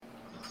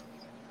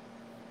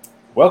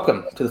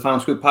Welcome to the Final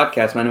Scoop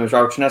Podcast. My name is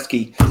Robert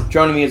Chinesky.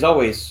 Joining me, as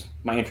always,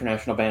 my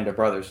international band of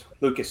brothers,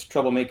 Lucas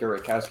Troublemaker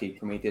Rakowski,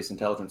 Prometheus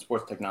Intelligence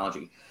Sports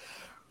Technology,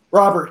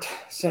 Robert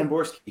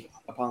Samborski,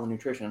 Apollo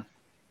Nutrition.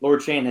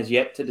 Lord Shane has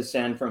yet to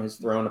descend from his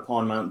throne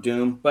upon Mount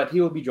Doom, but he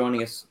will be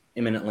joining us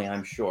imminently,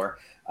 I'm sure.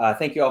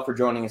 Thank you all for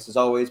joining us. As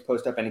always,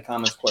 post up any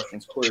comments,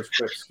 questions, queries,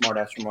 quips,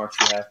 smart-ass remarks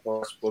you have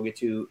for us. We'll get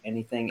to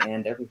anything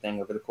and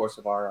everything over the course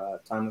of our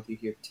time with you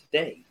here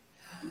today.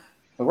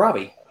 Well,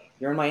 Robbie,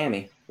 you're in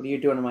Miami. What are you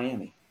doing in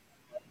Miami?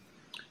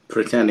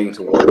 Pretending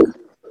to work.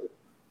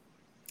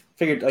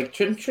 Figured,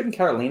 shouldn't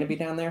Carolina be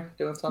down there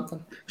doing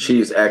something?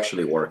 She's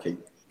actually working.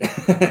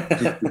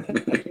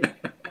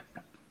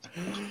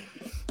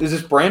 Is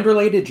this brand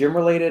related, gym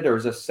related, or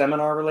is this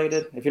seminar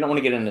related? If you don't want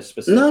to get into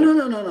specifics. No,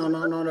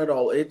 not at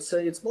all.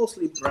 It's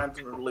mostly brand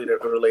related,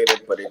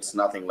 but it's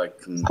nothing like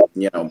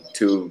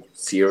too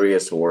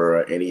serious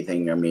or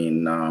anything. I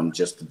mean,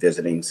 just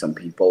visiting some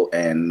people,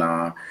 and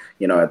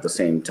at the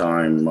same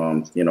time,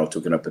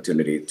 took an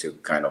opportunity to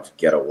kind of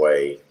get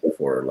away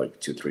for like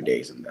 2-3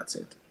 days, and that's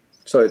it.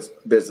 So it's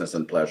business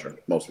and pleasure,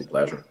 mostly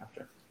pleasure.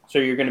 Gotcha. So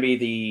you're going to be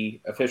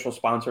the official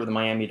sponsor of the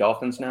Miami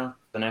Dolphins now,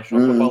 the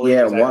National Football League?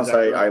 Yeah, once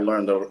I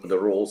learned the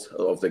rules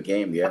of the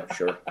game, yeah,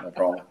 sure, no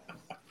problem.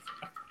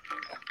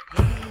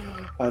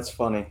 That's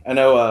funny. I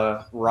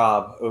know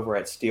Rob over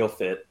at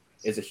SteelFit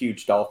is a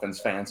huge Dolphins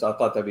fan, so I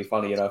thought that'd be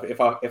funny enough.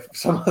 If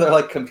some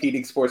other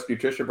competing sports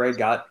nutrition brand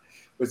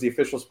was the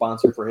official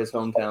sponsor for his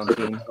hometown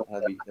team,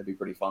 that'd be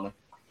pretty funny.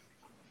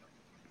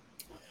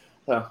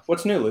 So,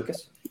 what's new,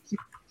 Lucas?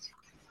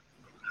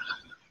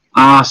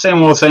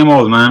 Same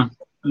old, man.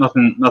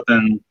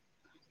 Nothing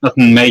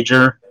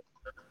major.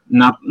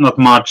 Not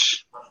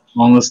much,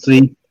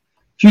 honestly.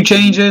 Few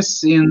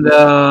changes in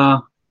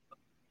the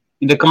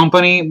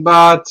company,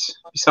 but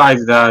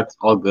besides that,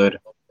 all good.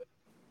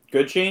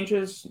 Good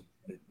changes,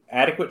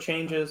 adequate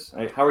changes.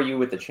 How are you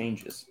with the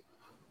changes?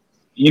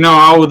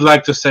 I would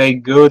like to say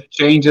good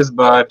changes,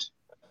 but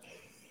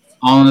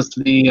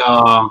honestly,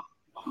 not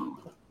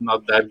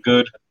that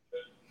good.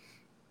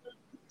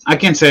 I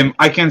can't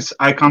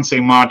say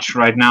much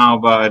right now,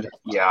 but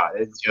yeah,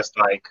 it's just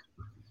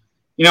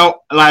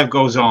life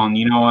goes on,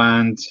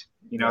 and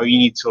you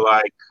need to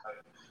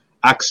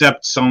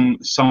accept some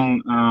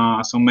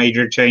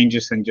major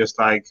changes and just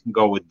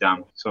go with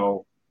them.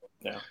 So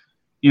yeah,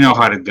 you know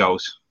how it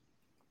goes.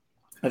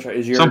 That's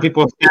right. Some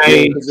people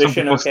stay, some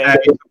people stay.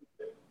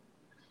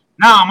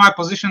 No, my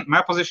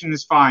position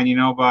is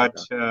fine, but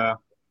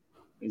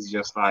it's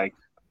just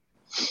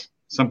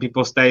some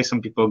people stay, some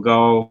people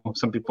go,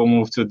 some people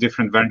move to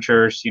different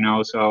ventures,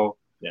 so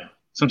yeah.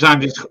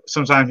 Sometimes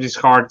it's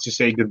hard to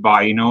say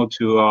goodbye,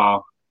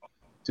 to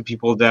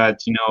people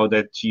that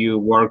that you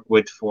work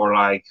with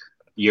for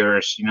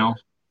years, Yeah.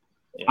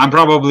 I'm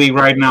probably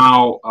right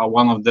now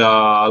one of the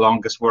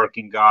longest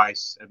working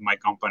guys at my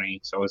company,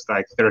 so it's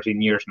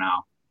 13 years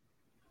now.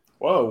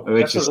 Whoa,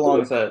 that's as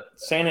long as that.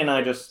 Santa and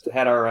I just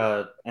had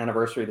our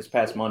anniversary this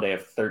past Monday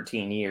of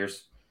 13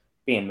 years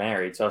being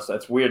married, so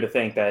it's weird to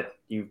think that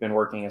you've been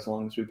working as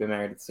long as we've been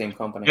married at the same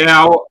company.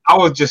 Yeah, I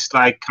was just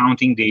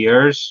counting the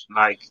years,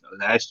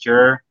 last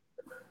year,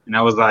 and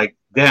I was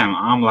damn,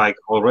 I'm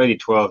already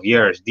 12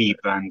 years deep,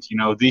 and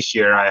this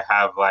year I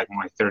have my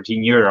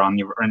 13-year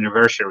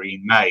anniversary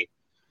in May,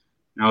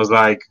 and I was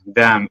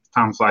damn,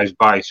 time flies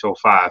by so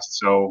fast.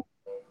 So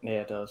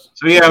yeah, it does.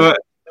 So yeah, but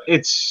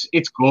it's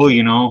cool,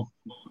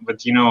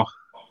 but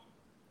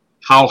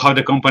how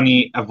the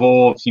company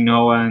evolved,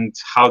 and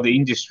how the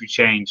industry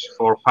changed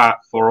for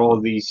past all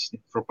these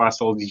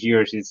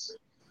years is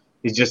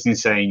just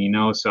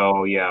insane,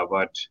 So yeah,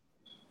 but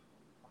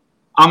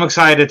I'm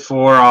excited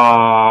for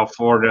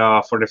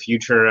the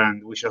future,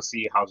 and we shall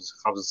see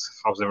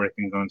how's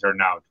everything going to turn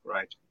out,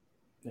 right?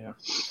 Yeah.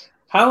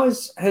 How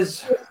has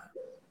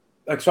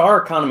so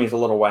our economy is a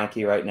little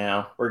wacky right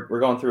now. We're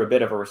going through a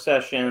bit of a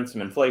recession,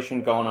 some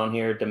inflation going on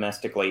here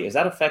domestically. Is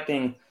that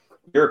affecting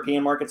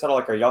European markets at all?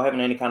 Are y'all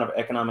having any kind of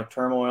economic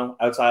turmoil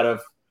outside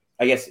of,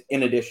 I guess,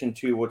 in addition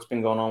to what's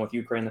been going on with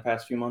Ukraine the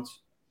past few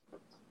months?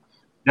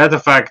 That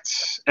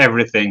affects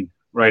everything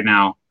right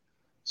now.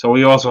 So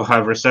we also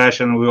have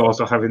recession. We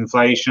also have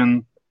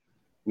inflation.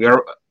 We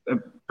are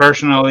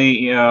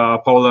personally,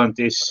 Poland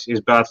is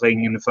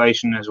battling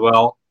inflation as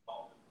well.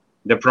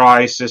 The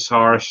prices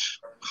are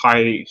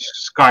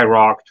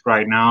skyrocketed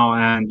right now,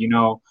 and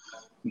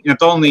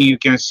not only you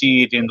can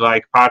see it in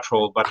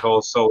petrol, but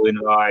also in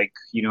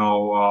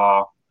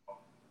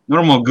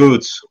normal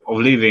goods of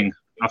living.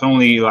 Not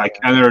only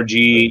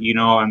energy,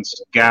 and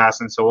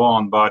gas and so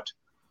on, but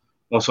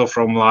also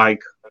from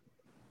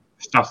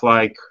stuff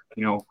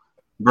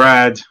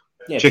bread,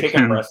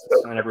 chicken breasts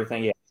and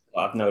everything. Yeah,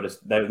 I've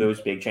noticed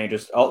those big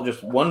changes.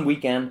 Just one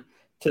weekend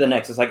to the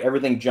next, it's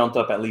everything jumped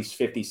up at least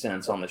 50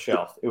 cents on the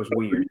shelf. It was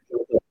weird.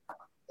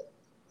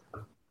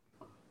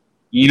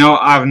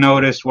 I've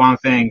noticed one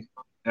thing,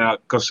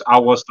 because I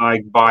was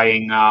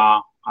buying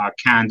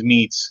canned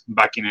meats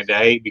back in the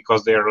day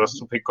because they are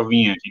super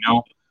convenient,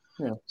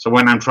 Yeah. So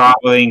when I'm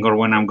traveling or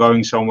when I'm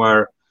going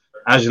somewhere,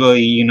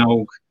 actually,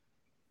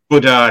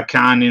 put a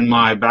can in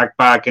my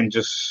backpack and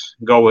just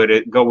go with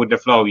it, go with the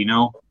flow, you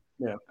know.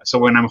 Yeah. So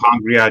when I'm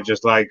hungry, I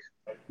just like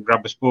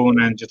grab a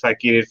spoon and just like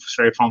eat it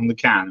straight from the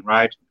can,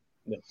 right?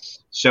 Yeah.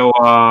 So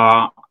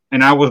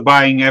and I was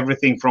buying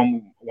everything from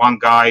one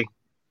guy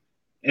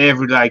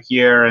every like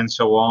year and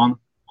so on.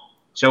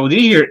 So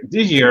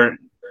this year,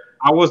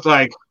 I was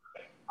like,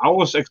 I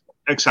was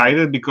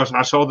excited because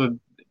I saw that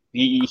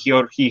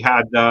he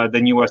had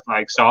the newest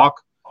like sock.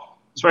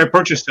 So I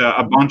purchased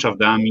a bunch of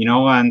them, you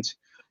know, and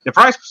the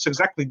price was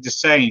exactly the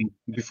same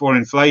before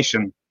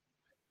inflation.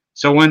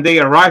 So when they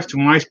arrived to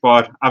my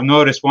spot, I've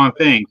noticed one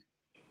thing.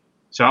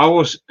 So I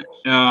was,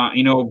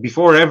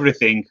 before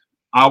everything,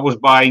 I was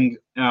buying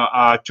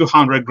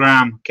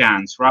 200-gram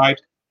cans, right?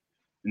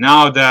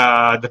 Now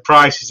the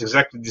price is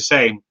exactly the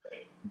same,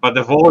 but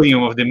the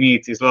volume of the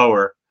meat is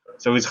lower.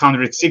 So it's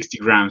 160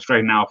 grams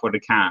right now for the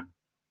can.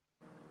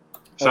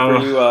 And for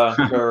So you,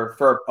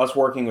 for us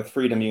working with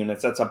Freedom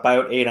units, that's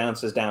about 8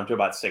 ounces down to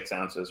about 6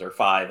 ounces or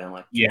 5 and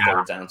like yeah,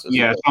 2/3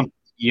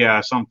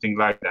 ounces. something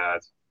like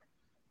that.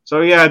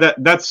 So yeah,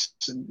 that's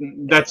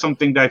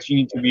something that you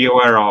need to be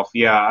aware of.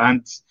 Yeah,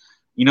 and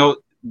you know,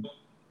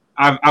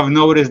 I've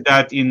noticed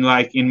that in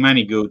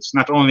many goods,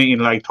 not only in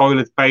like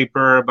toilet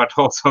paper, but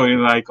also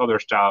in like other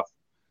stuff.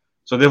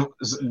 So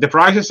the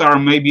prices are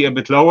maybe a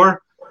bit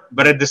lower,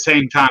 but at the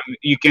same time,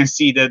 you can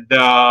see that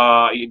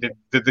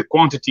the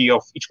quantity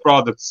of each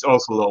product is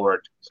also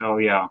lowered. So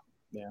yeah.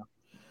 Yeah.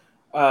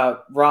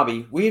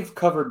 Robbie, we've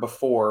covered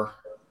before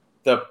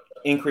the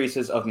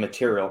increases of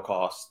material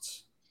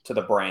costs to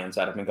the brands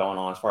that have been going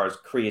on as far as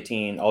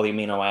creatine, all the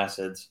amino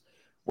acids,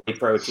 whey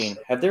protein.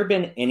 Have there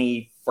been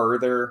any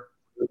further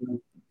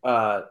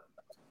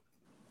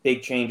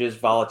big changes,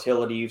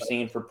 volatility you've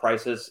seen for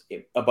prices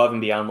above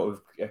and beyond what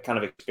we've kind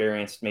of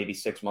experienced maybe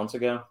 6 months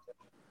ago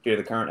due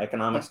to the current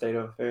economic state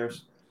of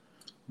affairs?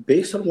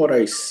 Based on what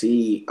I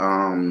see,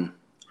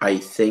 I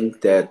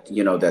think that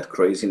that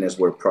craziness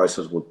where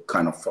prices would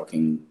kind of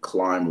fucking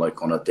climb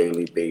like on a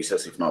daily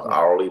basis, if not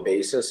hourly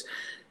basis.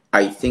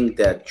 I think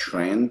that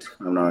trend,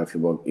 I don't know if you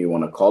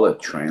want to call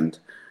it trend,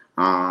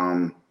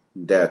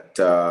 that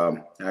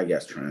I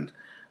guess trend,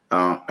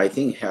 I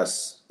think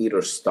has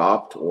either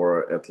stopped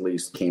or at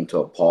least came to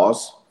a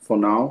pause for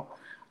now.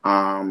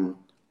 Um,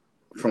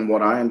 from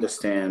what I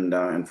understand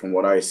and from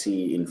what I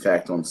see, in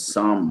fact, on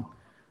some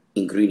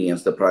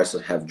ingredients, the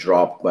prices have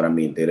dropped, but I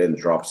mean, they didn't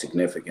drop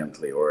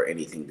significantly or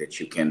anything that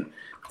you can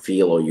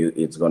feel or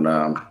it's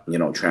gonna,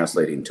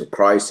 translate into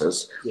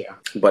prices. Yeah.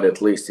 But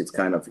at least it's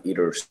kind of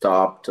either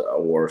stopped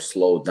or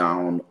slowed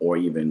down or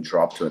even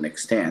dropped to an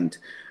extent.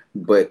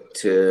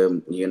 But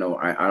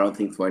I don't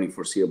think for any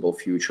foreseeable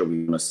future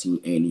we're going to see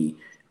any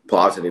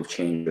positive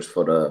changes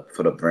for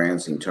the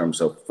brands in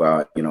terms of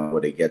where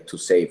they get to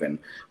save and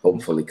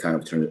hopefully kind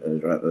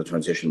of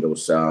transition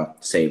those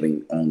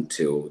saving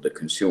onto the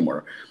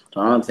consumer.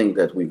 So I don't think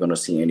that we're going to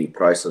see any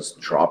prices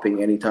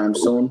dropping anytime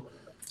soon.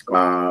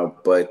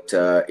 But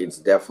it's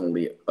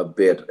definitely a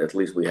bit, at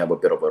least we have a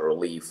bit of a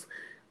relief,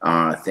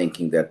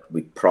 thinking that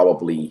we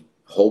probably,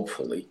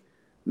 hopefully,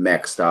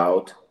 maxed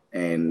out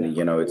and,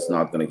 it's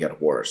not going to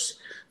get worse.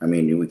 I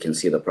mean, we can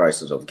see the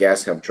prices of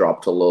gas have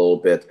dropped a little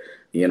bit.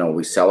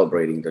 We're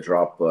celebrating the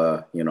drop,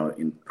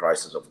 in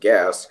prices of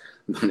gas,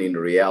 but in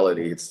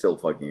reality, it's still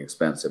fucking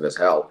expensive as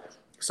hell.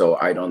 So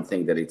I don't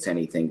think that it's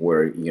anything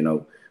where,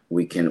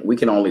 we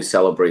can only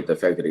celebrate the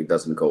fact that it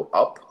doesn't go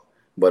up,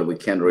 but we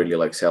can't really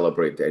like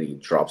celebrate that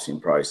it drops in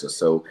prices.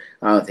 So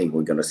I don't think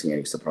we're going to see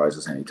any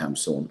surprises anytime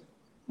soon.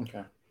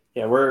 Okay.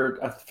 Yeah,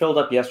 I filled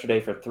up yesterday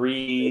for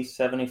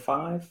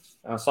 $3.75.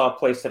 I saw a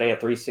place today at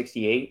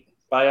 $3.68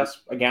 by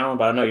us a gallon,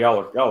 but I know y'all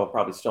are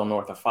probably still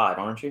north of $5,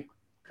 aren't you?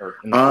 Or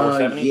in the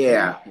 470s?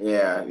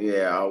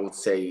 Yeah. I would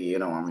say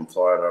I'm in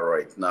Florida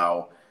right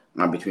now.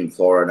 I'm between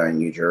Florida and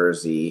New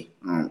Jersey.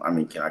 I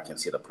mean, I can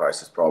see the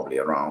prices probably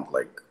around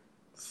like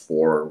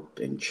 4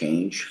 and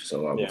change.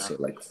 So I would say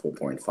like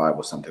 4.5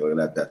 or something like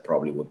that. That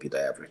probably would be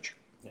the average.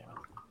 Yeah.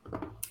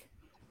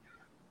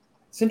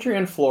 Since you're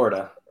in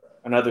Florida,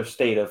 another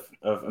state of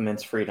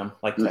immense freedom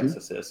like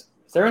Texas is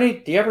there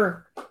do you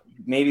ever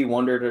maybe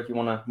wondered if you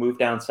want to move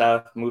down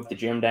south, move the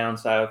gym down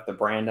south, the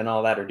brand and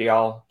all that, or do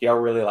y'all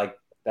really like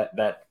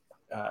that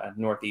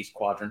northeast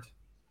quadrant?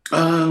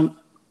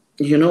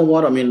 You know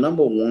what? I mean,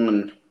 number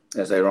one,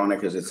 as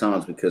ironic as it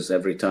sounds, because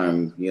every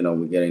time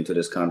we get into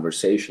this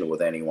conversation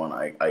with anyone,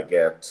 I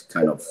get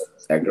kind of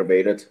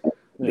aggravated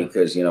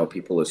because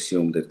people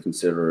assume that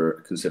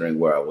considering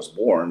where I was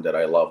born, that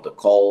I love the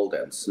cold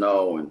and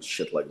snow and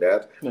shit like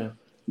that. Yeah.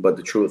 But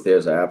the truth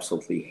is, I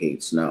absolutely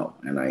hate snow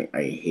and I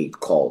hate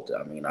cold.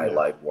 I mean, I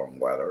like warm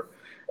weather.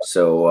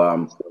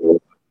 So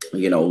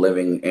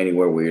living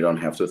anywhere where you don't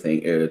have to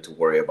think to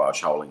worry about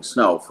shoveling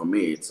snow, for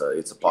me, it's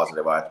a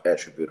positive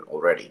attribute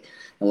already.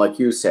 And like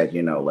you said,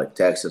 like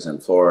Texas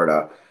and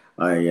Florida,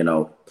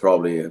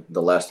 probably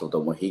the last of the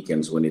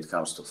Mohicans when it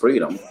comes to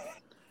freedom.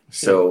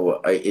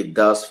 So it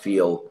does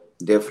feel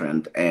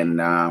different.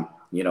 And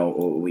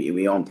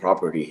we own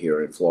property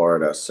here in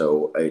Florida,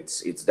 so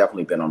it's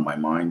definitely been on my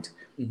mind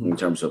in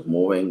terms of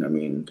moving. I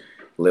mean,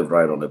 live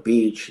right on the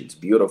beach. It's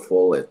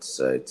beautiful. It's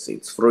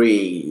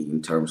free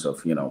in terms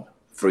of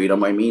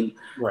freedom. I mean,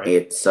 Right.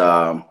 it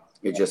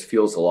just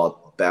feels a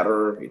lot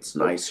better. It's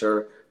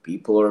nicer.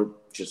 People are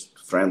just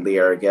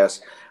friendlier, I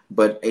guess.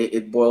 But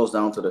it boils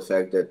down to the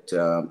fact that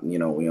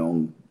we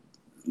own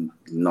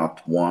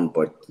not one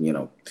but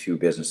two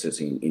businesses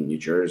in New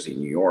Jersey,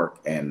 New York,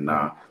 and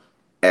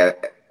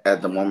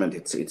at the moment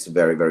it's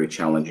very very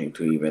challenging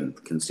to even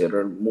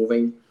consider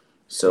moving.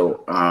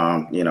 So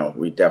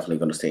we're definitely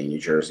going to stay in New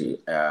Jersey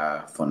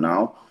for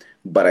now,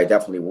 but I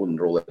definitely wouldn't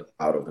rule it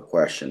out of the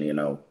question.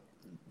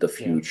 The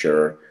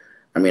future.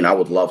 I mean, I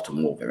would love to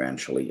move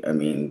eventually. I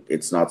mean,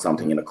 it's not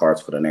something in the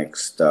cards for the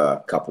next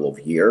couple of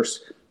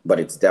years, but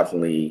it's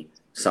definitely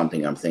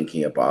something I'm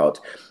thinking about.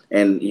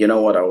 And you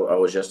know what? I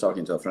was just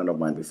talking to a friend of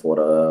mine before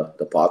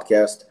the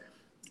podcast,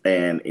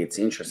 and it's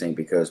interesting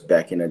because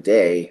back in the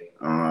day,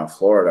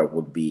 Florida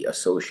would be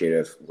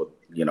associated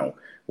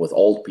with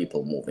old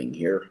people moving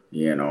here.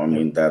 I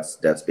mean,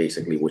 that's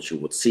basically what you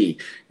would see,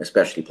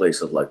 especially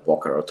places like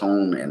Boca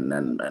Raton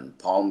and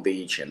Palm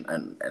Beach,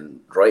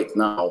 and right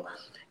now,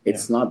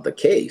 it's not the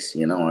case.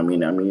 I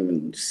mean, I'm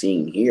even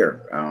seeing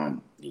here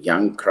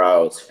young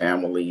crowds,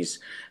 families,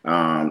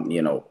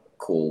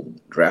 cool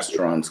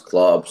restaurants,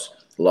 clubs,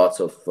 lots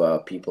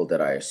of people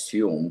that I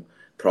assume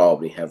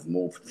probably have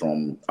moved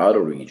from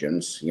other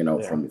regions,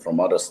 from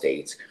other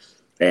states.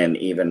 And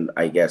even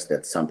I guess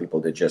that some people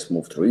that just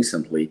moved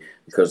recently,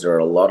 because there are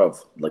a lot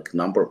of like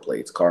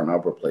car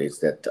number plates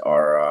that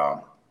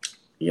are,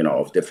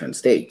 of different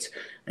states,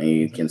 and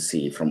you can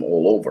see from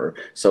all over.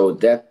 So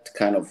that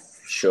kind of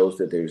shows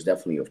that there's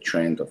definitely a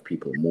trend of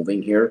people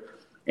moving here.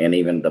 And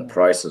even the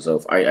prices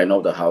I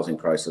know the housing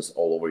prices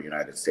all over the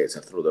United States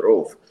are through the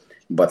roof,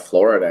 but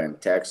Florida and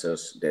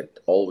Texas, that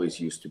always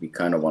used to be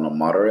kind of on a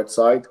moderate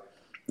side.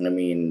 I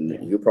mean,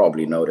 you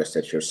probably noticed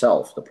it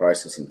yourself. The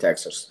prices in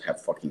Texas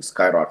have fucking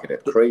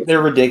skyrocketed crazy.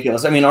 They're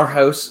ridiculous. I mean, our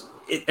house,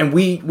 and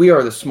we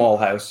are the small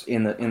house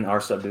in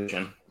our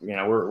subdivision.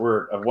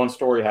 We're a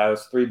 1-story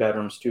house, 3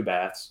 bedrooms, 2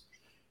 baths.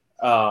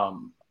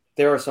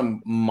 There are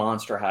some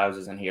monster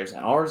houses in here,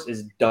 and ours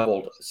is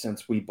doubled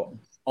since we bought.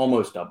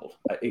 Almost doubled.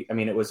 I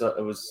mean, it was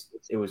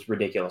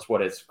ridiculous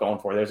what it's going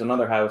for. There's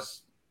another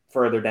house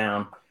further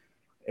down.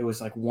 It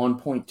was like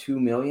 1.2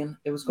 million.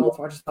 It was going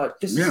for. I just thought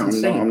this is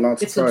insane. I'm not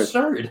surprised. It's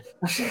absurd.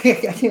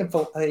 I can't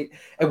believe.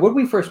 And when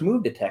we first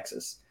moved to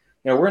Texas,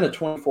 we're in a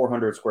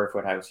 2,400 square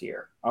foot house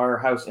here. Our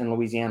house in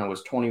Louisiana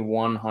was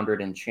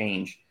 2,100 and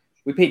change.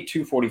 We paid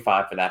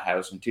 $245 for that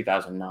house in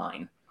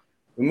 2009.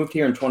 We moved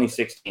here in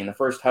 2016. The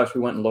first house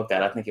we went and looked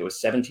at, I think it was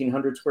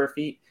 1,700 square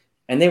feet,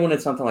 and they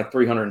wanted something like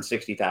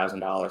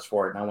 $360,000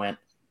 for it. And I went,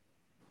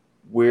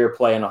 we're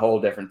playing a whole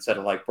different set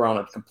of we're on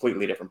a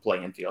completely different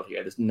playing field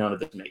here. None of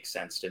this makes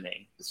sense to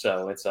me.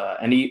 So it's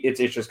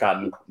it's just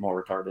gotten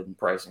more retarded in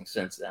pricing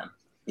since then.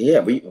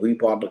 Yeah, we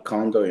bought a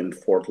condo in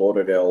Fort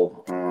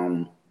Lauderdale,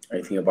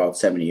 I think about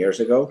 7 years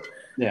ago.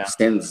 Yeah.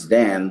 Since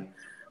then,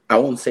 I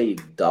won't say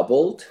it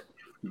doubled,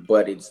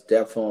 but it's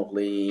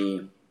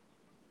definitely,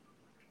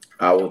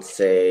 I would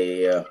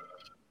say,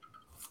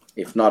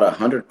 if not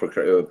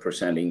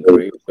 100%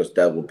 increase, because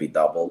that would be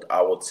doubled,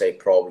 I would say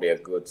probably a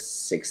good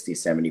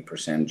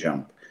 60-70%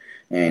 jump.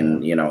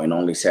 And, in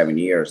only 7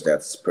 years,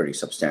 that's pretty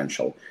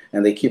substantial.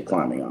 And they keep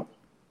climbing up.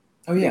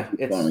 Oh, yeah.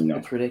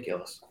 It's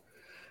ridiculous.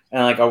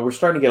 And we're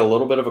starting to get a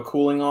little bit of a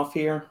cooling off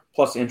here.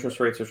 Plus, interest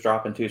rates are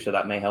dropping too, so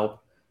that may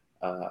help.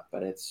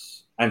 But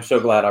I'm so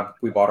glad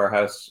we bought our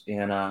house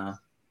in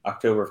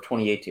December of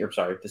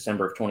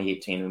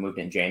 2018. We moved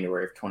in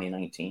January of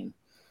 2019.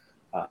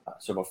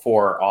 So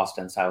before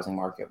Austin's housing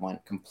market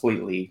went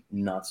completely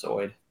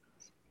nutsoid.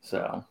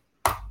 So,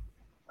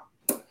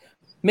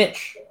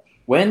 Mitch,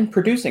 when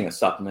producing a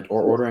supplement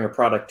or ordering a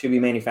product to be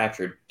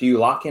manufactured, do you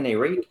lock in a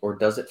rate or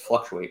does it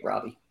fluctuate,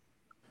 Robbie?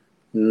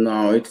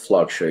 No, it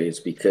fluctuates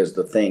because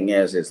the thing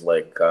is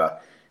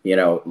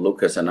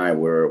Lucas and I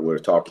were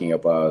talking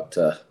about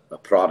a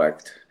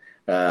product.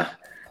 That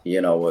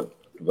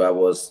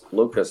was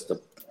Lucas.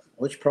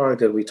 Which product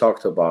did we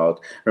talked about?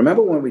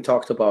 Remember when we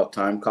talked about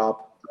Time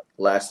Cop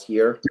last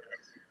year?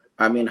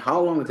 I mean,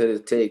 how long did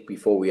it take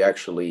before we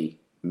actually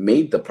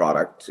made the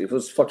product? It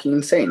was fucking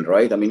insane,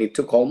 right? I mean, it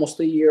took almost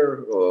a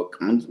year.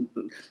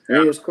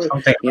 It was quick.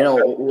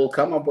 We'll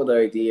come up with the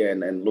idea,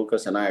 and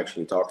Lucas and I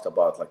actually talked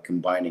about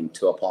combining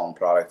 2 Apollon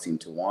products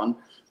into one.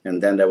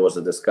 And then there was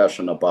a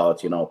discussion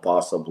about,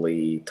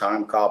 possibly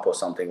Time Cop or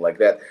something like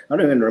that. I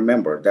don't even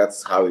remember.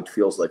 That's how it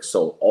feels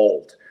so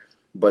old.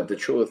 But the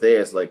truth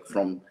is,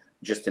 from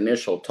just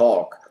initial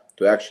talk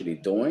to actually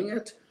doing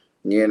it,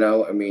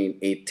 I mean,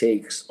 it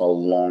takes a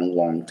long,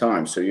 long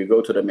time. So you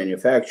go to the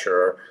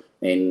manufacturer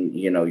and,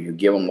 you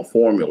give them a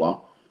formula.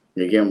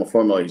 You give him a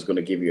formula, he's going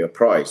to give you a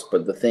price.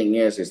 But the thing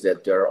is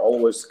that there are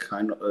always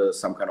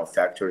some kind of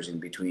factors in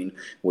between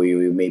where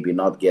you maybe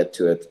not get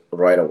to it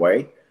right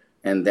away.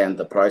 And then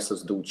the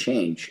prices do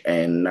change.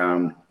 And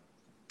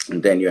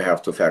then you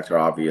have to factor,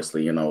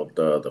 obviously,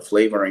 the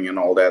flavoring and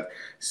all that.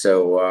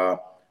 So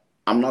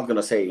I'm not going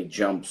to say it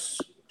jumps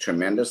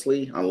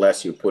tremendously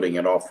unless you're putting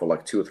it off for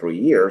 2 or 3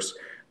 years.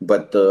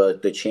 but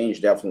the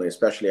change definitely,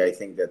 especially I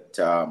think that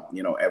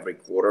every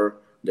quarter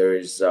there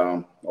is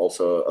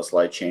also a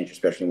slight change,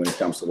 especially when it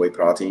comes to whey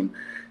protein.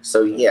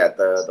 So yeah,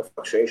 the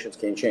fluctuations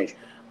can change.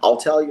 I'll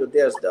tell you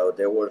this though,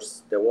 there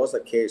was a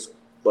case,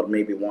 but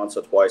maybe once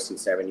or twice in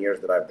 7 years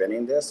that I've been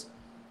in this,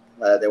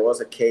 there was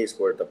a case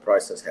where the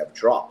prices have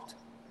dropped,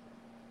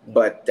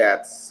 but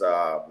that's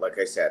like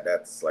I said,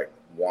 that's like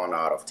 1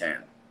 out of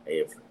 10.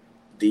 If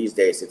these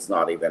days it's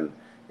not even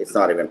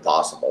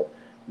possible.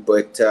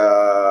 But most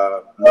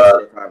of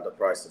the time, the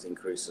prices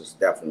increases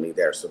definitely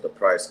there. So the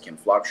price can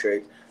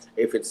fluctuate.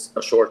 If it's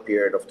a short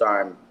period of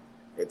time,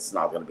 it's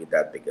not going to be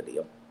that big a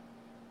deal.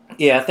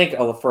 Yeah, I think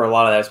for a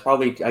lot of that, it's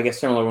probably, I guess,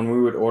 similar when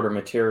we would order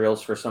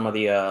materials for some of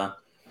the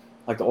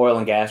like the oil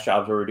and gas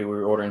jobs where we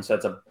were ordering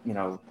sets of,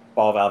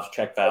 ball valves,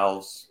 check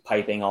valves,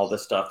 piping, all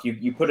this stuff.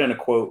 You put in a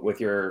quote with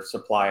your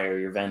supplier,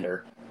 your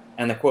vendor,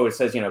 and the quote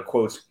says,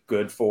 quote's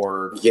good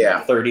for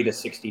 30 to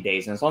 60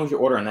 days. And as long as you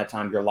order in that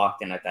time, you're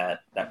locked in at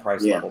that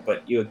price level.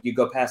 But you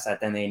go past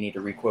that, then they need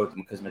to requote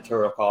them because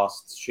material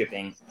costs,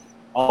 shipping,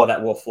 all of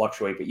that will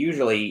fluctuate. But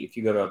usually if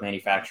you go to a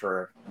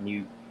manufacturer and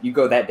you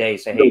go that day,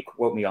 say, hey,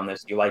 quote me on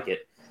this, you like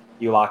it,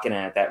 you lock it in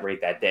at that rate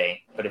that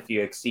day. But if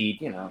you exceed,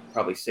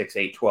 probably 6,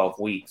 8, 12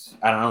 weeks,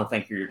 I don't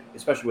think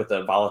especially with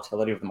the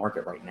volatility of the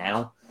market right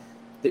now,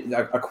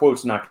 a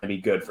quote's not going to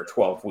be good for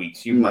 12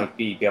 weeks. You might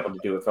be able to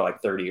do it for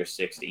like 30 or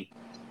 60.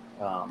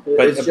 But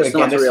it's just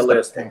again, not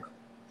realistic.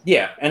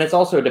 Yeah, and it's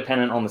also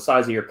dependent on the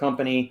size of your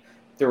company,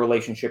 the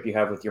relationship you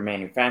have with your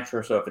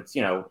manufacturer. So if it's,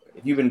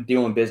 if you've been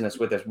doing business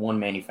with this one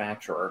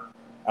manufacturer,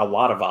 a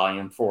lot of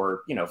volume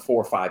for, 4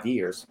 or 5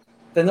 years,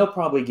 then they'll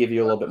probably give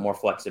you a little bit more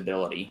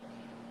flexibility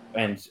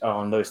and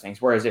on those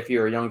things. Whereas if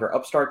you're a younger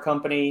upstart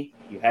company,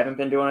 you haven't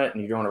been doing it,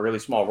 and you're doing a really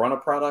small run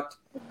of product,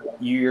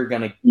 you're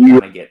going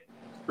to get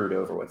screwed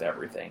over with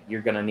everything.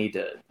 You're going to need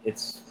to,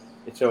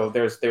 so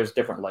there's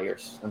different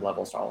layers and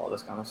levels to all of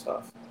this kind of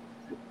stuff.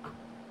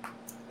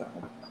 So.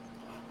 All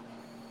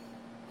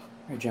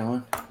right,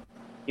 gentlemen.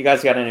 You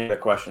guys got any other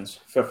questions?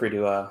 Feel free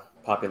to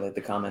populate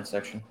the comment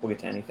section. We'll get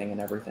to anything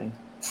and everything.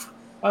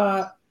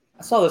 I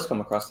saw this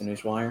come across the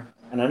newswire,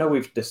 and I know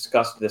we've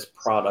discussed this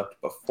product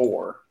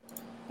before,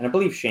 and I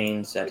believe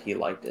Shane said he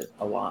liked it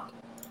a lot.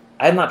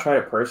 I had not tried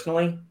it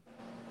personally,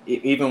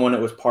 even when it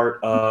was part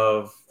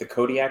of the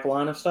Kodiak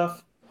line of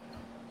stuff.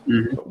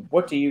 Mm-hmm.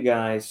 What do you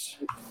guys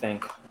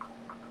think?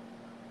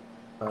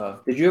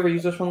 Did you ever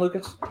use this one,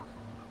 Lucas?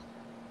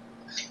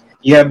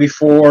 Yeah,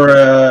 before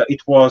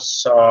it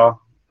was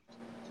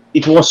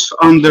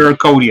under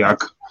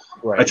Kodiak.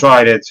 Right. I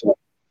tried it.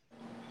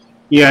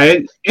 Yeah,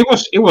 it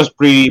was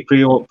pretty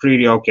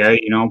okay,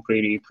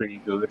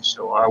 pretty good.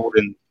 So I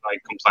wouldn't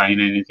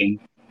complain anything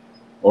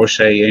or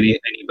say any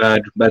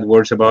bad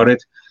words about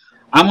it.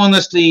 I'm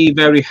honestly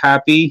very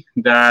happy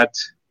that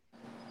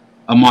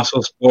a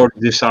Muscle Sport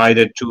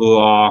decided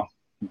to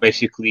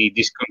basically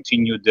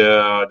discontinue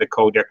the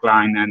Kodiak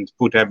line and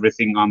put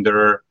everything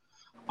under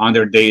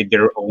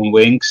their own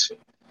wings.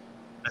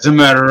 As a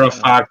matter of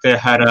fact, I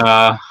had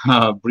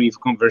a brief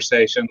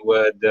conversation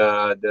with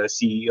the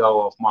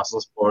CEO of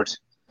Muscle Sport.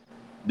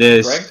 Greg?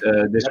 Is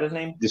that his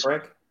name?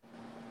 Greg?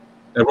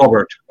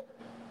 Robert.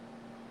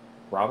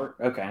 Robert?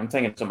 Okay, I'm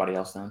thinking of somebody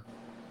else then.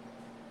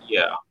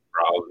 Yeah,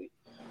 probably.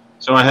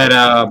 So I had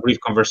a brief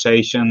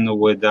conversation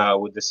with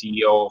the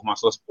CEO of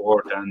Muscle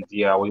Sport, and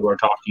yeah, we were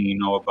talking,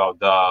 about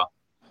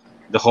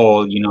the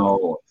whole,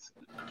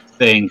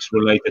 things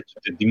related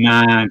to the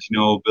demand,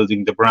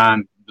 building the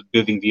brand,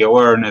 building the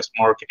awareness,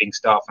 marketing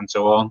stuff, and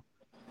so on.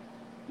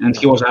 And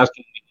he was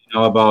asking me,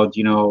 about,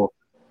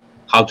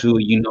 how to,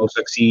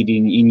 succeed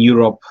in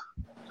Europe.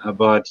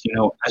 But,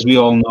 as we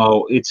all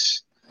know,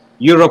 it's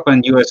Europe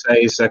and USA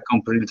is a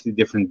completely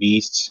different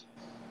beasts.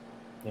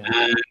 Yeah.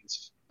 And,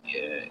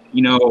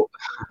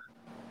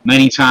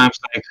 many times,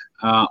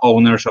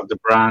 owners of the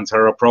brands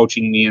are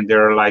approaching me and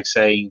they're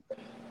saying,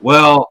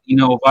 well,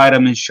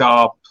 Vitamin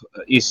Shop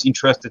is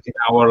interested in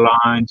our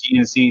line,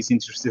 GNC is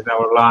interested in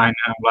our line.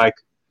 And I'm like,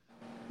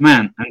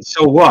 man, and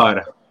so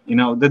what?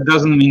 That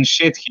doesn't mean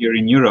shit here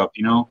in Europe,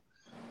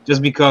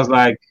 just because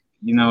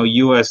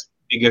US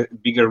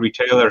bigger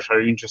retailers are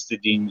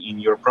interested in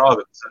your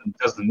products, and it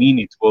doesn't mean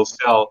it will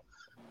sell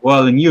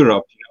well in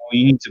Europe.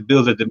 You need to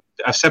build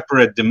a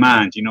separate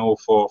demand,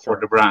 for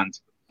the brand.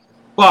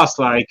 Plus,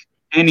 I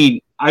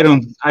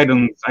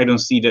don't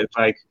see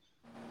that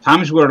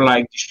times where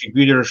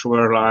distributors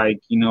were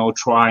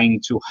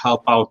trying to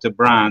help out the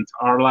brand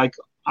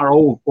are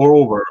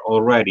over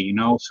already,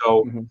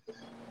 so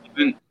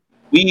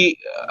even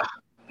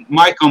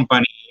my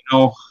company,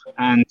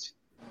 and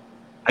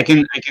I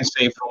can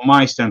say from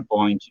my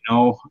standpoint,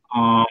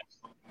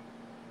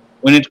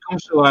 when it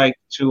comes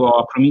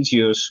to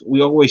Prometheus,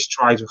 we always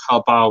try to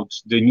help out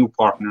the new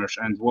partners,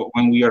 and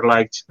when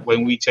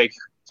we take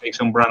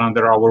some brand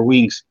under our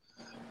wings,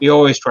 we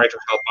always try to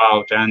help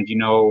out, and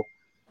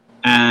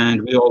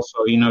and we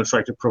also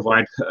try to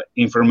provide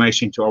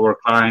information to our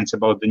clients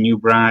about the new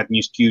brand,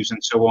 new SKUs,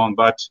 and so on.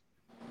 But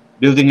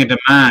building a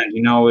demand,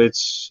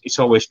 it's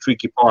always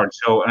tricky part.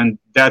 So, and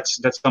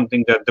that's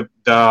something that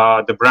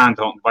the brand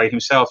by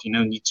himself,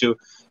 need to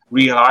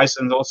realize,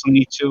 and also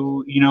need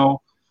to,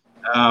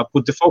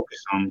 put the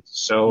focus on.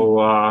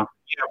 So,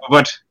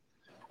 but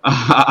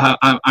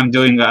I'm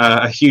doing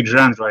a huge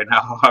rant right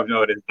now. I've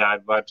noticed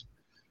that, but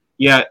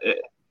yeah,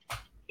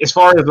 as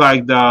far as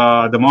like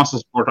the muscle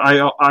sport,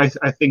 I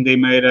think they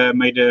made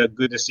a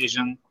good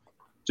decision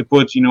to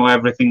put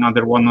everything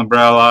under one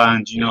umbrella,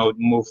 and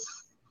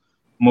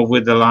move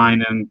with the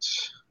line, and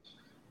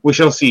we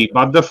shall see.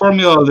 But the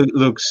formula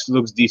looks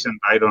decent.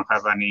 I don't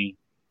have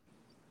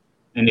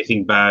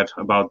anything bad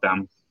about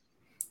them.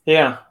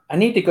 Yeah, I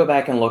need to go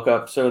back and look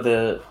up. So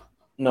the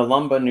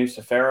Nolumba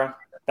nucifera,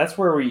 that's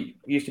where we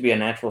used to be a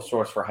natural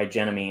source for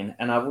hygenamine.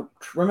 And I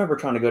remember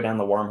trying to go down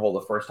the wormhole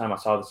the first time I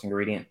saw this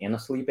ingredient in a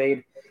sleep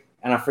aid.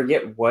 And I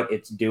forget what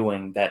it's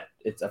doing. I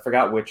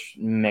forgot which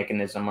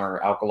mechanism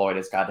or alkaloid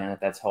it's got in it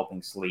that's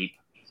helping sleep.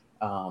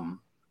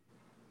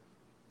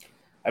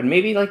 I'd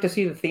maybe like to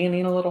see the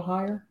theanine a little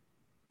higher,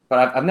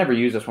 but I've never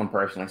used this one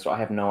personally, so I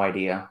have no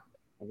idea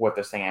what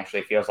this thing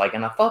actually feels like.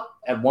 And I thought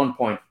at one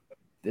point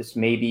this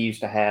maybe used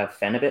to have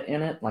phenibut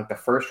in it, like the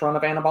first run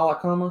of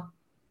Anabolic Coma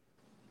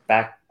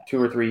back 2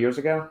 or 3 years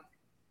ago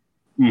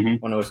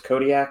when it was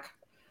Kodiak.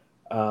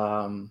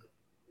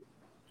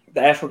 The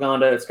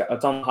ashwagandha, it's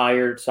on the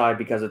higher side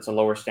because it's a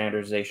lower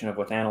standardization of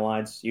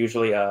withanolides.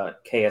 Usually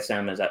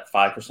KSM is at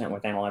 5%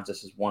 withanolides.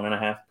 This is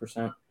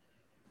 1.5%.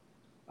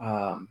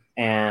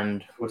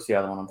 And what's the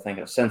other one I'm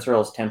thinking of?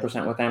 Sensoril is 10%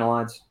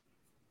 withanolides.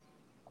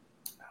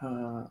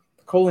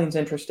 Choline's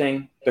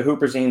interesting. The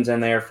huperzine in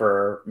there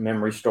for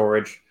memory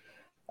storage,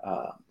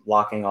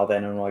 locking all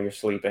that in while you're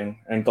sleeping.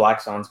 And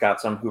Glaxon's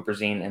got some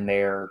huperzine in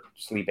their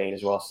sleep aid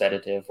as well,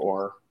 sedative,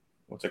 or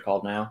what's it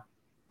called now?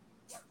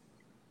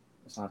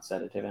 It's not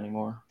sedative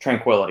anymore.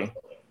 Tranquility.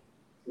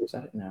 Is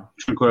that it? No.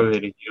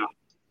 Tranquility, yeah.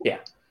 Yeah,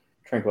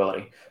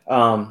 Tranquility.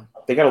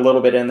 They got a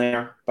little bit in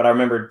there, but I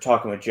remember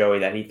talking with Joey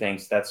that he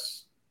thinks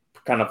that's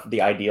kind of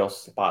the ideal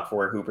spot for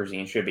where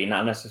huperzine should be.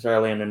 Not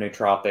necessarily in a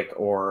nootropic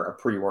or a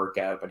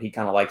pre-workout, but he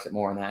kind of likes it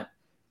more in that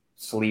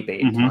sleep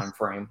aid time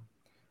frame,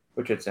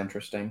 which it's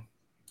interesting.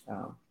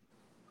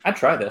 I'd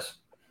try this.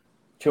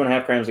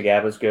 2.5 grams of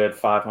GABA is good.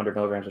 500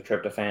 milligrams of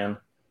tryptophan.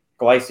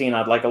 Glycine,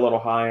 I'd like a little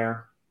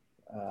higher.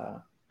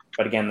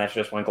 But again, that's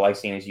just when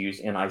glycine is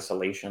used in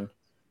isolation.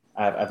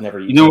 I've never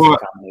used it in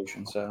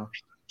combination. So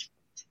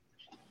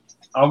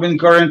I've been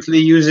currently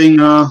using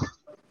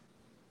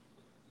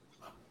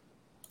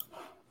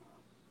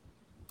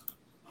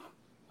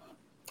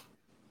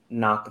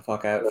knock the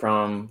fuck out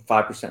from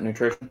 5%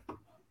 nutrition.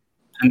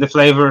 And the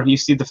flavor, you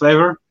see the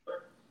flavor?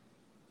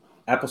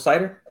 Apple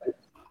cider?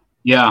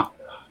 Yeah.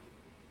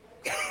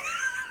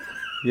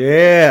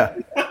 Yeah.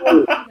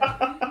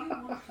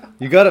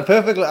 You got it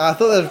perfectly. I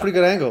thought that was a pretty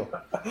good angle.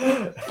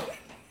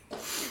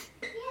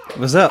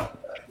 What's up?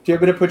 Do you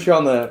want me to put you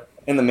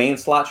in the main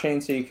slot,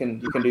 Shane, so you can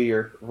do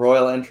your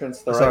royal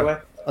entrance the right way?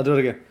 I'll do it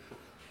again.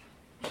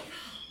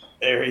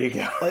 There you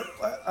go.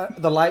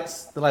 The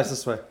lights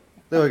this way.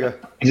 There we go.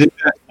 Is it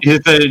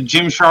the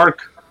Gymshark?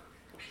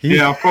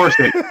 Yeah, of course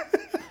it.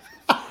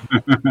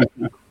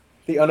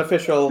 The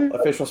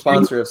official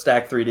sponsor of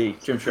Stack 3D,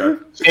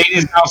 Gymshark.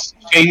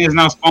 Shane is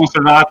now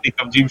sponsored athlete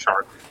of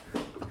Gymshark.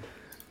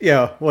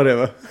 Yeah,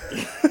 whatever.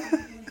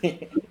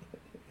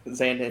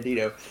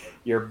 Zantandito,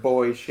 your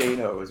boy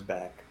Shano is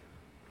back.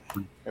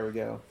 There we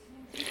go.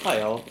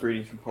 Hi all,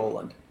 greetings from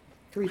Poland.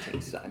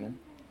 Greetings, Simon.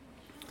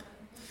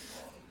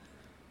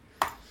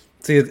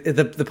 See,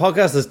 the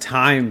podcast is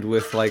timed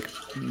with like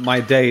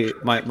my day,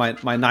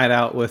 my night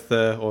out with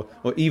or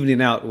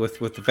evening out with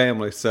the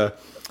family. So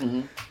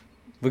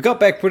we got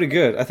back pretty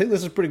good. I think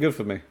this is pretty good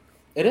for me.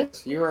 It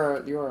is. You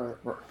are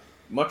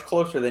much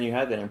closer than you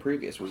have been in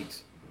previous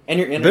weeks, and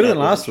you're better than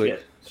last week.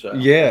 Shit, so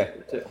yeah.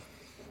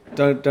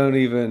 Don't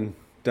even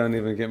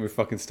get me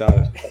fucking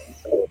started.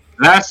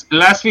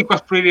 Last week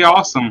was pretty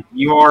awesome.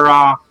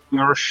 Your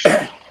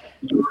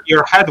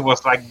head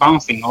was like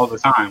bouncing all the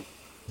time.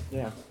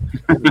 Yeah.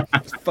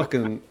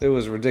 It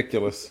was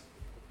ridiculous.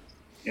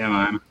 Yeah,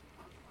 man.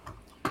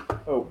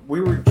 Oh, we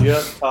were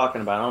just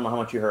talking about, I don't know how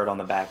much you heard on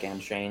the back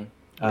end, Shane.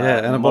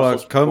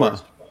 Anabolic Coma.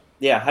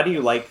 Yeah, how do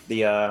you like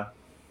the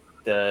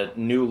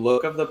new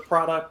look of the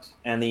product?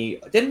 And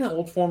didn't the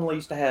old formula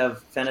used to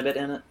have phenibut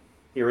in it?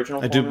 The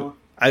original formula?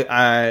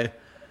 I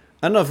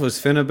don't know if it was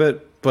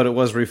phenibut, but it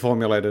was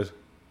reformulated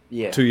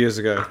 2 years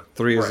ago,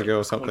 3 years ago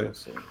or something.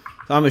 So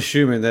I'm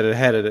assuming that it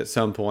had it at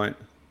some point.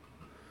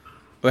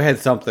 Or it had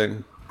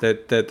something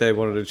that they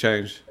wanted to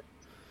change.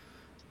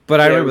 But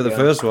I remember the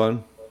first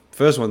one.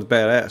 First one's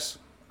badass.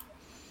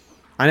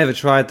 I never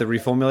tried the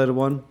reformulated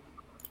one.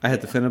 I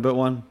had the phenibut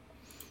one.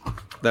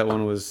 That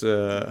one was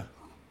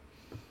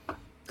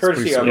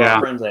courtesy of our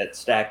friends at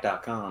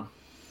Stack.com.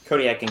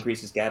 Kodiak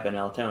increases GABA and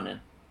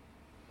melatonin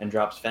and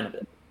drops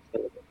phenibut.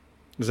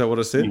 Is that what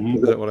I said?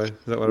 Is that what I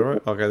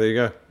wrote? Okay, there you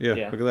go.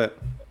 Yeah. Look at that.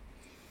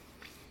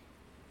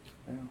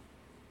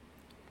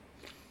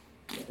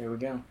 There we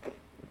go.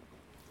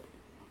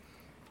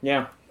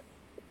 Yeah.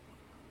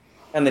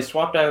 And they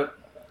swapped out.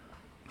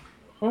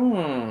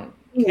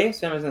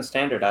 KSM isn't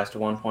standardized to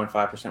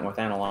 1.5% with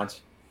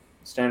analogs.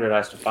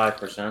 Standardized to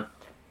 5%.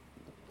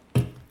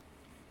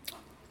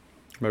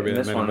 Maybe in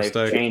they this made a one, they've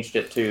mistake. changed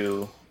it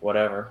to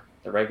whatever,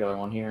 the regular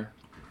one here.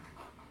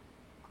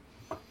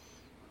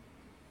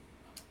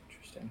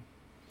 Interesting.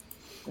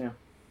 Yeah.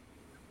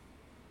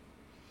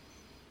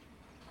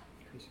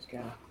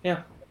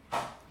 Yeah.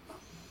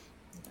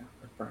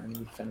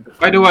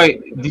 By the way,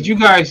 did you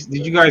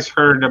guys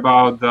heard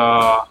about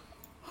the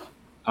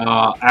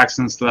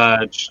Accent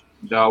Sledge,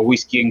 the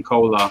whiskey and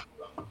cola?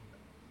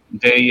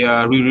 They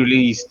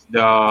re-released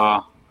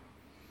the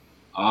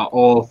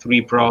all three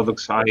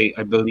products, I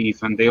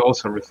believe, and they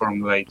also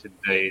reformulated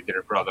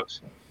their products.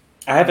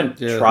 I haven't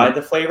tried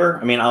the flavor.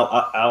 I mean,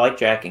 I like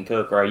Jack and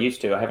Coke, or I used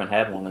to. I haven't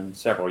had one in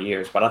several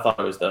years, but I thought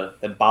it was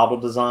the bottle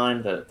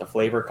design, the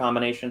flavor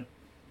combination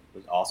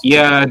was awesome.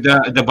 Yeah,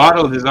 the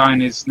bottle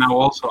design is now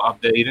also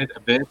updated a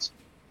bit.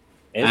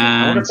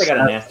 I wonder if they got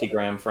a nasty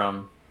gram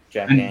from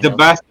Jack Daniels. The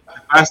best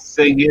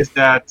thing is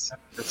that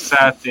the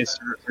set is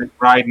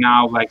right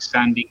now like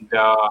sending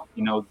the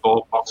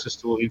gold boxes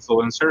to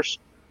influencers.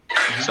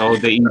 So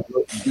they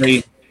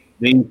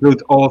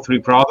include all three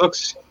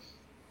products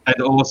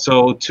and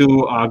also 2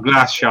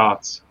 glass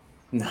shots.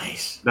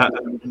 Nice.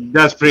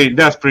 That's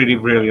pretty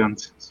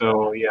brilliant.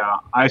 So yeah,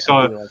 I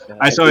saw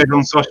it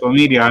on social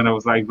media and I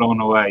was like blown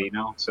away.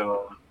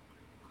 So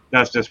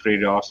that's just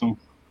pretty awesome.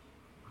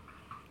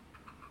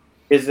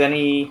 Was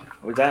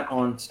that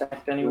on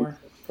Stacked anywhere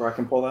where I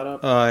can pull that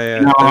up? Oh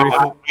yeah,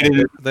 No,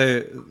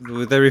 they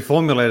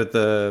reformulated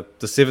the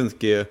 7th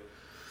gear.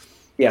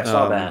 Yeah, I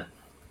saw that.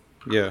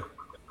 Yeah,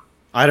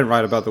 I didn't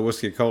write about the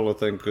whiskey cola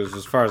thing because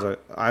as far as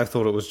I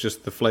thought it was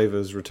just the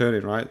flavors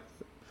returning, right?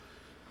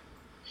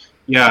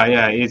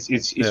 Yeah, it's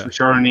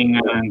returning,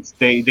 and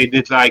they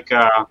did like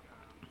a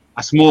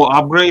small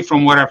upgrade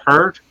from what I've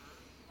heard.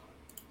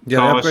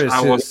 Yeah, the upgrade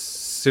is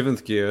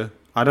 7th gear.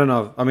 I don't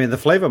know. I mean, the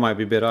flavor might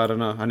be better. I don't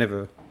know.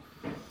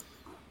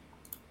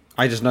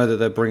 I just know that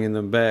they're bringing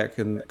them back,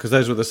 and because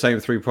those were the same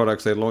 3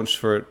 products they launched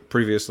for it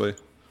previously.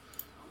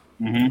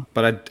 Mm-hmm.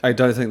 But I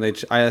don't think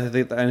I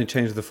think they only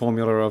changed the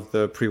formula of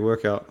the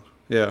pre-workout.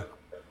 Yeah.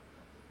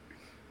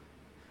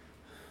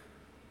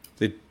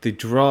 They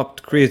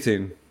dropped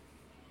creatine.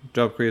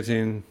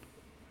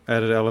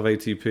 Added Elevate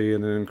ATP,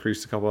 and then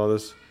increased a couple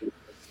others.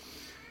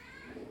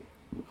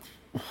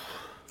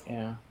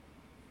 Yeah.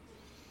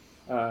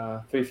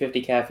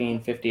 350 caffeine,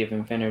 50 of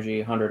Infinergy,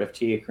 100 of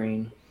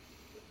teacrine,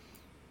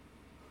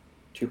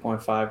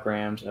 2.5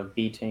 grams of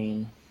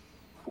betaine.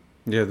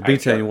 Yeah, the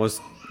betaine was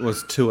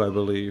 2, I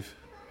believe.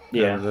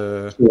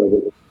 Yeah.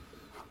 You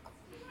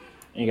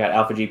got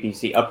alpha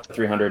GPC up to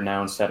 300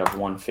 now instead of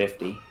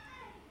 150.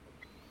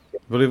 I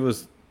believe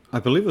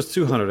it was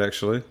 200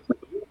 actually.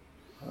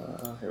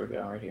 Here we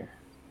go, right here.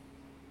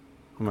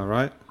 Am I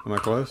right? Am I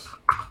close?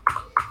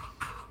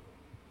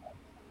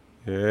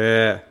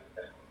 Yeah.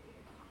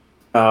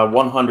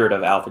 100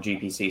 of alpha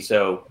GPC.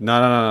 So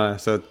no.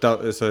 So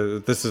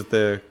this is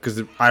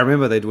because I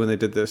remember when they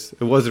did this,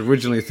 it was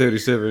originally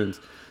 37s.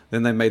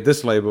 Then they made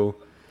this label,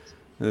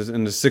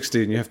 and the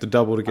 60, and you have to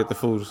double to get the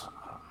fulls.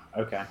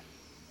 Okay.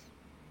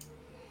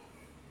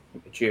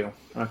 Look at you.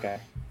 Okay.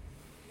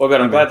 Well, good.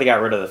 I'm glad they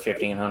got rid of the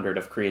 1500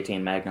 of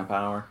creatine Magna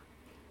Power.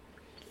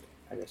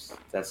 I guess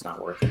that's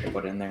not worth it to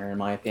put in there, in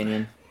my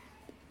opinion.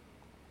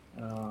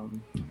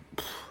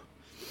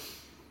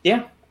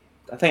 Yeah.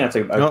 I think that's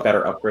a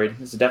better upgrade.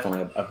 This is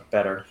definitely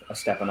a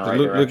step in the right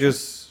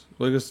direction.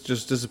 Lucas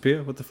just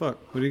disappear? What the fuck?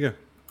 Where'd he go?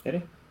 Did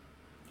he?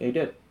 Yeah, he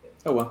did.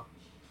 Oh, well.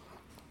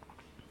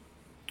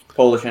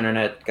 Polish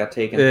internet got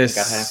taken.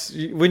 Got hacked.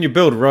 When you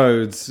build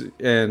roads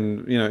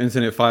and,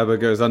 internet fiber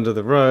goes under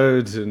the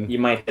roads and... You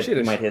might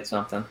hit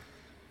something.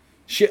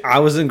 Shit, I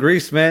was in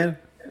Greece, man.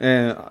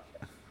 And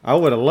I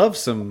would have loved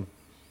some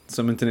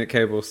internet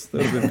cables. That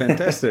would have been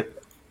fantastic.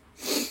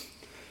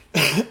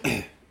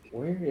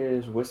 Where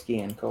is whiskey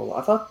and cola?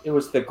 I thought it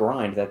was the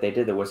grind that they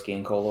did the whiskey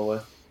and cola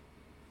with.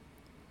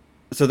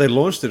 So they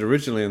launched it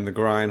originally in the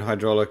grind,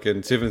 hydraulic,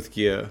 and 7th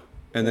gear,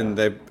 and then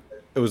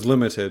it was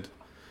limited,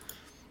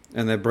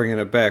 and they're bringing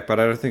it back. But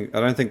I don't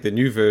think the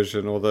new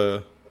version or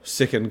the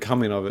second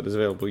coming of it is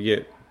available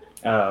yet.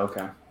 Oh,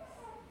 okay.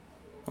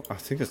 I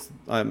think it's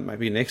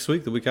maybe next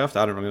week, the week after.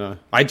 I don't really know.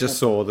 I just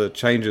saw the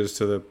changes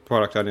to the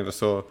product. I never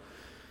saw.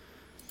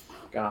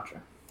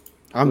 Gotcha.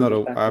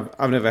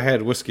 I've never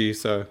had whiskey,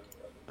 so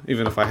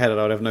even if I had it,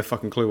 I'd have no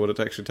fucking clue what it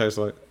actually tastes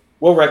like.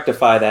 We'll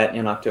rectify that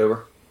in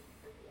October.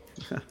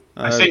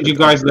 I sent you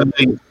guys the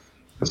link.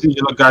 I sent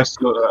you guys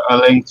a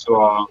link to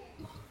our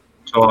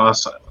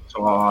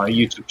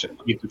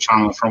YouTube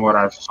channel from what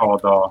I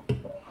saw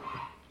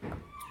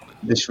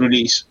this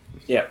release.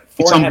 Yeah,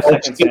 4.5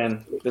 seconds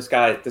in, this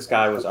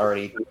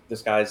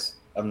guy's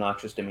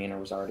obnoxious demeanor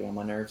was already on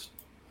my nerves.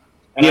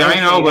 And I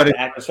know, but to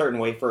act a certain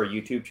way for a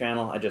YouTube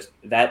channel. I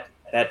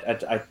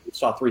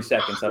saw 3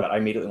 seconds of it. I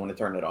immediately want to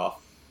turn it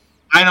off.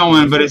 I know,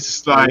 man, but it's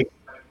just like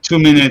 2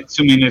 minute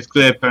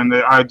clip, and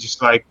I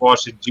just like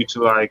watched it due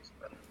to like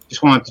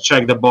just wanted to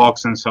check the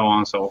box and so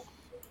on. So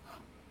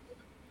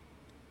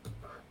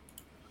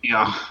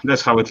Yeah,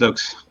 that's how it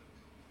looks.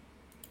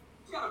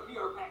 It's got a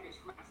PR package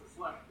from Access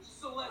Sledge,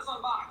 so let's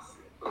unbox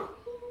it.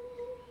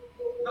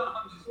 No,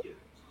 I'm just kidding.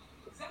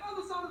 Is that how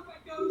the sound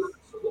effect goes?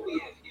 So what we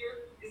have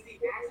here is the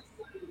Access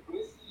Sledge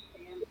whiskey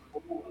and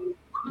cola.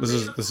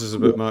 This is a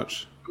bit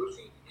much.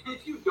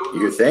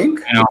 You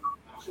think? I know.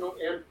 I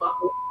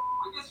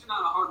guess you're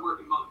not a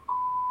hard-working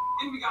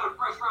motherfucker. And we got a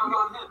fresh round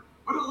on him.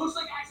 But it looks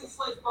like Access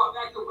Sledge brought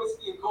back the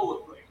whiskey and cola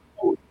flavor.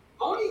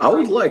 I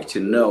would like to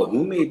know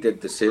who made the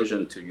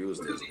decision to use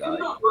this guy.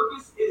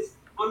 Purpose is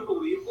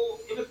unbelievable,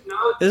 and if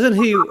not, Isn't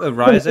he a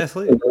Rise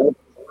athlete? 7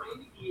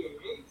 gear,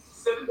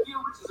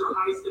 which is our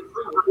highest in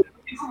pre-workout.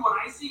 And from what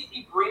I see,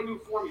 a brand new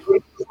formula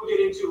we'll get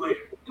into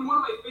later. And one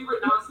of my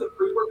favorite non-step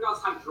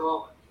pre-workouts,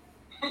 hydraulic.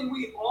 And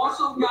we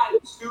also got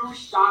 2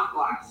 shot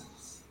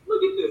glasses.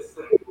 Look at this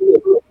thing.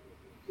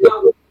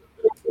 Now,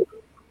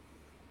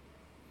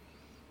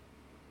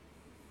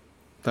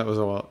 That was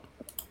a lot.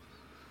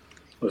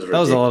 Was That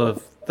was a lot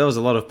of. That was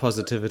a lot of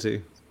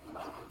positivity.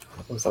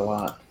 It was a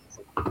lot.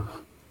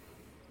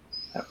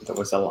 That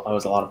was a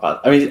lot of.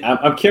 I mean,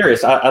 I'm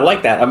curious. I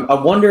like that. I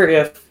wonder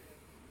if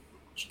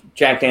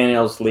Jack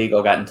Daniel's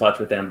legal got in touch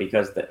with them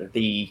because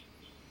the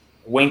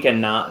wink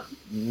and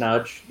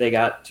nudge they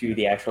got to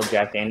the actual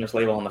Jack Daniel's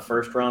label on the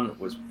first run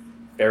was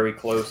very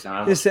close. And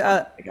I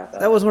got that.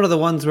 That was one of the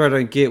ones where I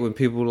don't get when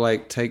people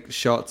like take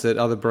shots at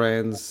other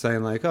brands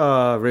saying like,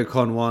 "Oh,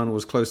 Redcon 1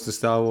 was close to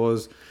Star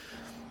Wars,"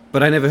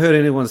 but I never heard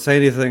anyone say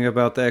anything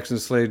about the Action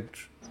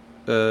Sledge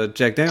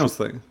Jack Daniel's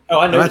thing. Oh,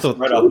 I noticed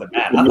right off the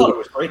bat. I thought it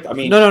was great. I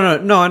mean,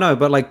 no, I know,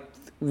 but like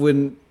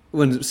when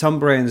some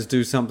brands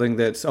do something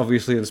that's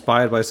obviously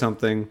inspired by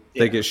something,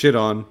 they get shit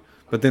on.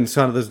 But then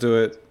some others do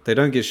it, they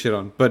don't get shit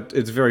on. But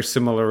it's very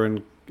similar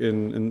in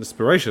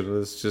inspiration.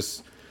 It's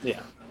just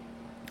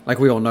like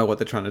we all know what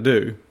they're trying to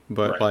do,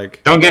 but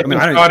like don't get me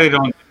started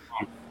on.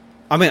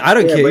 I mean, I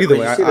don't care either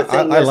way.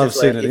 I love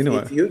seeing it if,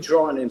 anyway. If you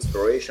draw an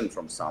inspiration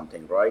from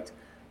something, right?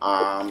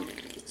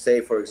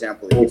 Say, for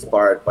example, you're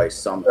inspired by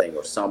something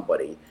or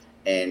somebody,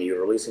 and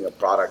you're releasing a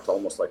product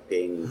almost like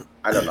paying,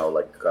 I don't know,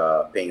 like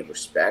paying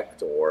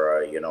respect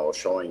or,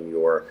 showing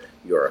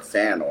you're a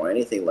fan or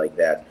anything like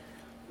that,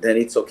 then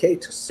it's okay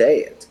to say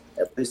it.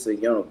 At least,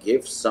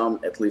 give some,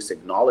 at least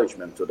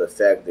acknowledgement to the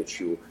fact that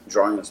you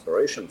drawing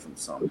inspiration from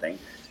something.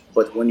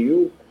 But when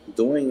you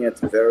doing it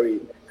very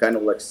kind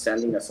of like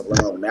sending a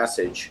subliminal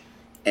message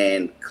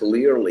and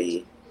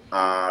clearly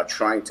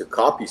trying to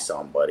copy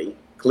somebody,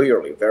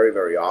 clearly, very,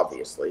 very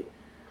obviously,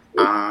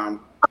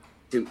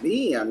 to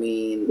me, I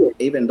mean,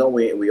 even though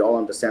we all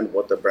understand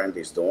what the brand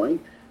is doing,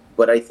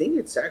 but I think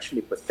it's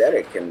actually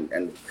pathetic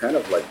and kind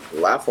of like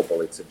laughable.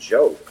 It's a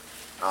joke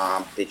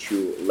that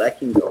you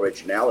lacking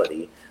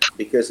originality,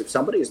 because if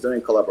somebody is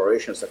doing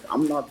collaborations, like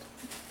I'm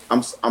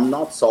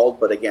not sold,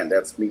 but again,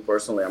 that's me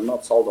personally. I'm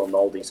not sold on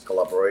all these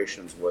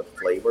collaborations with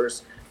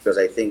flavors because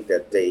I think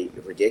that they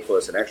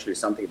ridiculous. And actually,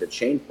 something that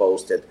Shane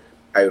posted,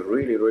 I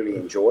really, really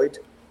enjoyed.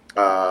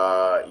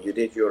 You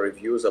did your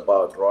reviews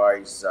about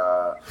Rise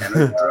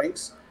energy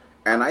drinks,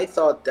 and I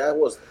thought that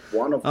was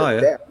one of the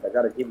best. I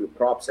got to give you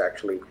props,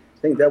 actually. I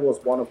think that was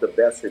one of the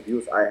best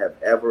reviews I have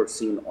ever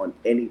seen on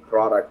any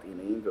product in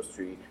the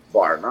industry,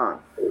 bar none.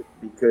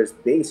 Because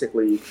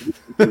basically,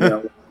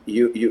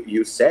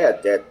 you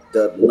said that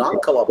the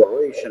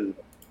non-collaboration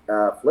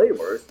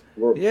flavors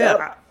were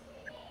better.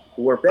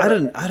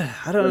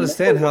 I don't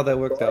understand how that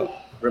worked out.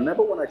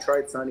 Remember when I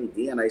tried Sunny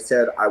D and I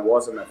said I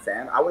wasn't a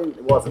fan?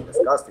 It wasn't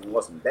disgusting, it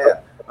wasn't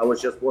bad. I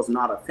was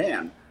not a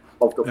fan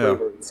of the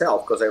flavor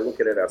itself because I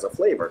look at it as a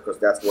flavor because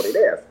that's what it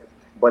is.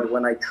 But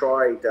when I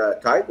tried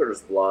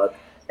Tiger's Blood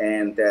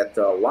and that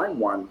lime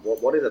one,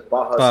 what is it?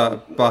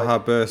 Baja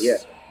Burst. Yeah,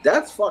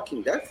 that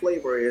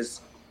flavor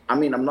is, I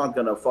mean, I'm not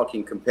going to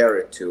fucking compare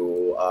it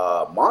to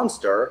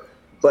Monster,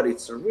 but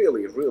it's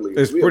really, really,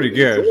 it's really pretty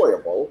good.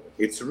 Enjoyable.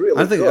 It's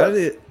really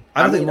good.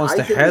 I don't think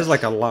Monster has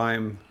like a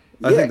lime.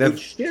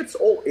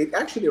 It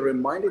actually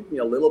reminded me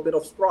a little bit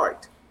of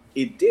Sprite.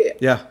 It did.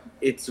 Yeah.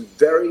 It's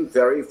very,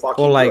 very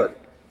fucking good.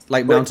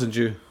 Like Mountain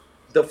Dew.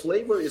 The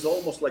flavor is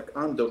almost like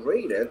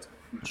underrated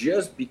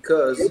just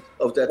because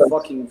of that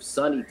fucking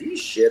Sunny D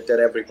shit that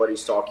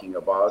everybody's talking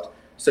about.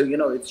 So,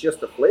 it's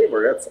just a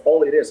flavor. That's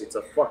all it is. It's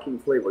a fucking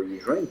flavor.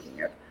 You're drinking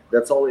it.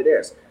 That's all it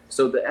is.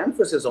 So the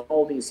emphasis on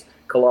all these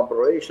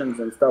collaborations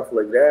and stuff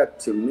like that,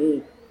 to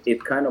me,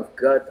 it kind of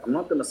got, I'm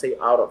not going to say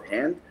out of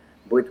hand,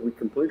 but we're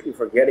completely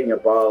forgetting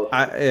about,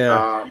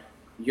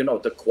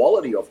 the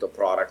quality of the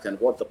product and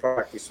what the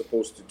product is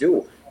supposed to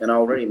do. And I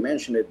already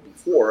mentioned it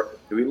before.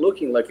 We're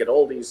looking like at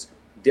all these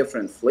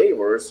different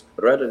flavors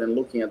rather than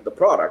looking at the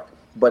product.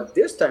 But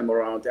this time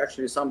around,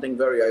 actually something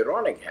very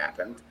ironic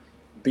happened,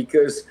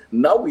 because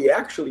now we're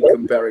actually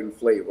comparing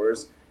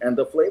flavors, and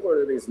the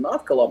flavor that is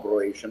not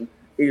collaboration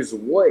is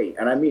way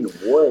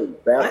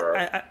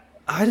better.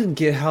 I didn't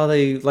get how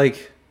they,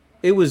 like,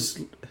 it was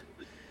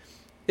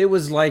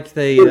like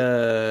they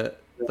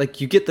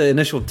like you get the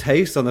initial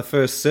taste on the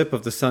first sip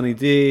of the Sunny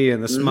D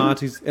and the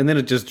Smarties, and then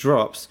it just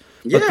drops.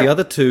 But the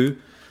other two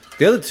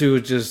are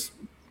just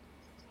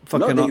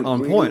fucking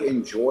on really point.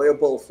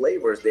 Enjoyable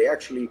flavors. They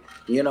actually,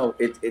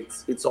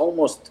 it's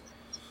almost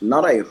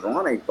not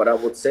ironic, but I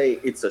would say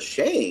it's a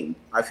shame.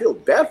 I feel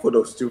bad for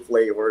those two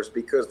flavors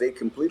because they're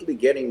completely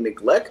getting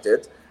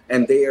neglected,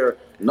 and they are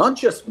not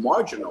just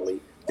marginally,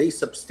 they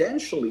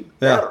substantially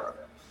better.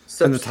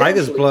 And the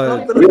Tiger's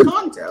Blood, not even a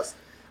contest.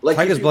 Like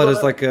Tiger's Blood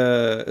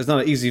is it's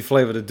not an easy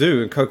flavor to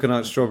do, and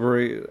coconut,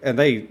 strawberry, and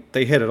they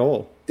hit it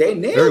all. They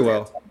nailed very it.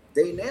 Well.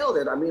 They nailed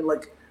it. I mean,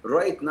 like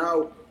right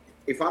now,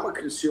 if I'm a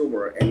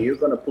consumer and you're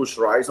gonna push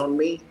Rise on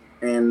me,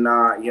 and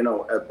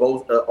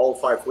both all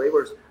 5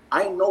 flavors,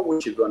 I know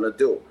what you're gonna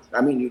do.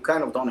 I mean, you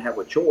kind of don't have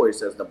a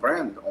choice as the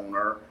brand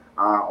owner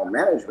or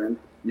management.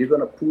 You're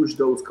gonna push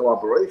those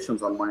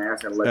collaborations on my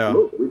ass and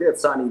look, we did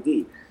Sunny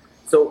D.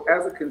 So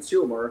as a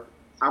consumer,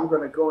 I'm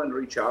gonna go and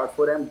reach out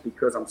for them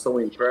because I'm so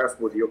impressed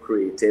with your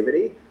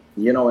creativity,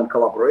 and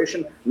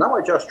collaboration. Now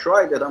I just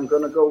tried it. I'm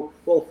gonna go,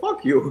 well,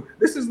 fuck you.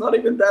 This is not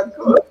even that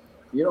good,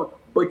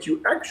 But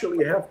you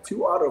actually have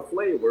 2 other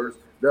flavors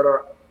that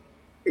are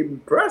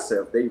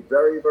impressive. They're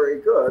very, very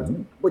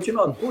good, but you're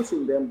not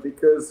pushing them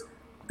because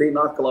they're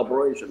not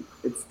collaboration.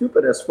 It's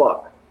stupid as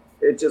fuck.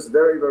 It's just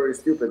very, very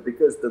stupid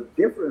because the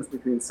difference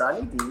between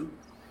Sunny D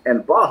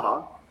and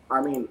Baja,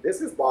 I mean,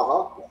 this is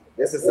Baja,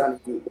 this is Sunny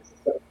D.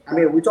 I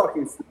mean, we're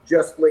talking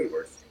just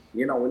flavors.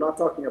 We're not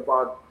talking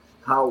about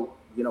how,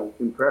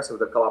 impressive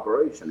the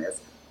collaboration is.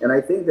 And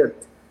I think that,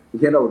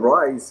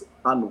 Rise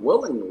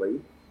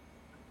unwillingly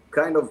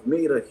kind of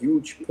made a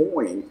huge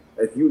point,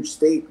 a huge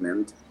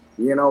statement,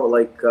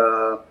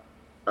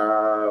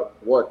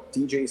 what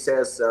TJ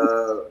says,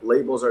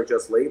 labels are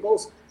just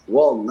labels.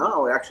 Well,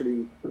 now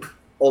actually,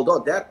 although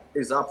that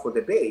is up for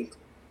debate,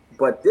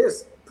 but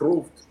this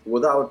proved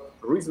without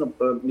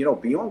reasonable,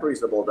 beyond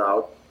reasonable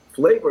doubt,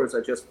 flavors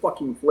are just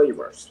fucking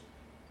flavors.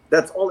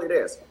 That's all it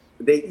is.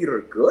 They either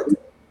good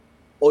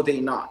or they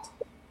not.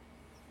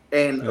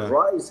 And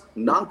Rise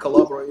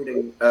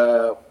non-collaborating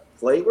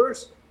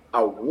flavors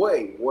are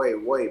way, way,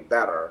 way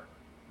better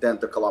than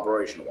the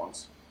collaboration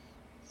ones.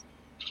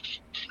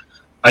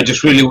 I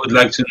just really would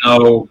like to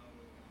know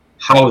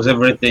how's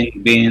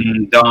everything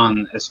been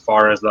done as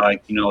far as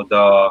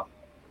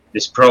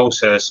this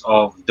process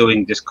of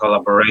doing this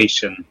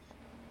collaboration,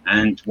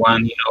 and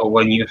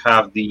when you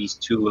have these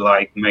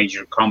 2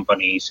 major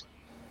companies,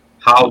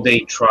 how they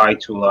try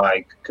to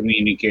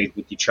communicate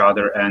with each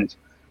other and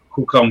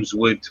who comes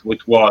with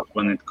what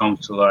when it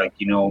comes to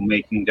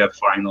making the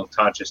final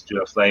touches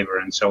to a flavor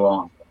and so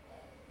on.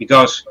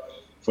 Because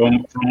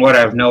from what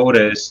I've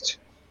noticed,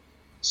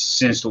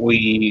 since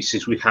we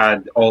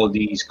had all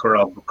these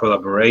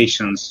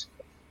collaborations,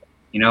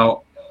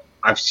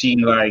 I've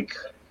seen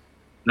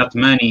not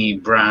many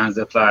brands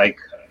that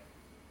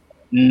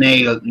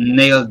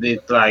nailed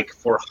it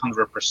for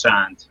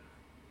 100%.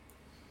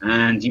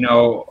 And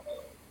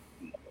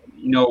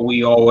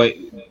we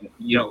always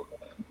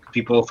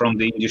people from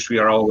the industry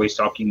are always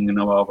talking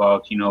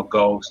about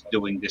Ghost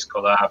doing this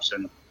collabs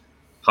and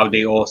how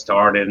they all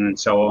started and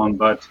so on.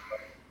 But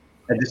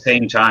at the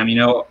same time,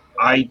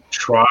 I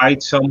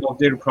tried some of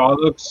their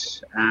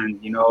products, and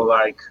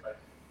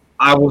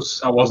I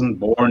wasn't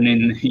born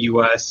in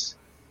US,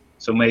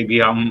 so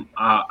maybe I'm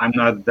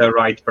not the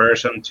right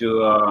person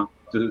to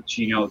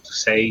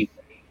say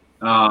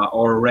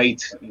or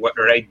rate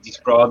these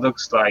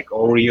products like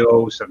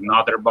Oreos and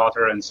Nutter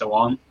Butter and so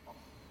on.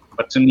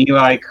 But to me,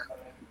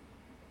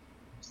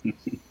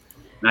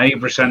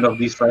 90% of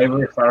these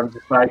flavors are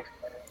just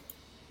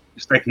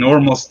like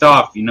normal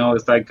stuff.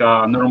 It's like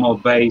a normal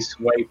base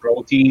whey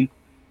protein,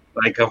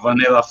 like a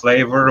vanilla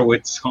flavor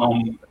with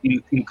some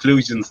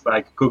inclusions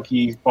like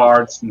cookie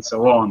parts and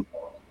so on,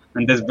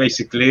 and that's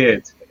basically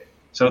it.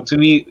 So to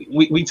me,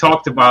 we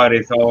talked about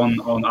it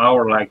on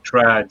our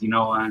thread,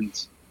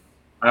 and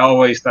I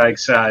always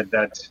said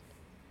that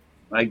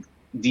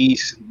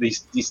these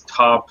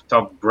top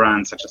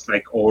brands such as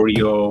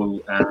Oreo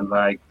and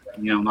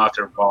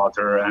Nutter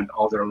Butter and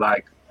other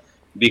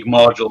big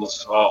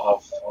modules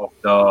of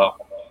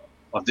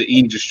the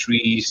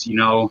industries,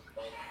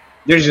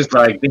 they're just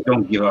they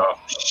don't give a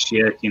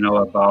shit,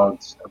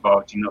 about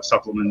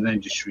supplement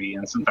industry,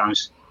 and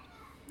sometimes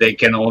they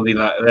can only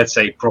let's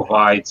say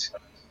provide,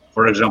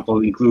 for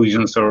example,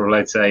 inclusions, or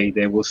let's say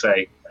they will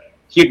say,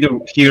 here,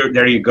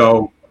 there you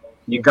go,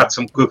 you got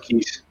some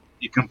cookies,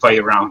 you can play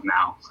around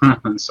now.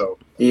 So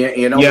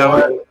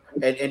what?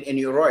 And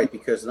you're right,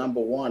 because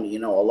number one,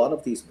 a lot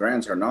of these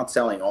brands are not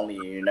selling only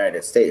in the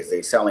United States;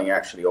 they're selling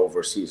actually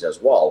overseas as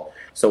well.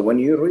 So when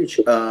you reach,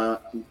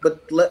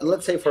 but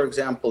let's say, for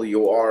example,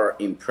 you are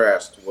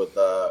impressed with,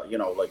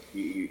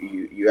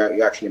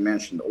 you actually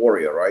mentioned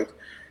Oreo, right?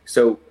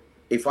 So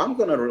if I'm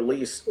going to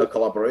release a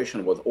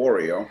collaboration with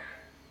Oreo,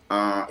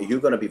 you're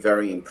going to be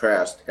very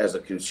impressed as a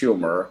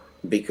consumer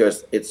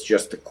because it's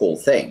just a cool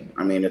thing.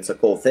 I mean, it's a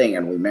cool thing,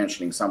 and we're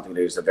mentioning something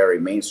that is a very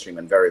mainstream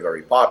and very,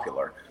 very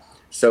popular.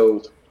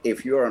 So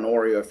if you're an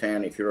Oreo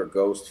fan, if you're a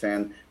Ghost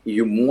fan,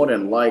 you more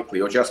than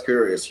likely, or just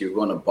curious, you're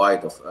going to buy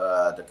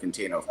the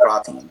container of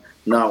protein.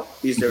 Now,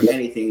 is there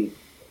anything,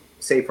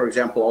 say, for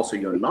example, also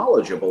you're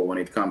knowledgeable when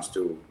it comes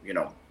to,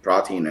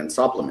 protein and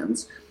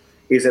supplements,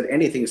 Is it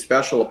anything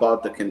special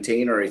about the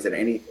container? Is it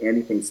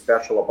anything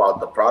special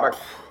about the product?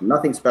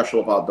 Nothing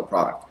special about the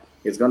product.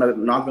 It's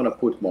not gonna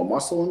put more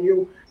muscle on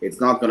you. It's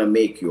not gonna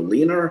make you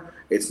leaner.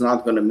 It's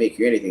not gonna make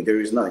you anything.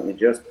 There is nothing. It's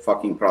just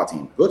fucking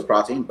protein. Good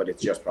protein, but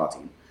it's just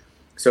protein.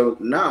 So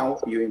now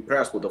you're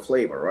impressed with the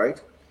flavor, right?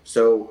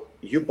 So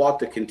you bought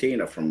the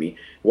container from me.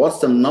 What's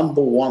the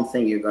number one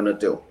thing you're gonna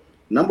do?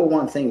 Number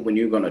one thing when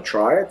you're gonna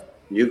try it,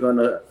 you're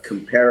gonna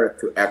compare it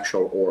to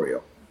actual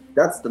Oreo.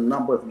 That's the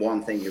number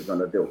one thing you're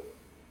gonna do.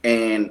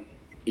 And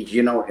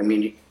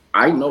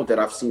I know that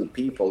I've seen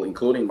people,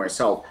 including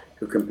myself,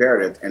 who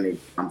compared it, and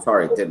I'm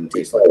sorry, it didn't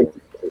taste like it.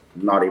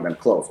 Not even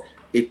close.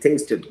 It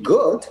tasted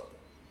good.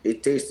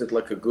 It tasted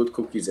like a good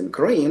cookies and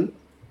cream.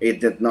 It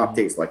did not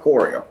taste like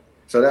Oreo.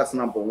 So that's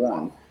number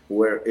one,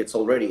 where it's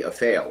already a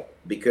fail.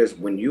 Because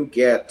when you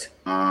get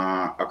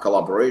a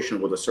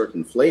collaboration with a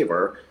certain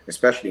flavor,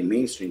 especially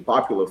mainstream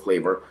popular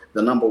flavor,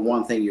 the number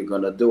one thing you're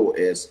gonna do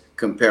is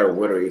compare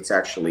whether it's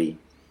actually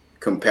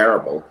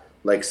comparable.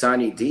 Like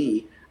Sunny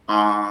D,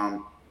 I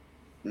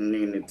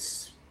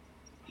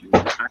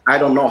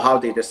don't know how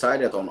they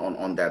decided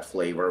on that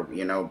flavor,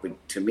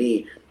 but to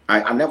me,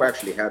 I never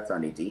actually had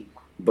Sunny D,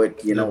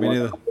 but Me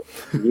neither.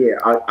 yeah,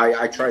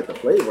 I tried the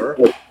flavor,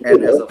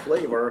 and as a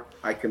flavor,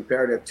 I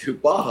compared it to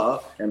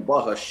Baja, and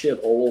Baja shit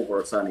all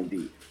over Sunny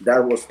D.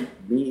 That was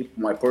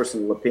my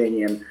personal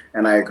opinion,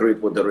 and I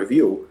agreed with the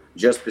review,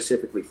 just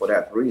specifically for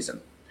that reason.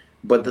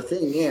 But the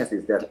thing is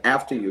that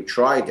after you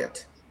tried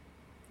it,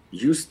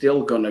 you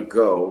still gonna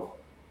go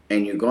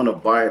and you're gonna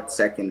buy it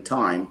second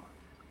time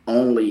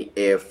only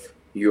if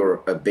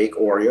you're a big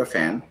Oreo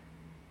fan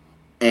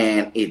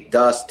and it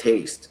does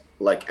taste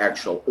like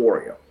actual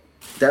Oreo.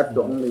 That's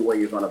the only way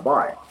you're gonna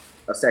buy it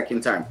a second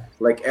time.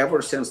 Like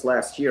ever since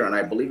last year, and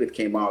I believe it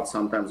came out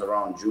sometimes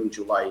around June,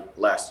 July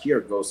last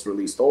year, Ghost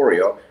released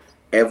Oreo,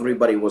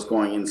 everybody was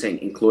going insane,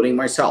 including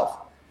myself.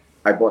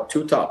 I bought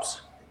two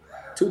tubs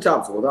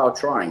without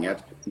trying it,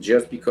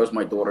 just because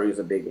my daughter is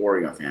a big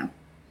Oreo fan.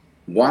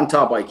 One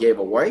tub I gave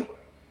away.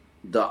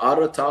 The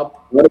other tub,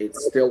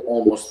 it's still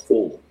almost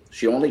full.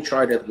 She only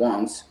tried it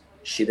once.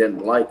 She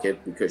didn't like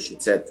it because she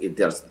said it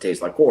doesn't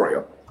taste like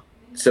Oreo.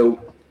 So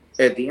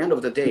at the end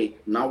of the day,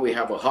 now we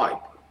have a hype.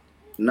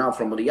 Now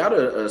from the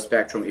other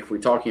spectrum, if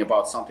we're talking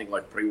about something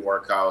like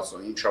pre-workouts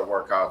or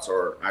intra-workouts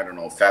or, I don't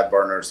know, fat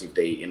burners, if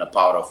they in a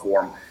powder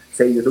form,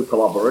 say you do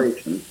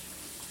collaboration,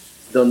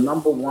 the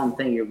number one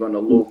thing you're going to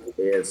look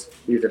is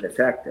it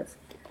effective?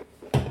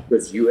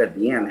 Because you at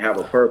the end have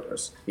a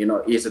purpose.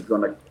 Is it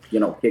gonna,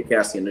 kick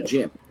ass in the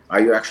gym? Are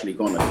you actually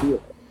gonna feel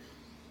it?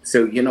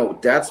 So,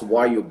 that's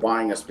why you're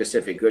buying a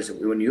specific, because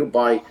when you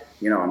buy,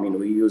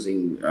 we're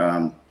using,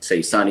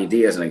 say, Sunny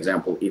D as an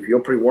example. If your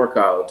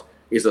pre-workout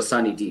is a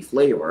Sunny D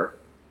flavor,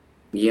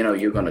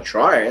 you're gonna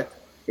try it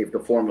if the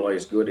formula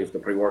is good, if the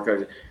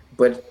pre-workout,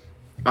 but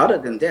other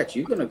than that,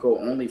 you're gonna go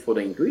only for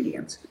the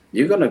ingredients.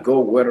 You're gonna go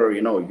whether,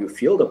 you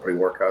feel the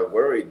pre-workout,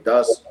 whether it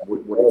does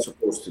what it's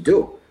supposed to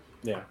do.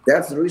 Yeah,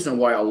 that's the reason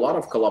why a lot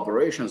of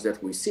collaborations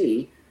that we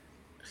see,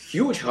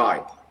 huge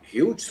hype,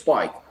 huge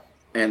spike,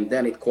 and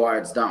then it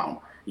quiets down.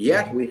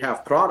 Yet we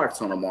have products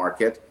on the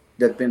market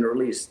that have been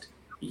released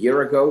a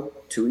year ago,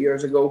 2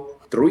 years ago,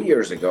 3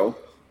 years ago,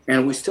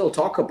 and we still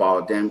talk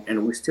about them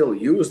and we still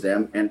use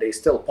them and they're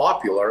still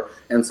popular.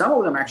 And some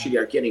of them actually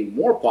are getting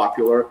more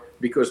popular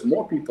because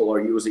more people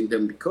are using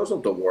them because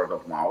of the word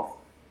of mouth.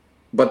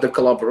 But the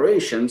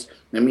collaborations,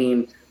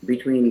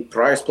 between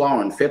Price Plow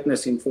and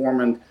Fitness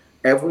Informant,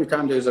 every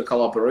time there's a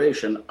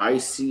collaboration, I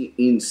see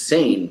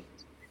insane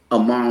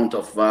amount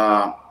of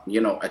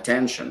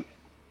attention.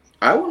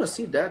 I want to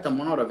see that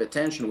amount of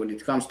attention when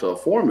it comes to a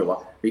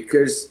formula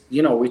because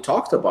we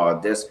talked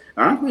about this.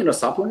 Aren't we in a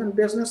supplement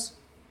business?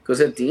 Because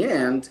at the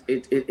end,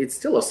 it's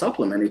still a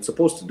supplement. It's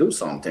supposed to do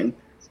something.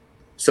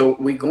 So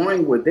we're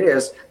going with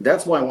this.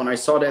 That's why when I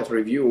saw that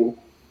review,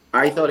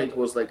 I thought it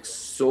was like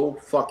so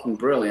fucking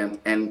brilliant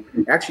and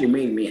actually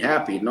made me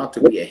happy. Not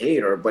to be a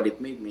hater, but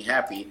it made me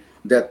happy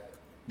that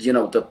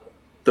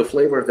the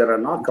flavors that are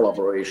not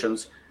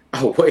collaborations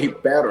are way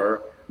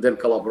better than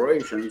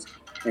collaborations,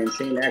 and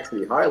Shane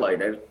actually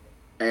highlighted,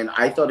 and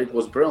I thought it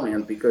was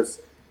brilliant because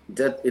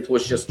that it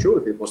was just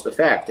truth, it was the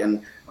fact,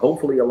 and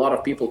hopefully a lot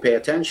of people pay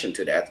attention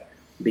to that,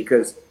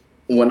 because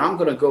when I'm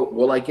gonna go,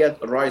 will I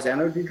get a Rise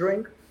energy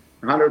drink?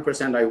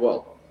 100% I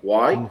will.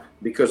 Why?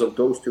 Because of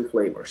those two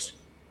flavors.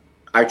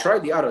 I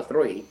tried the other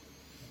three.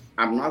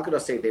 I'm not gonna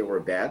say they were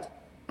bad.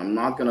 I'm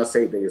not going to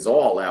say that it's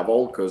all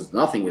level because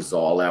nothing is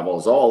all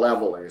level. All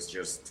level is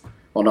just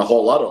on a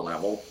whole other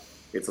level.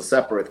 It's a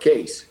separate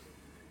case,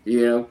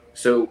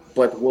 So,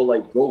 but will I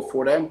go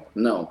for them?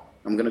 No,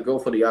 I'm going to go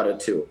for the other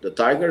two. The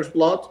Tiger's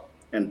Blood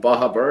and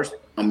Baja Burst,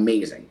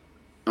 amazing.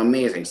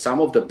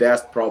 Some of the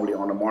best probably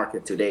on the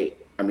market today,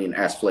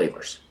 as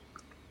flavors.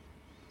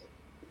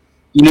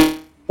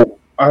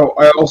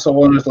 I also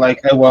wanted to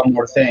add one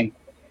more thing.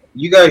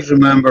 You guys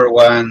remember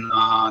when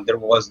there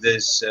was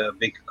this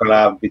big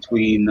collab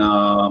between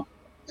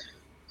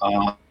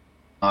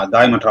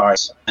Diamond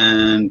Eyes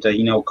and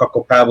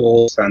Cocoa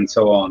Pebbles and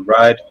so on,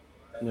 right?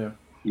 Yeah.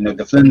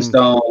 the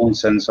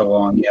Flintstones and so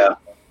on. Yeah,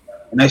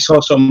 and I saw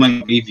so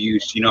many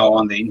reviews,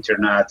 on the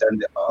internet,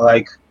 and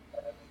like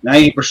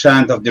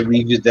 90% of the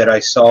reviews that I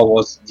saw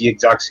was the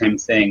exact same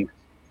thing.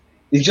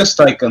 It's just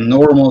like a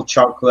normal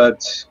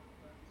chocolate,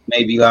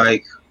 maybe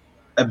like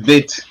a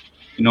bit,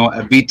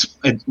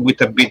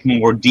 with a bit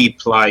more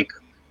deep, like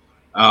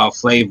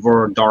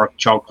flavor, dark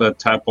chocolate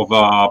type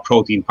of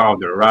protein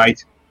powder,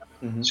 right?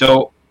 Mm-hmm.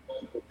 So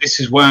this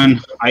is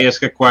when I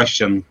ask a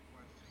question: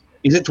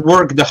 is it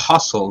worth the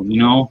hustle?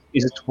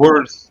 Is it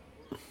worth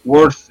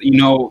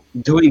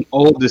doing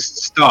all this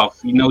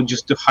stuff?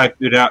 Just to hype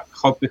it up?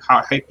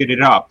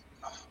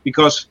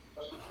 Because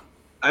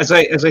as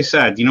I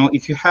said,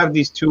 if you have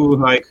these two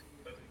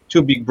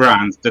big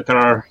brands that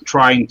are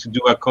trying to do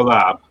a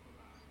collab,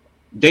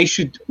 they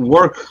should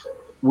work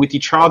with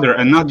each other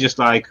and not just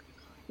like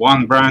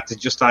one brand is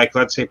just like,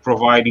 let's say,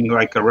 providing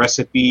like a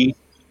recipe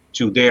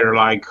to their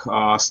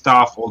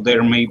staff, or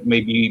they're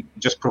maybe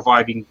just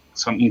providing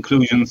some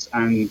inclusions,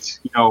 and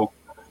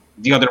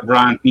the other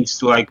brand needs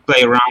to like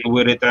play around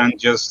with it and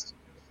just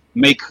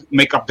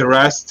make up the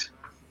rest.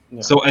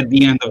 Yeah. So at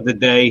the end of the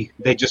day,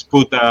 they just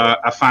put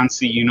a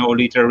fancy,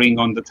 lettering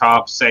on the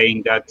top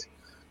saying that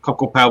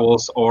Cocoa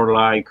Pebbles or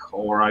I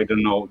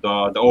don't know,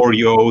 the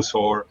Oreos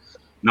or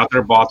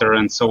Nutter Butter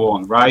and so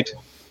on, right?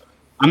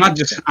 I'm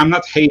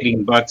not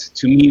hating, but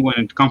to me, when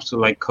it comes to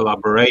like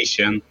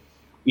collaboration,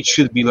 it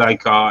should be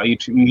like a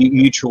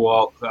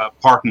mutual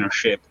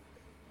partnership,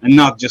 and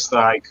not just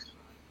like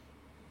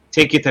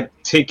take it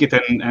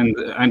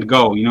and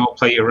go,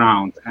 play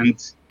around.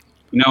 And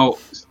you know,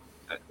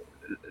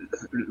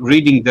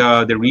 reading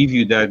the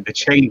review that the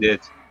chain did,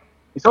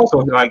 it's also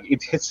like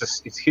it hits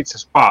a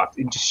spot.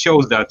 It just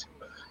shows that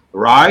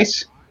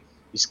Rise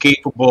is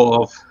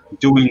capable of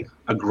doing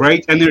a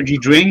great energy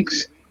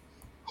drinks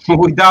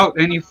without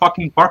any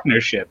fucking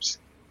partnerships.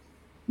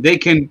 They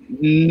can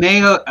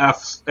nail a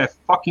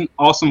fucking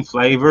awesome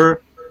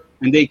flavor,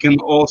 and they can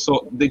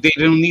also they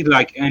don't need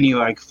like any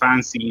like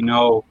fancy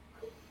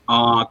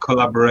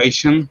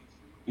collaboration,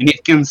 and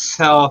it can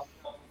sell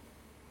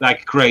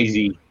like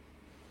crazy.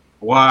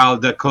 While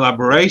the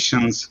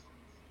collaborations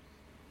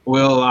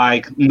will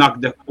like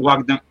knock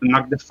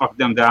the fuck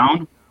them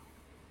down.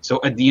 So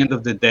at the end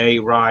of the day,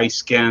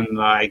 Rice can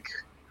like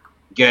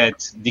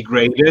get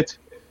degraded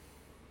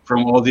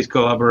from all these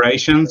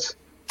collaborations.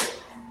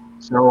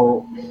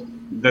 So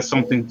that's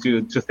something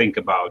to think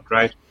about,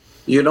 right?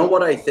 You know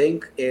what I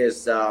think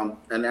is,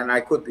 and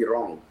I could be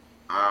wrong.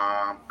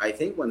 I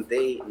think when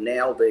they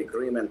nail the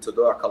agreement to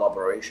do a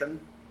collaboration,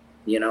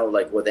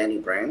 like with any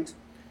brand,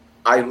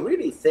 I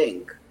really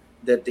think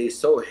that they're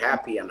so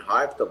happy and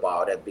hyped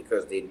about it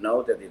because they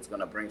know that it's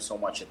going to bring so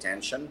much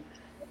attention.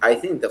 I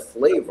think the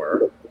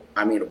flavor,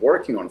 I mean,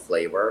 working on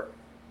flavor,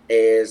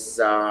 is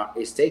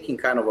taking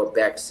kind of a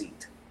back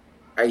seat.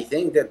 I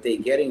think that they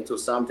get into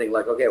something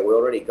like, okay, we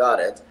already got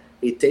it.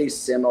 It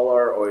tastes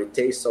similar or it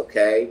tastes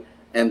okay,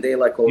 and they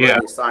like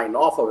already sign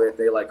off of it.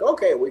 They're like,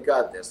 okay, we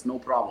got this, no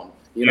problem.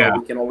 We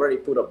can already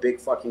put a big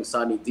fucking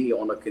Sunny D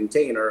on a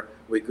container.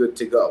 We're good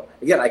to go.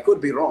 Again, I could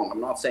be wrong. I'm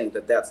not saying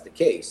that that's the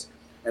case.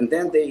 And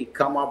then they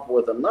come up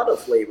with another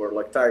flavor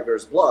like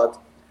Tiger's Blood,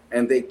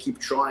 and they keep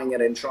trying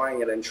it and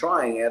trying it and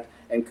trying it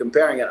and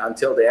comparing it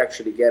until they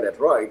actually get it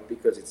right,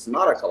 because it's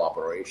not a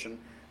collaboration.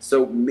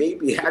 So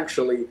maybe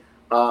actually,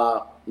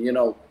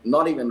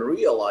 not even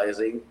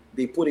realizing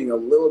they putting a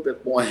little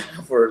bit more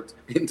effort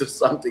into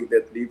something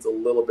that needs a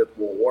little bit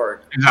more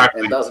work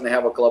and doesn't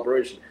have a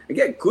collaboration.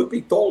 Again, could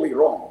be totally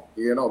wrong.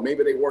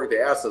 Maybe they work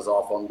their asses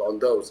off on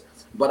those.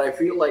 But I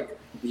feel like,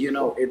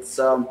 it's,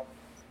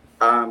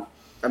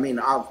 I mean,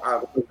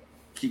 I've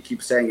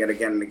keep saying it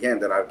again and again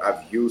that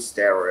I've used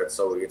steroids,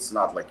 so it's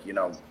not like,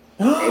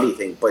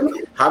 anything. But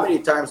how many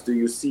times do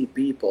you see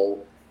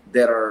people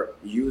that are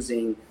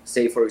using,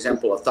 say, for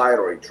example, a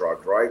thyroid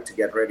drug, right, to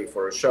get ready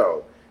for a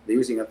show? They're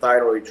using a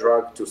thyroid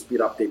drug to speed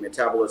up their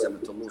metabolism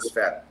and to lose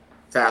fat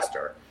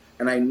faster.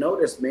 And I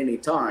noticed many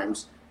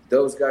times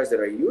those guys that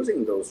are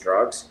using those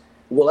drugs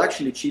will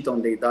actually cheat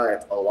on their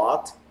diet a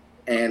lot.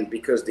 And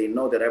because they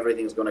know that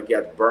everything's going to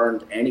get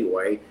burned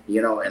anyway,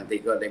 and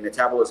their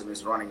metabolism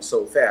is running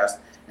so fast.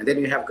 And then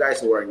you have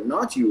guys who are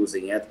not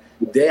using it.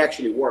 They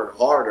actually work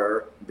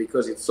harder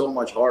because it's so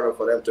much harder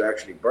for them to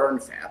actually burn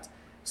fat.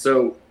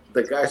 So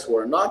the guys who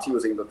are not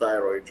using the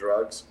thyroid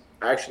drugs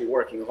are actually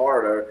working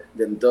harder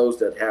than those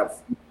that have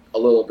a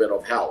little bit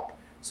of help.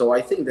 So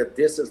I think that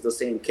this is the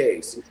same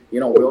case.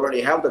 We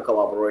already have the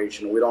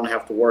collaboration. We don't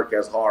have to work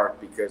as hard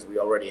because we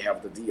already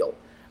have the deal.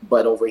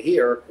 But over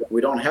here,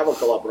 we don't have a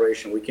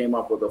collaboration. We came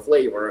up with a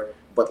flavor,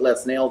 but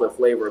let's nail the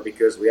flavor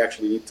because we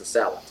actually need to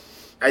sell it.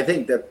 I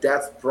think that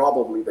that's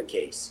probably the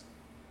case.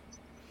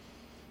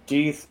 Do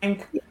you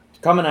think,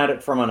 coming at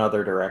it from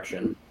another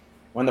direction,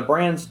 when the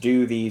brands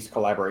do these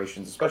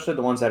collaborations, especially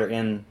the ones that are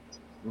in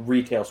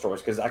retail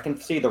stores, because I can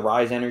see the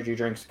Rise Energy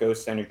Drinks,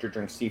 Ghost Energy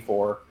Drinks,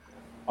 C4,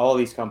 all of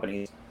these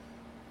companies,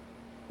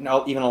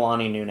 even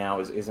Alani Nu now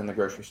is in the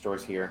grocery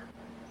stores here.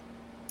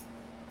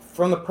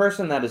 From the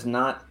person that is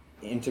not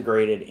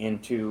integrated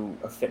into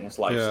a fitness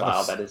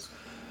lifestyle, that is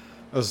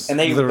And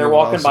they're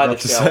walking by the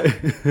shelf,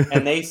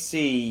 and they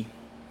see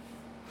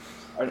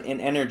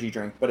an energy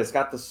drink, but it's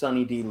got the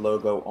Sunny D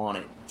logo on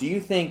it. Do you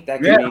think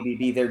that could maybe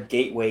be their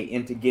gateway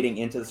into getting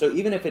into? So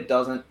even if it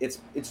doesn't,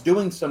 it's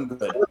doing some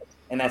good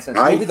in that sense.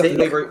 Maybe the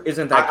flavor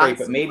isn't that great,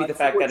 but maybe the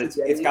fact that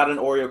it's got an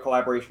Oreo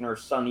collaboration or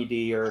Sunny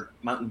D or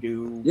Mountain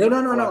Dew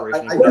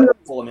collaboration,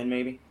 pull them in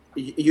maybe.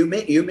 You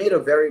made a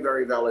very,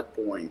 very valid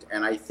point,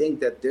 and I think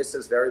that this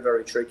is very,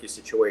 very tricky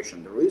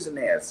situation. The reason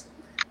is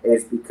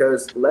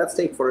because let's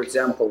take, for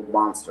example,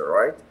 Monster,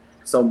 right?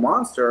 So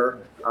Monster,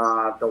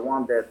 the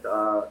one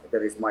that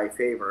is my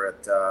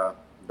favorite,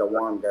 the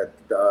one that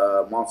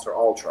Monster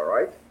Ultra,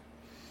 right?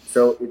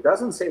 So it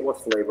doesn't say what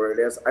flavor it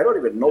is. I don't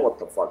even know what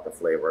the fuck the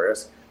flavor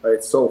is, but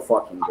it's so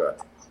fucking good.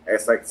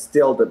 It's like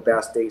still the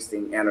best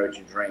tasting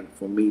energy drink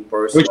for me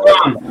personally.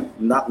 Which one?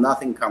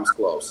 Nothing comes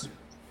close.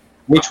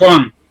 Which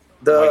one?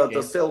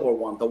 The silver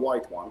one, the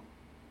white one.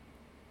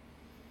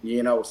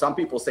 You know, some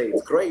people say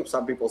it's grape,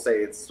 some people say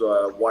it's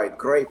white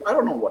grape. I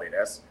don't know what it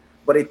is,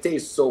 but it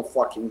tastes so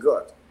fucking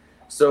good.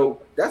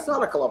 So that's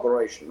not a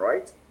collaboration,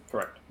 right?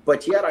 Correct.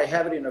 But yet I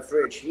have it in the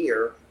fridge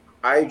here.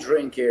 I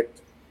drink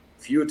it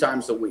a few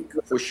times a week,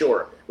 for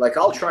sure. Like,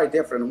 I'll try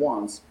different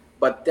ones,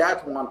 but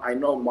that one, I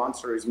know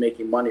Monster is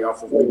making money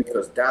off of me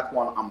because that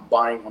one I'm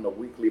buying on a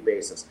weekly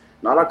basis.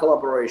 Not a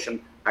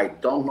collaboration. I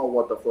don't know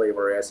what the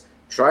flavor is.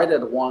 Tried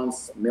it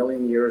once, a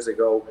million years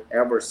ago.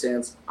 Ever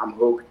since, I'm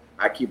hooked.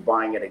 I keep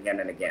buying it again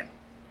and again.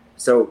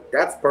 So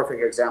that's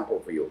perfect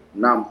example for you.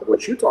 Now,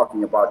 what you're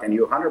talking about, and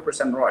you're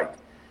 100% right.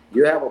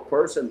 You have a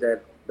person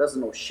that doesn't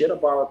know shit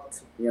about,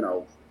 you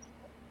know,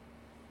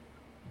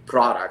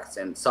 products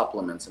and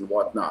supplements and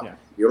whatnot. Yeah.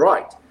 You're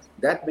right.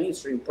 That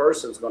mainstream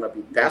person is going to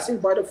be passing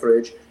by the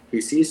fridge.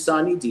 He sees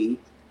Sunny D.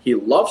 He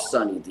loves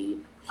Sunny D.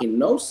 He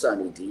knows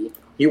Sunny D.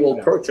 He will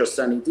purchase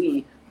Sunny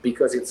D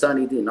because it's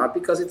Sunny D, not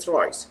because it's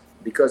rice,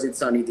 because it's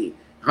Sunny D.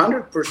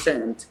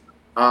 100%.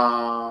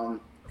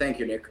 Thank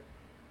you, Nick.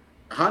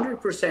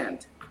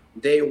 100%.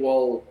 They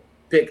will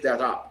pick that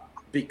up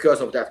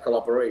because of that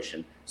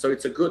collaboration. So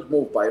it's a good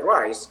move by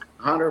Rice.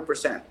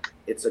 100%.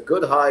 It's a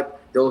good hype.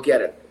 They'll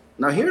get it.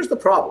 Now, here's the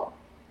problem.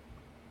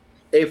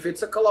 If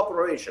it's a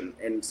collaboration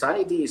and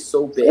Sunny D is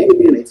so big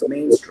and it's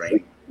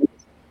mainstream,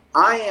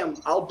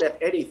 I'll bet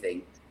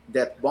anything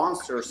that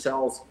Monster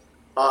sells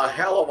a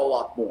hell of a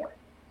lot more.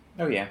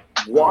 Oh, yeah.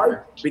 Why?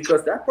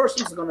 Because that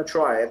person's going to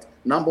try it.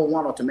 Number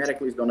one,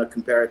 automatically is going to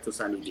compare it to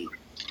Sunny D.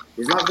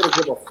 He's not going to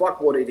give a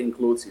fuck what it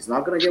includes. He's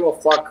not going to give a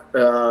fuck,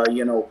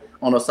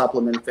 on a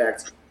supplement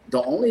facts.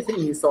 The only thing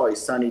he saw is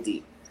Sunny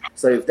D.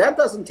 So if that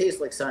doesn't taste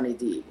like Sunny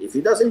D, if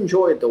he doesn't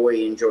enjoy it the way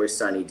he enjoys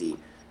Sunny D,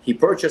 he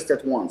purchased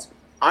it once.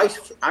 I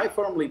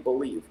firmly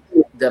believe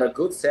that a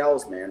good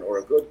salesman or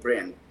a good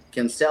brand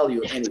can sell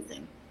you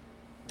anything.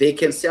 They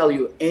can sell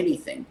you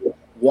anything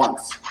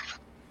once.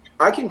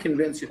 I can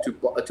convince you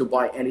to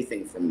buy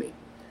anything from me.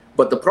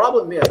 But the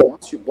problem is,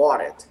 once you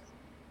bought it,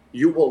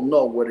 you will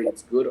know whether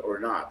it's good or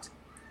not.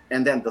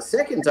 And then the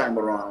second time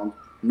around,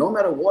 no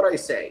matter what I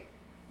say,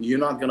 you're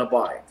not going to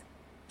buy it.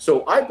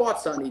 So I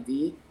bought Sunny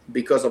D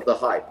because of the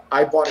hype.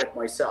 I bought it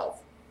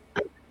myself.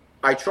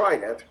 I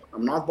tried it.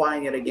 I'm not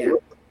buying it again,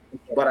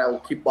 but I will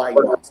keep buying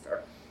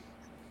Monster.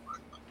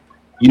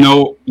 You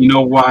know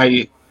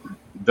why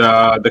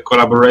the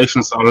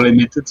collaborations are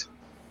limited?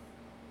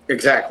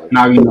 Exactly.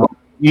 Now you know.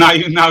 Now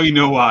you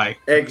know why.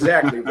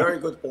 Exactly. Very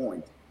good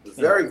point.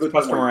 Very good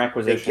customer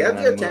acquisition. They get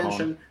the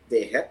attention,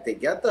 they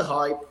get the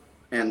hype,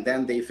 and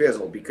then they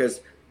fizzle.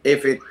 Because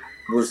if it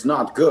was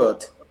not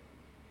good,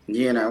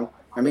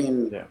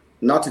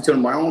 not to turn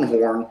my own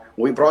horn,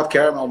 we brought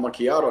caramel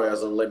macchiato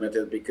as a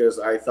limited because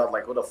I thought,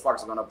 like, who the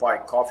fuck's gonna buy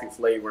coffee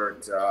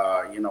flavored,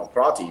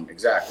 protein?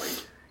 Exactly.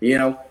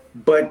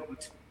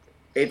 But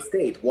it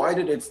stayed. Why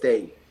did it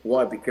stay?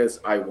 Why?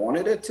 Because I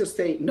wanted it to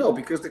stay? No,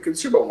 because the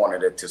consumer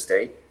wanted it to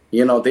stay.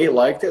 They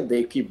liked it.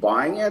 They keep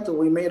buying it.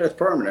 We made it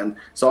permanent.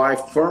 So I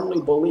firmly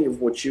believe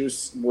what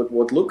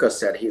Lucas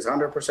said. He's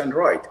 100%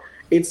 right.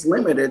 It's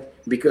limited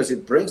because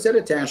it brings that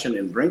attention,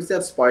 it brings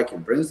that spike,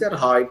 it brings that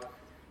hype,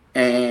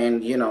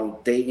 and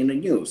they in the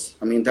news.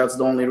 I mean, that's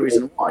the only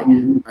reason why.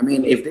 I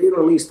mean, if they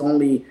released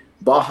only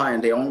Baja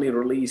and they only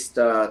released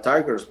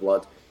Tiger's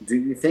Blood, do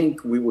you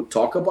think we would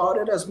talk about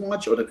it as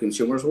much, or the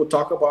consumers would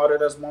talk about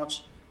it as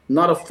much?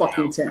 Not a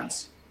fucking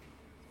chance.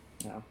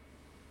 No.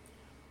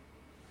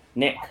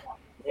 Nick,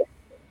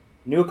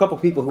 knew a couple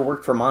people who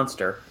worked for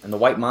Monster, and the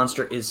White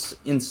Monster is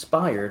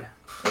inspired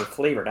or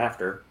flavored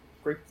after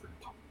grapefruit.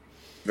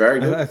 Very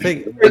good. I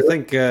think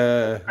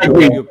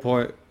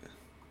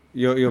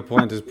your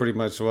point is pretty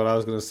much what I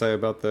was going to say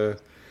about the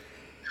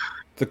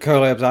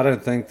collabs. I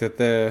don't think that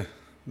they're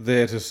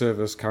there to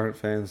service current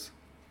fans.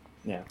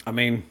 Yeah. I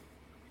mean,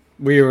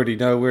 we already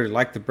know we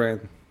like the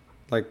brand.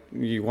 Like,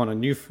 you want a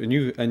new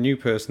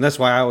person. That's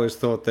why I always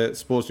thought that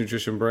sports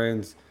nutrition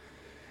brands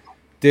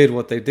did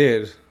what they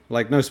did.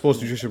 Like, no sports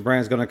nutrition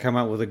brand is going to come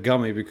out with a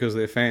gummy because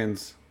their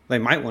fans, they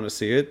might want to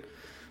see it,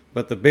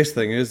 but the best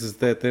thing is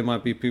that there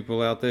might be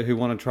people out there who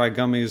want to try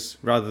gummies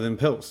rather than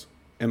pills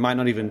and might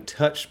not even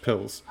touch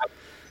pills.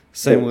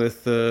 Same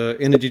with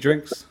energy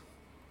drinks.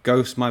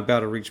 Ghost might be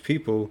able to reach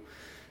people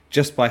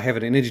just by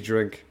having an energy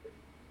drink,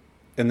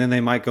 and then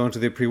they might go into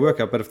their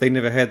pre-workout. But if they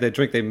never had their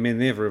drink, they may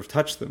never have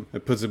touched them.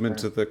 It puts them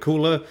into the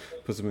cooler,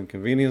 puts them in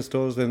convenience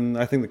stores. And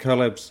I think the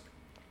collabs,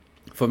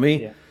 for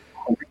me,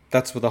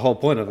 that's what the whole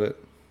point of it.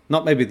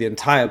 Not maybe the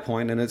entire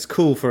point, and it's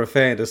cool for a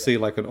fan to see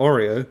like an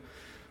Oreo,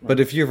 but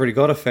if you've already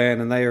got a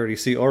fan and they already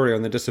see Oreo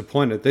and they're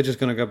disappointed, they're just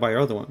going to go buy your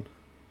other one.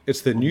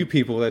 It's the new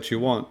people that you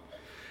want.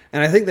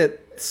 And I think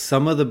that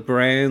some of the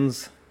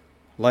brands,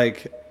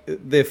 like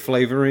their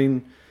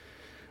flavoring,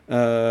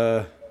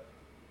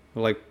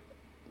 like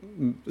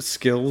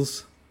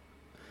skills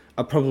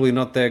are probably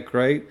not that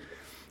great.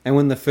 And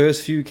when the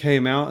first few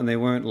came out and they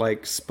weren't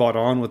like spot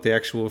on with the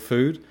actual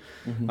food,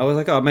 I was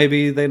like, oh,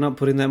 maybe they're not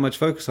putting that much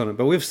focus on it.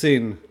 But we've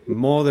seen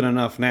more than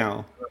enough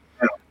now.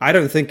 I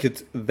don't think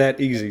it's that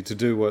easy to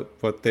do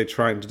what they're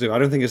trying to do. I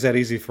don't think it's that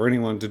easy for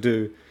anyone to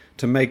do,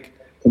 to make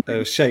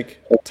a shake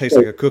taste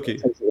like a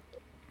cookie.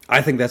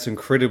 I think that's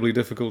incredibly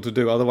difficult to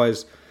do.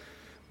 Otherwise,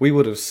 we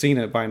would have seen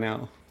it by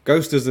now.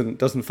 Ghost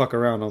doesn't fuck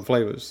around on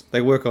flavors.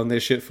 They work on their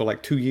shit for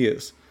like 2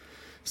 years.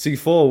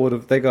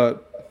 C4 they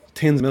got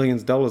tens of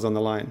millions of dollars on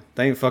the line.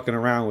 They ain't fucking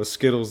around with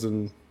Skittles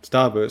and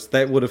Starburst.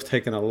 That would have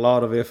taken a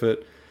lot of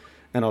effort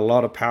and a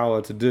lot of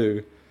power to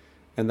do,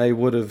 and they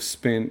would have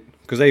spent,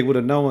 because they would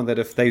have known that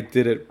if they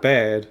did it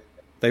bad,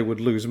 they would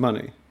lose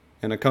money.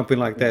 And a company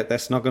like that, they're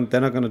not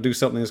going to do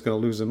something that's going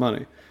to lose them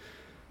money.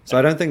 So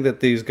I don't think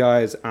that these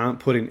guys aren't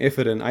putting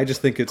effort in. I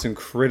just think it's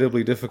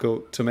incredibly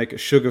difficult to make a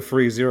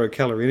sugar-free,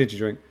 zero-calorie energy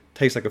drink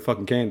taste like a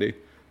fucking candy.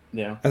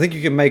 Yeah. I think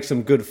you can make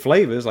some good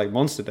flavors like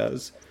Monster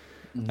does.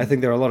 I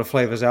think there are a lot of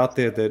flavors out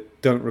there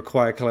that don't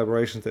require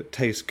collaborations that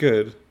taste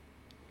good.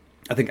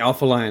 I think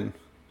Alpha Lion,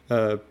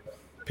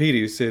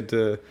 Petey said,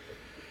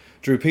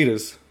 Drew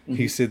Peters,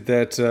 he said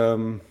that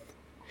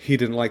he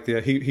didn't like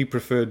he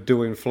preferred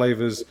doing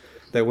flavors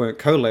that weren't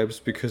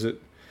collabs because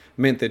it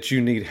meant that you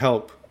need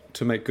help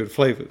to make good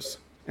flavors.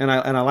 And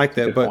I like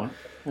that, but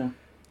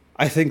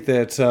I think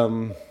that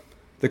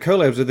the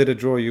collabs are there to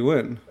draw you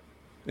in.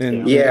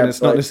 And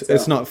it's not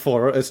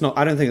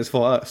I don't think it's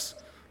for us.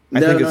 I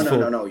think it's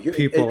for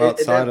people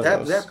outside of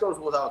us. That goes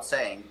without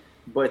saying.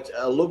 But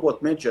look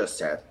what Mitch just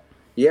said.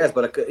 Yes,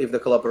 but if the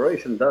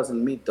collaboration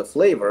doesn't meet the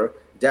flavor,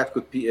 that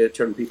could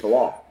turn people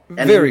off.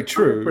 And very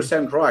true.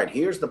 100% right.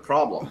 Here's the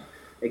problem.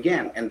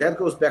 Again, and that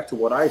goes back to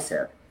what I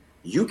said.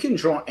 You can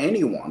draw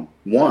anyone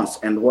once,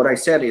 and what I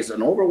said is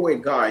an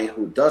overweight guy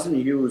who doesn't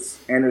use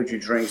energy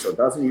drinks or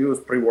doesn't use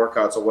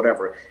pre-workouts or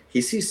whatever,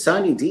 he sees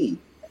Sunny D.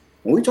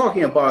 When we're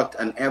talking about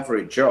an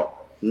average Joe,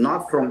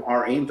 not from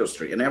our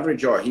industry, an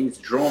average Joe, he's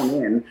drawn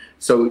in.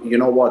 So you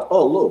know what?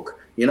 Oh, look,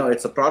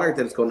 it's a product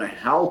that's going to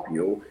help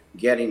you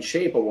get in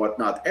shape or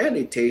whatnot, and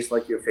it tastes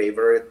like your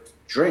favorite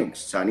drink,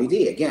 Sunny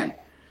D. Again,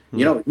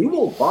 you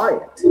will buy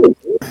it,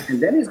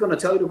 and then he's going to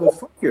tell you to go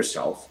fuck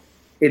yourself.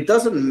 It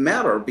doesn't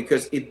matter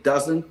because it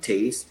doesn't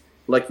taste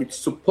like it's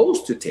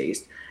supposed to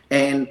taste.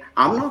 And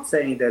I'm not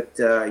saying that,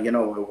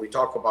 when we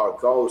talk about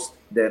Ghost,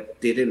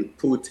 that they didn't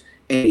put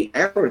any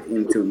effort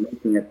into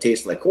making it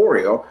taste like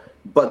Oreo.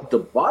 But the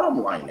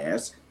bottom line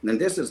is,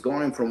 and this is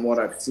going from what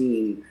I've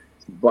seen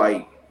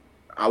by,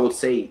 I would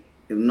say,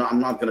 I'm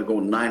not going to go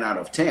 9 out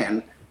of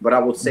 10, but I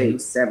would say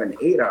 7,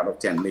 8 out of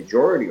 10.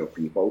 Majority of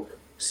people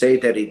say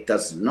that it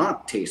does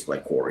not taste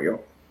like Oreo.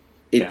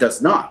 It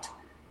does not.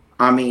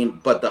 I mean,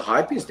 but the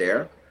hype is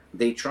there.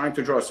 They trying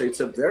to draw. So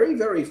it's a very,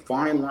 very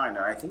fine line.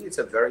 And I think it's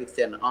a very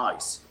thin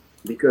ice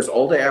because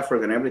all the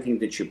effort and everything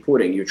that you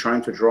put in, you're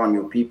trying to draw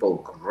new people.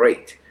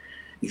 Great.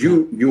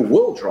 You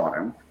will draw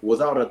them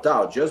without a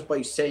doubt, just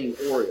by saying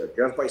Oreo,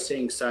 just by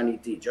saying Sunny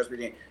D, they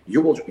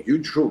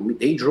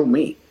drew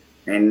me.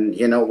 And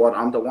you know what?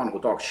 I'm the one who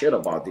talks shit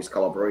about these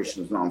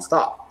collaborations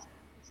nonstop.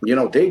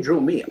 They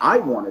drew me. I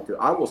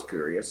was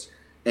curious.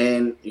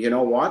 And you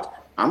know what?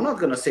 I'm not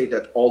going to say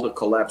that all the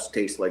collabs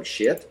taste like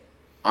shit.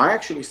 I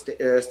actually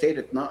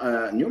stated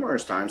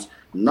numerous times,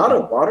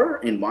 Nutter Butter,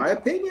 in my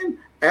opinion,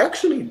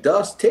 actually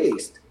does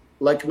taste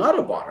like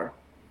Nutter Butter.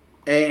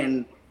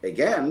 And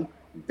again,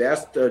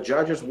 best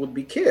judges would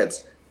be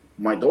kids.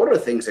 My daughter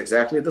thinks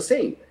exactly the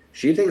same.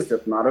 She thinks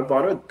that Nutter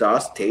Butter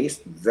does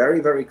taste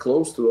very, very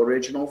close to the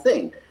original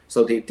thing.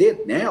 So they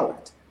did nail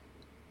it.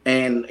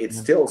 And it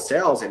still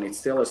sells, and it's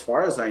still, as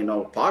far as I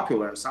know,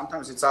 popular. And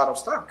sometimes it's out of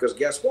stock because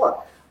guess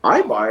what?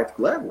 I buy it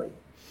gladly.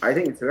 I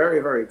think it's a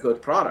very, very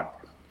good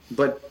product.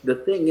 But the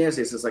thing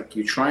is like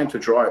you're trying to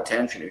draw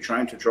attention. You're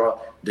trying to draw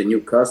the new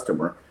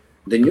customer.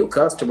 The new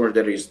customer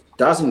that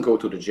doesn't go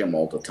to the gym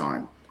all the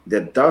time,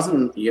 that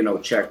doesn't,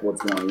 check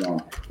what's going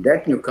on.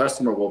 That new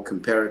customer will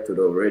compare it to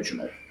the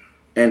original.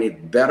 And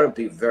it better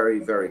be very,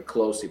 very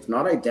close. If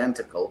not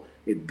identical,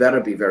 it better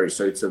be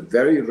so it's a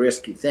very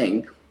risky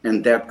thing.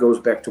 And that goes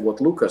back to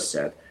what Lucas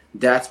said.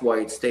 That's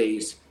why it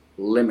stays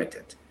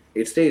limited.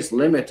 It stays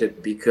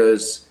limited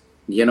because,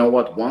 you know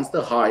what, once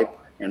the hype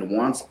and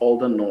once all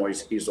the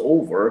noise is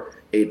over,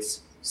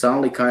 it's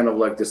suddenly kind of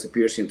like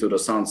disappears into the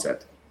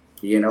sunset.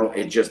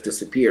 It just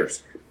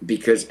disappears.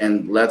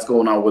 and let's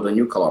go now with a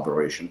new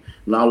collaboration.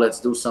 Now let's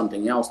do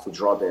something else to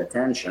draw their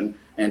attention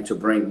and to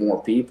bring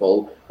more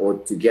people, or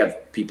to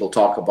get people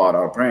talk about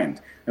our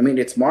brand. I mean,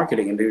 it's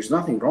marketing and there's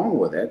nothing wrong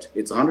with it.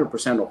 It's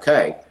 100%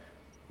 okay.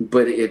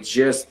 But it's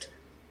just,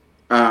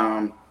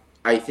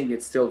 I think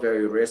it's still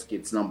very risky.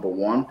 It's number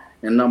one.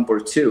 And number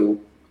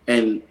two,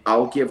 and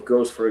I'll give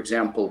Ghost, for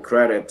example,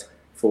 credit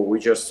for, we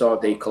just saw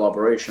the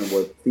collaboration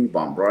with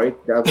T-Bomb, right?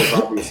 That was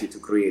obviously to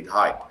create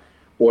hype.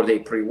 Or they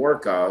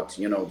pre-workout,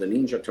 the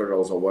Ninja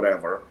Turtles or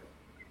whatever.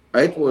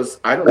 It was,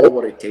 I don't know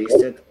what it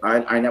tasted.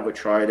 I never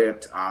tried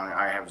it.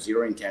 I have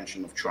zero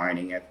intention of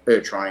trying it.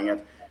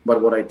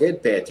 But what I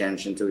did pay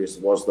attention to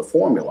was the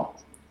formula.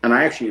 And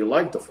I actually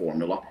liked the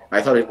formula.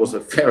 I thought it was a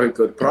very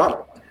good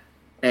product.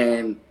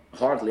 And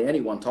hardly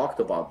anyone talked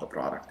about the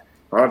product.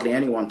 Hardly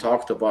anyone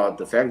talked about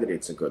the fact that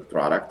it's a good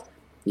product.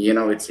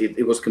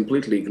 It was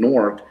completely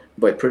ignored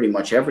by pretty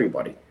much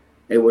everybody.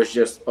 It was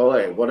just, oh,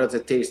 hey, what does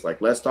it taste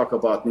like? Let's talk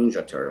about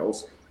Ninja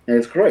Turtles. And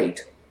it's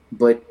great.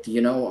 But,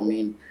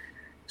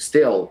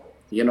 still,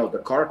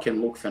 the car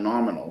can look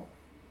phenomenal.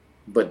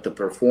 But the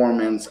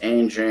performance,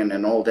 engine,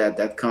 and all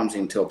that comes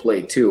into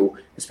play too,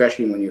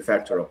 especially when you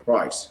factor a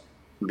price.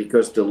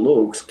 Because the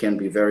looks can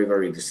be very,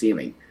 very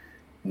deceiving.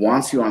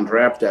 Once you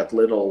unwrap that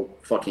little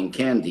fucking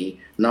candy,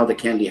 now the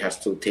candy has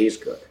to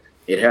taste good.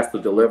 It has to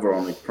deliver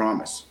on its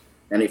promise.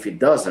 And if it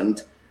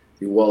doesn't,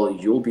 well,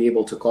 you'll be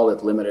able to call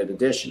it limited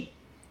edition.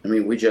 I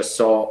mean, we just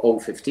saw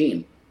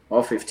 015.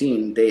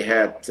 015, they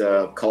had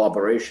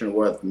collaboration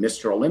with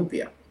Mr.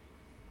 Olympia.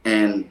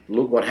 And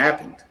look what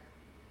happened.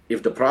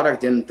 If the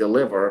product didn't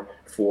deliver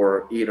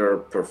for either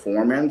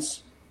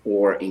performance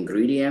or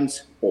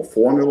ingredients or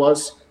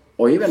formulas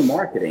or even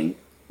marketing,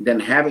 then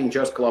having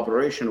just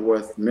collaboration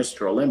with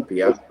Mr.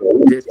 Olympia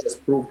did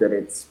just prove that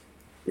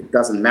it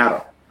doesn't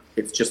matter.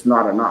 It's just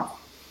not enough.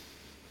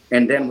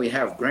 And then we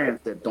have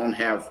brands that don't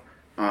have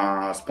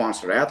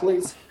sponsored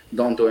athletes,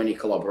 don't do any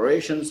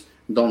collaborations,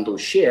 don't do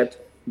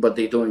shit, but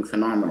they're doing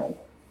phenomenal.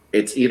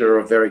 It's either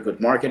a very good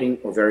marketing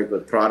or very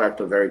good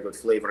product or very good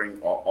flavoring,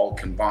 or all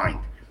combined.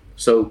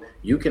 So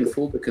you can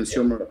fool the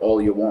consumer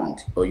all you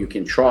want, or you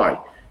can try.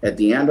 At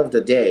the end of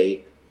the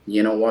day,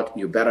 you know what?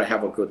 You better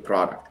have a good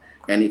product.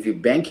 And if you're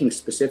banking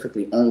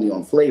specifically only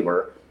on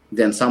flavor,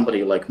 then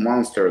somebody like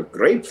Monster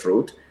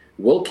Grapefruit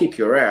will kick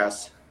your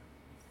ass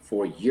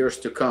for years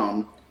to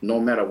come, no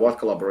matter what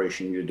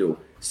collaboration you do,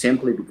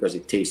 simply because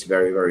it tastes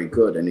very, very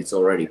good and it's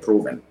already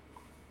proven.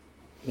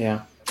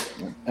 Yeah.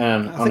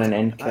 On an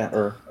end cap,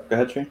 or go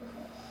ahead, Shane.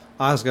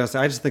 I was gonna say,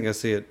 I just think I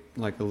see it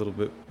like a little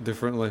bit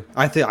differently.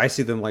 I think I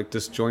see them like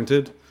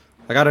disjointed.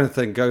 Like, I don't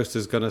think Ghost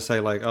is gonna say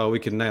like, oh, we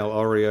can nail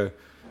Oreo.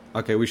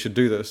 Okay, we should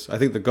do this. I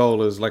think the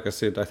goal is, like I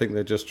said, I think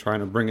they're just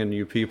trying to bring in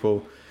new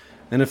people.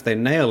 And if they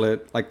nail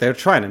it, like they're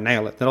trying to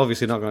nail it, they're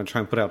obviously not going to try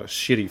and put out a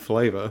shitty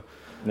flavor.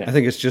 Yeah. I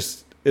think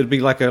it'd be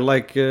like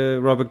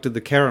Robert did the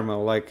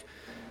caramel. Like,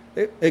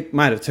 it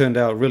might have turned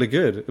out really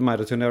good. It might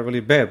have turned out really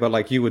bad, but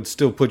like you would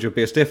still put your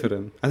best effort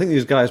in. I think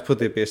these guys put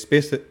their best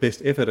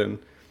effort in,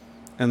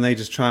 and they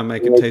just try and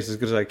make it taste as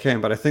good as they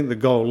can. But I think the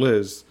goal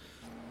is,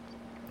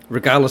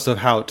 regardless of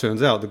how it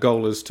turns out, the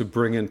goal is to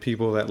bring in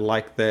people that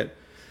like that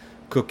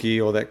cookie,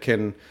 or that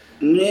can.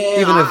 Yeah,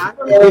 I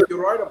don't know if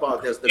you're right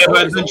about this. The goal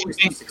is always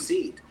to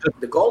succeed.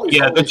 The goal is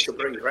always to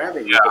bring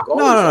revenue. Yeah.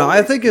 No.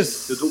 I think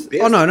it's.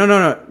 Oh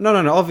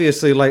no.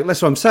 Obviously, like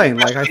that's what I'm saying.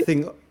 Like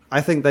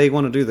I think they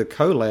want to do the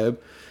collab,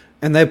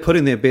 and they're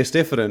putting their best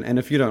effort in. And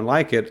if you don't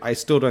like it, I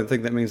still don't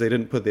think that means they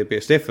didn't put their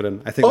best effort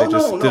in. I think they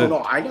just did it.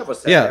 No. I never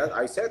said that.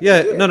 I said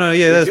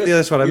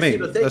that's what I mean.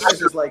 The thing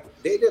is like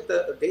they did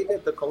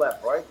the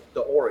collab, right?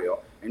 The Oreo,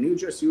 and you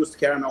just used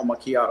caramel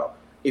macchiato.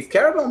 If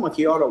caramel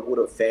macchiato would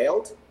have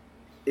failed,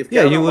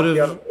 you would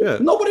have. Yeah.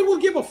 Nobody will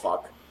give a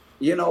fuck.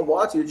 You know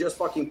what? You just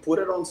fucking put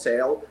it on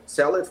sale,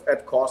 sell it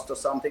at cost or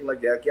something like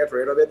that, get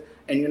rid of it,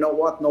 and you know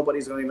what?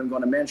 Nobody's even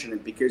going to mention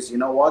it, because you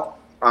know what?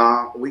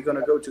 We're going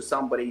to go to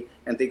somebody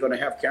and they're going to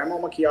have caramel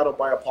macchiato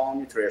by Apollo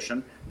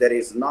Nutrition that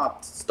is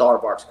not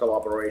Starbucks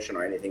collaboration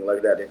or anything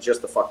like that. It's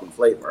just a fucking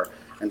flavor.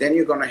 And then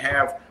you're going to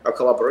have a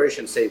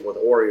collaboration, say, with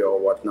Oreo or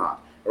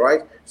whatnot.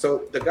 Right?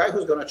 So the guy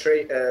who's going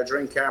to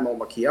drink caramel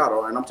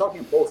macchiato, and I'm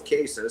talking both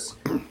cases,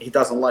 he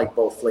doesn't like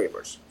both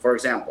flavors. For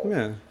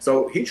example,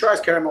 so he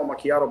tries caramel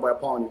macchiato by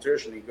Apollo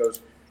Nutrition. He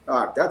goes,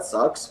 that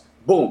sucks.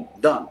 Boom,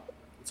 done.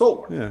 It's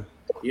over. Yeah.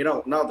 You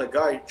know, now the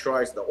guy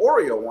tries the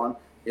Oreo one.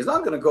 He's not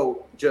going to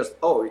go just,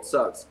 oh, it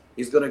sucks.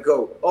 He's going to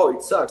go, oh,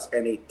 it sucks,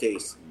 and it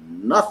tastes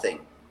nothing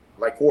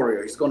like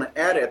Oreo. He's going to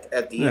add it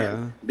at the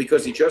end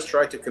because he just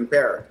tried to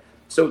compare it.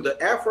 So the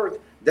effort.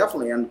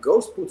 Definitely, and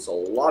Ghost puts a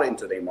lot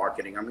into their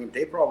marketing. I mean,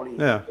 they probably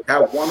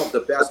have one of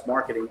the best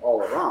marketing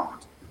all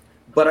around.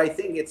 But I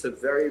think it's a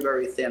very,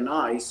 very thin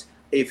ice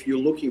if you're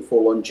looking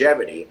for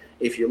longevity.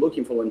 If you're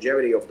looking for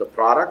longevity of the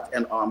product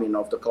and,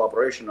 of the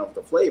collaboration of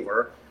the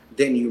flavor,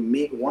 then you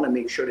want to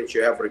make sure that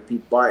you have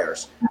repeat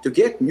buyers. To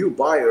get new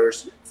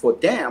buyers for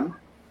them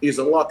is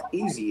a lot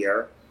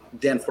easier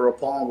than for a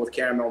palm with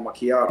caramel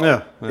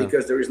macchiato.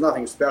 Because there is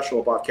nothing special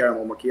about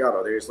caramel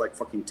macchiato. There's like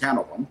fucking 10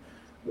 of them.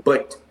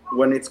 But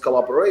when it's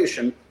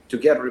collaboration, to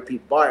get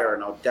repeat buyer,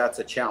 now that's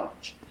a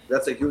challenge.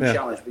 That's a huge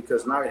challenge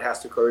because now it has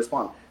to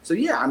correspond. So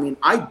yeah, I mean,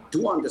 I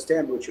do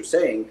understand what you're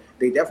saying.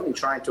 They definitely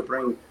trying to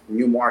bring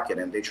new market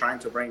and they're trying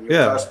to bring new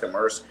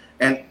customers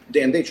and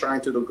then they're trying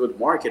to do good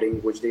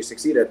marketing, which they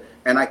succeeded.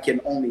 And I can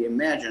only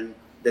imagine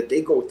that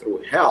they go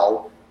through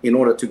hell in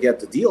order to get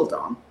the deal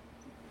done.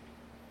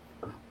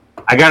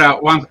 I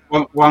got one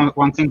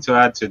thing to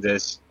add to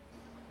this.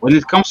 When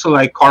it comes to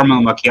like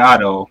caramel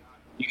macchiato,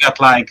 you got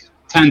like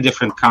 10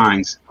 different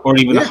kinds or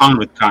even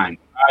 100 kinds,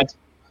 right?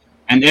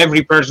 And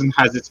every person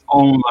has its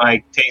own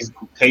like taste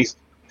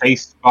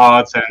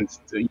buds and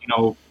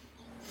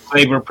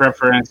flavor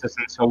preferences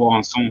and so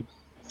on. So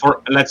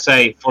for let's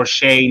say for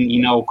Shane,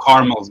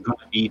 caramel is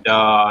gonna be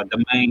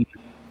the main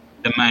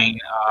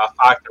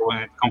factor when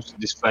it comes to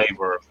this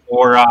flavor.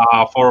 For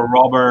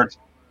Robert,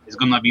 it's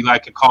gonna be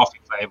like a coffee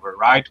flavor,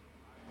 right?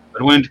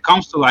 But when it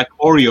comes to like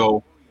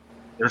Oreo,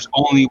 there's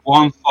only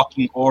one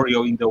fucking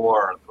Oreo in the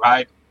world,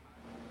 right?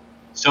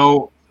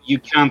 So you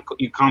can't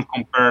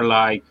compare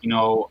like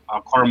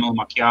a caramel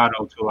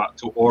macchiato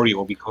to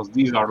Oreo because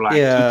these are like two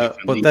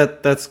different but things.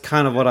 that's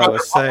kind of what I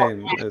was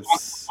saying. One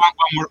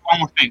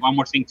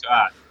more thing to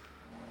add.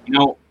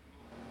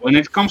 When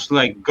it comes to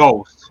like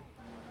Ghost,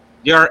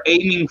 they are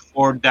aiming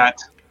for that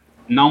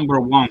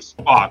number one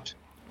spot.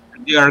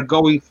 They are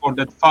going for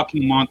that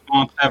fucking Mount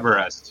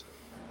Everest.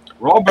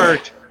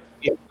 Robert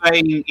is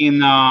playing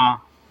in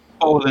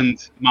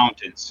Poland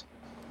mountains,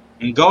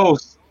 and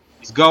Ghost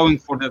is going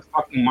for the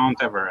fucking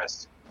Mount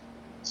Everest.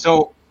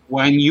 So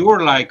when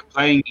you're like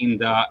playing in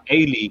the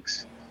A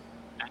leagues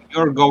and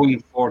you're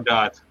going for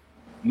that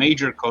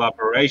major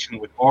collaboration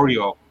with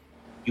Oreo,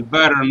 you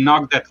better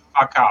knock that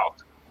fuck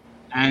out.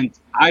 And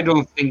I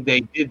don't think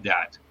they did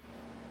that.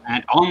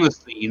 And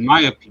honestly, in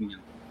my opinion,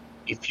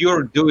 if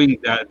you're doing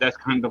that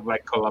kind of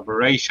like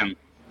collaboration,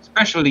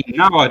 especially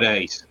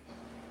nowadays,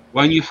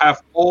 when you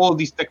have all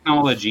these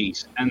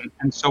technologies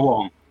and so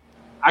on,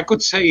 I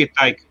could say it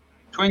like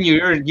 20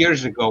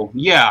 years ago,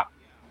 the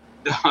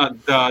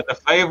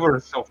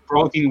flavors of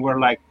protein were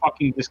like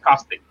fucking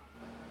disgusting.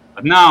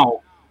 But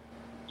now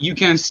you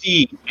can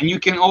see, and you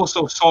can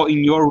also saw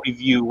in your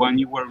review when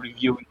you were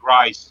reviewing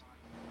rice,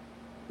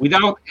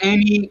 without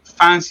any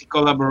fancy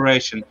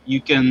collaboration,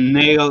 you can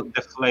nail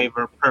the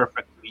flavor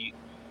perfectly,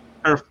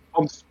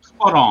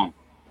 spot on.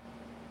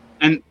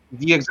 And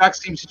the exact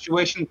same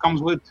situation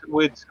comes with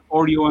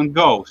Oreo and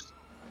Ghost.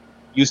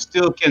 You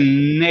still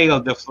can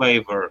nail the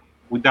flavor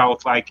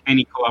without like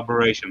any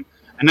collaboration.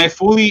 And I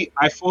fully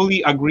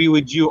agree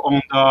with you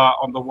on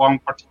the one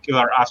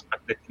particular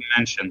aspect that you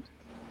mentioned.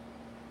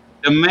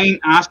 The main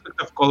aspect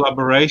of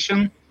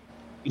collaboration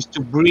is to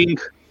bring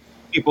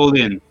people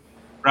in,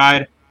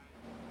 right?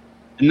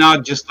 And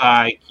not just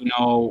like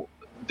the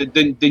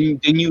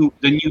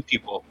new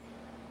people.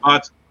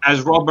 But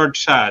as Robert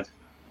said,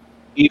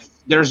 if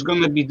there's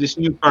gonna be this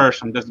new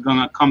person that's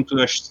gonna come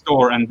to a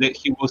store and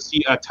he will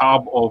see a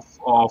tub of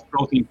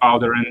protein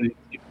powder and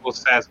it will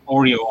says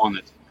Oreo on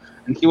it,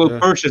 and he will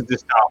purchase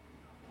this tub,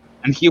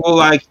 and he will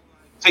like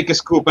take a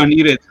scoop and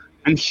eat it,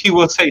 and he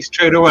will say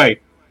straight away,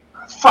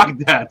 "Fuck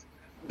that!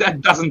 That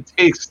doesn't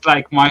taste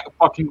like my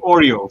fucking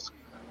Oreos.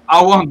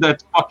 I want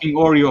that fucking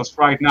Oreos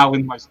right now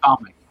in my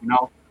stomach."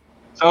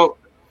 So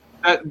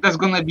that's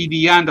gonna be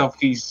the end of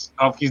his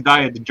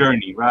diet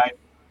journey, right?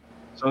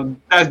 So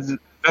that's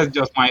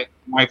just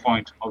my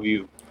point of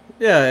view.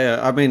 Yeah.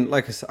 I mean,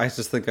 like I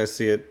just think I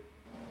see it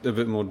a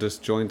bit more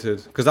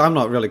disjointed because I'm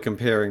not really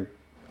comparing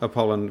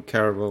Apollo and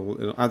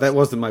Caramel. That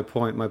wasn't my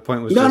point. My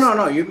point was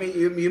no. You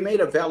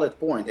made a valid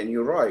point, and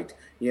you're right.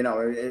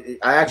 I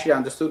actually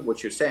understood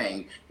what you're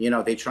saying.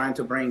 They're trying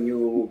to bring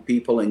new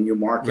people in new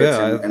markets,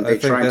 and they're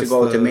trying to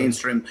go to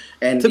mainstream.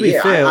 And to be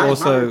fair, I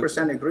also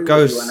 100% agree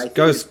with you, and I think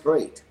it's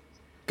great.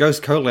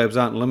 Ghost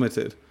collabs aren't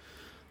limited.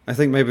 I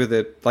think maybe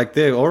that like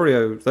their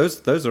Oreo,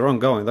 those are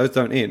ongoing. Those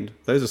don't end.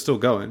 Those are still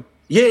going.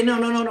 Yeah,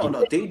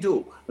 no. They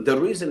do. The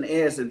reason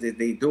is that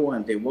they do,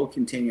 and they will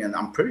continue. And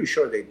I'm pretty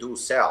sure they do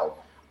sell.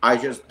 I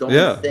just don't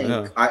think.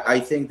 Yeah.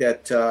 I think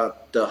that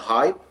the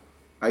hype,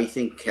 I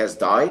think, has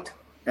died,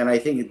 and I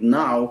think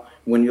now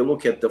when you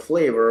look at the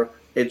flavor,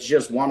 it's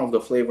just one of the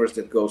flavors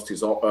that Ghost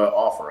is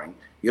offering.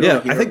 You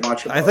don't hear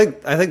much about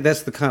it. I think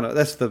that's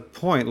the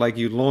point. Like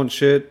you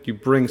launch it, you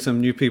bring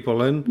some new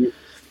people in.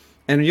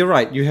 And you're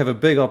right, you have a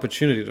big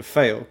opportunity to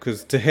fail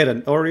because to hit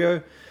an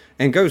Oreo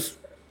and Ghost,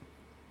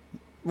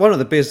 one of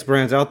the best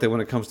brands out there when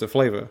it comes to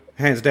flavor,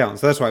 hands down.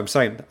 So that's why I'm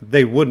saying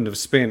they wouldn't have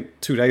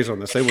spent 2 days on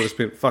this. They would have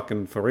spent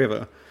fucking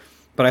forever.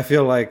 But I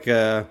feel like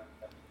in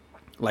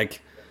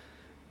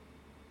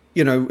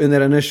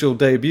that initial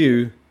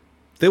debut,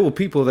 there were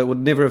people that would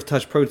never have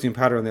touched protein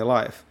powder in their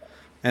life.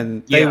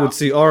 And they would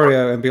see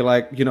Oreo and be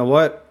like, you know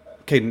what?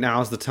 Okay,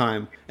 now's the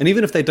time. And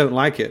even if they don't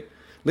like it,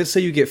 let's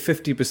say you get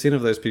 50%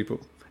 of those people.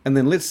 And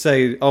then let's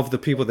say of the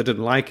people that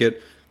didn't like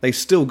it, they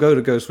still go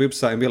to Ghost's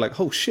website and be like,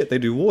 oh shit, they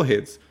do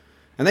Warheads.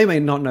 And they may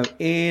not know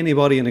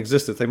anybody in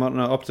existence. They might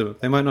not know Optimum.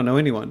 They might not know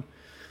anyone.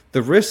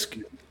 The risk,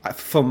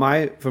 from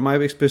my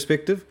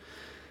perspective,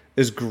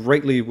 is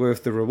greatly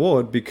worth the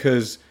reward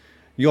because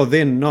you're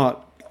then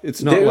not.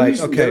 It's not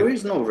there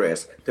is no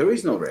risk. There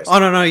is no risk. Oh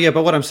no, yeah.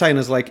 But what I'm saying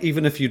is like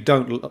even if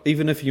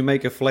you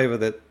make a flavor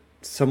that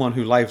someone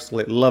who loves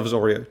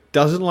Oreo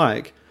doesn't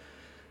like,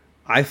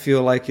 I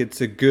feel like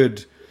it's a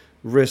good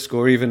risk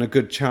or even a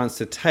good chance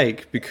to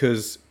take,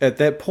 because at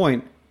that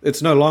point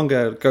it's no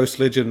longer Ghost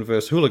Legend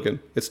versus Hooligan.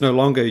 It's no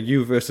longer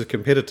you versus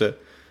competitor.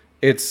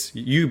 It's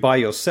you by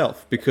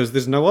yourself, because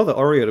there's no other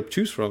Oreo to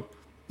choose from.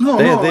 No,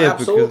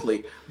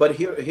 absolutely. But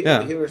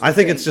here's I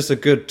think it's just a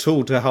good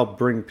tool to help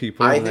bring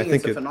people. I think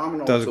it's a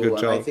phenomenal tool, a good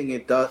job. I think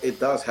it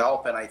does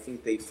help, and I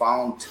think they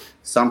found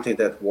something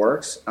that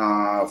works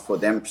for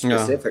them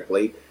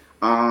specifically.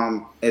 Yeah.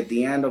 At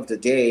the end of the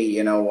day,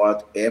 you know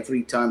what?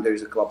 Every time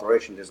there's a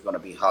collaboration, there's going to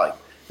be hype.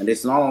 And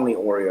it's not only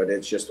Oreo,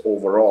 that's just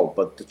overall.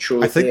 But the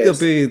truth is, I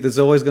think there's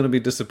always going to be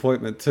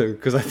disappointment too,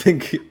 because I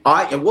think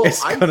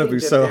it's going to be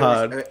so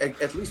hard.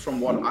 At least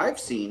from what I've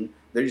seen,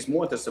 there is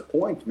more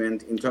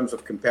disappointment in terms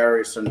of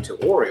comparison to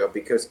Oreo,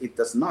 because it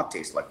does not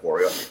taste like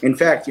Oreo. In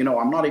fact, you know,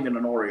 I'm not even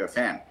an Oreo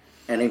fan,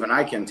 and even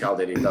I can tell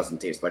that it doesn't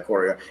taste like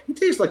Oreo. It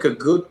tastes like a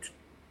good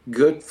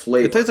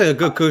flavor. It tastes like a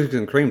good cookies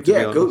and cream.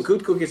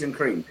 Good cookies and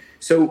cream.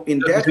 So in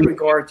that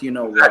regard, you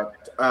know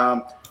what?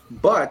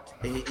 But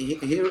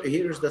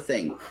here's the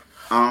thing.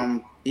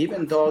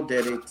 Even though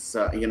that it's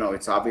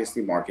it's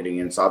obviously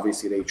marketing, and it's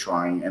obviously they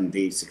trying and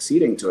they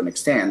succeeding to an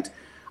extent,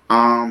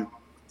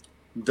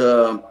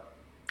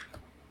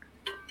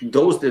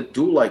 those that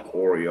do like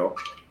Oreo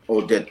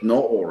or that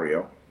know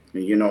Oreo,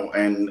 you know,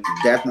 and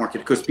that market,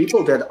 because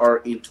people that are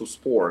into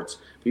sports,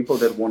 people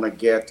that want to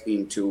get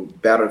into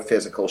better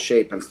physical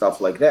shape and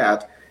stuff like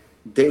that,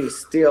 they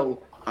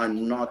still are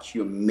not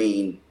your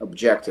main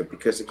objective.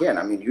 Because again,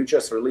 I mean, you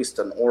just released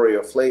an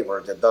Oreo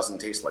flavor that doesn't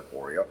taste like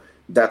Oreo.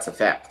 That's a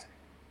fact.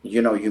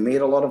 You know, you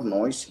made a lot of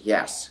noise.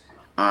 Yes.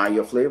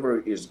 Your flavor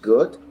is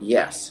good.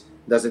 Yes.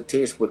 Does it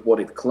taste with what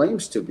it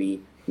claims to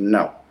be?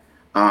 No.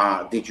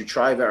 Did you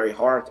try very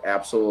hard?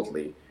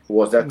 Absolutely.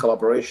 Was that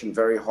collaboration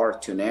very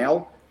hard to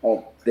nail?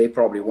 Oh, they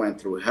probably went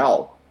through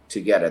hell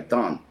to get it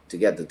done, to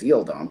get the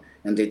deal done,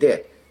 and they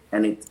did.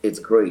 And it's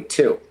great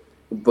too.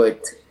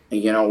 But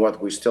you know what?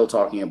 We're still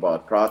talking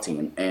about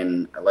protein.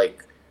 And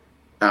like,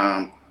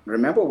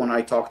 remember when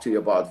I talked to you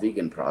about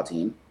vegan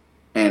protein,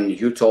 and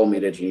you told me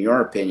that in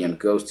your opinion,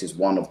 Ghost is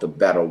one of the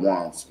better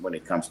ones when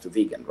it comes to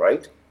vegan,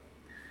 right?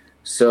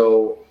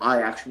 So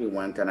I actually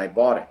went and I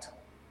bought it.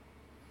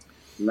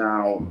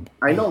 Now,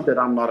 I know that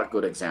I'm not a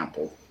good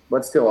example,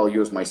 but still I'll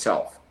use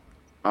myself.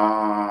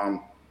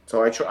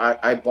 So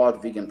I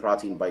bought vegan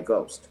protein by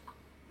Ghost.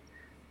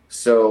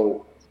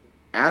 So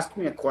ask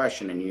me a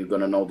question and you're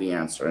going to know the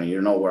answer, and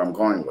you know where I'm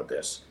going with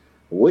this.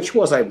 Which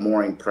was I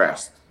more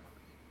impressed?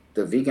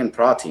 The vegan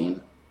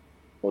protein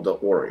or the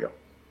Oreo?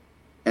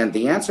 And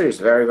the answer is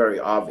very, very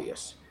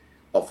obvious.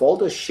 Of all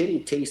the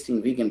shitty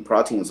tasting vegan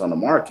proteins on the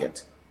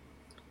market,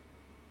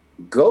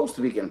 Ghost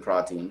vegan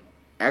protein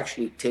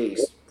actually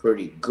tastes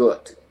pretty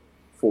good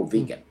for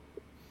vegan.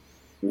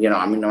 You know,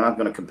 I mean, I'm not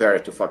going to compare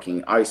it to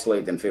fucking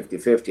Isolate and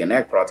 50/50 and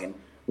egg protein.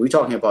 We're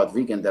talking about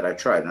vegan that I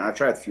tried. And I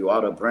tried a few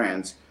other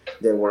brands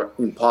that were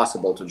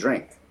impossible to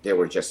drink. They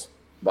were just,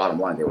 bottom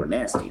line, they were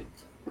nasty.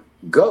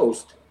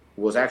 Ghost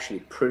was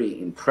actually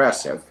pretty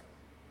impressive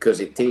because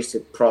it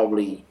tasted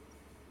probably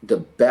the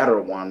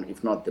better one,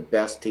 if not the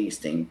best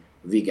tasting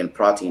vegan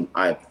protein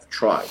I've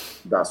tried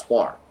thus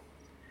far.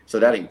 So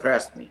that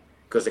impressed me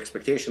because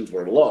expectations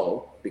were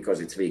low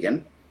because it's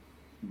vegan.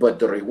 But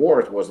the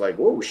reward was like,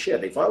 oh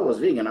shit, if I was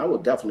vegan, I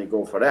would definitely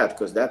go for that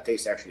because that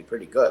tastes actually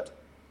pretty good.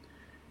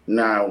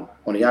 Now,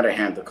 on the other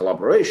hand, the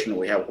collaboration,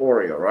 we have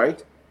Oreo,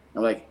 right?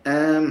 I'm like,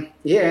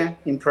 yeah,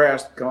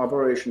 impressed,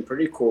 collaboration,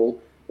 pretty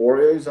cool.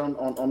 Oreo is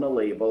on the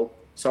label.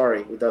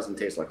 Sorry, it doesn't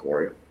taste like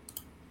Oreo.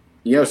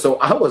 You know, so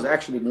I was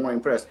actually more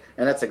impressed.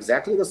 And that's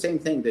exactly the same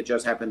thing that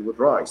just happened with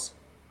rice.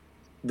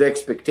 The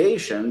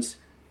expectations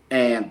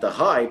and the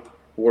hype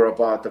were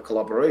about the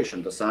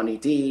collaboration, the Sunny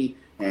D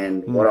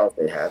and what else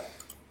they had.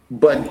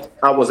 But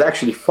I was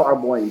actually far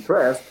more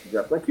impressed,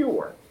 just like you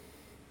were,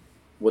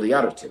 with the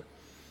other two.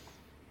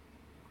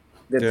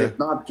 They did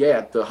not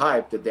get the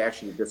hype that they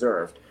actually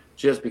deserved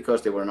just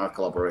because they were not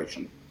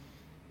collaboration.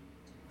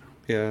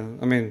 Yeah,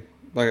 I mean,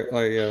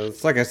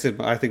 it's like I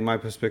said, I think my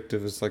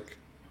perspective is like,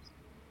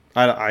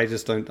 I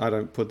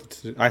don't put the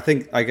two. I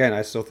think, again,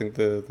 I still think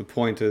the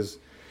point is,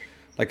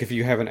 like, if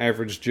you have an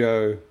average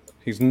Joe,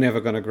 he's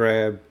never going to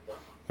grab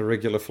a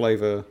regular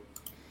flavor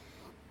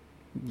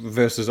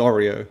versus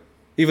Oreo,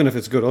 even if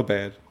it's good or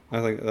bad.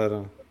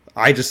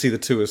 I just see the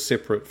two as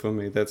separate for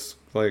me. That's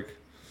like,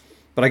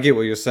 but I get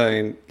what you're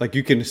saying. Like,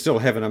 you can still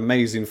have an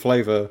amazing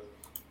flavor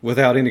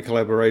without any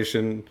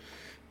collaboration.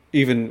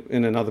 Even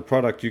in another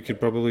product, you could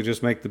probably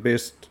just make the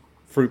best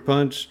fruit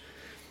punch.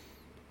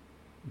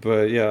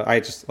 But yeah, I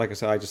just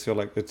feel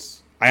like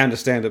I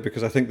understand it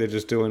because I think they're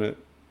just doing it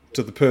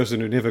to the person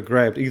who never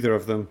grabbed either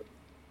of them.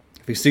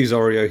 If he sees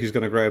Oreo, he's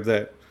going to grab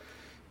that.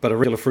 But a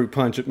regular fruit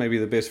punch, it may be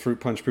the best fruit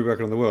punch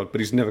pre-workout in the world,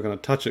 but he's never going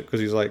to touch it because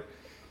he's like,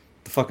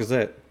 the fuck is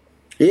that?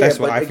 That's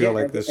what I feel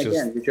like. This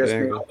again, you just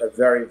made a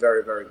very,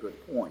 very, very good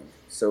point.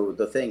 So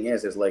the thing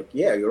is like,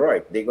 yeah, you're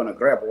right. They're gonna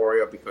grab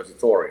Oreo because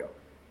it's Oreo.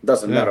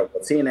 Doesn't matter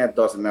what's in it.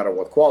 Doesn't matter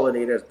what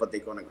quality it is, but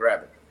they're gonna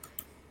grab it.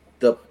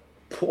 The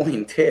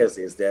point is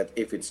that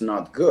if it's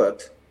not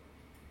good,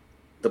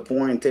 the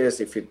point is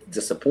if it's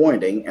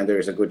disappointing, and there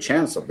is a good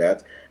chance of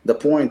that. The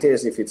point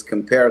is if it's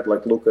compared,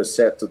 like Lucas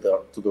said, to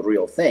the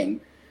real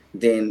thing,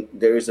 then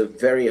there is a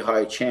very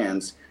high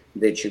chance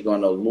that you're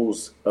gonna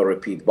lose a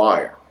repeat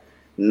buyer.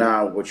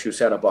 Now, what you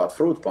said about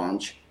fruit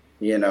punch,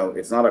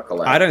 it's not a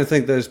collab. I don't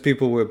think those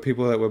people were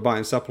people that were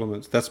buying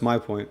supplements. That's my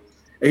point.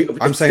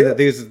 I'm saying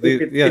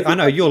that I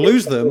know you'll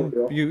lose them.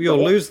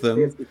 You'll lose them.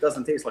 It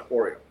doesn't taste like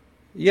Oreo.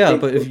 Yeah,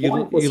 but if you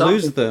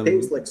lose them, it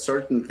tastes like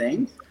certain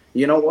things.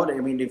 You know what? I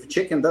mean, if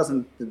chicken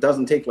doesn't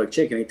taste like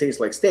chicken, it tastes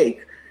like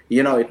steak.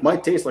 It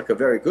might taste like a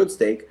very good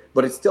steak,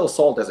 but it's still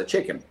sold as a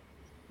chicken.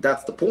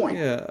 That's the point.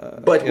 Yeah.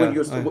 But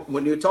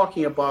when you're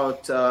talking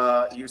about,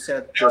 you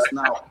said just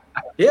now,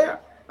 yeah.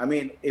 I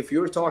mean, if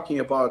you're talking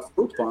about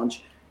fruit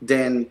punch,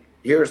 then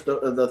here's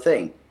the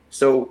thing.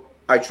 So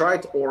I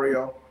tried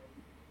Oreo,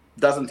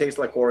 doesn't taste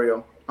like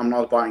Oreo. I'm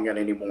not buying it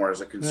anymore as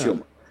a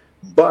consumer.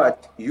 Yeah.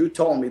 But you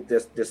told me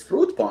this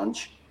fruit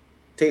punch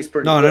tastes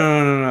pretty good.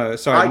 No.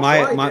 Sorry,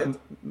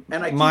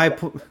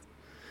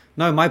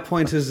 my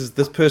point is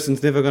this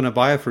person's never going to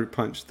buy a fruit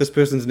punch. This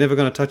person's never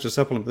going to touch a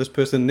supplement. This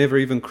person never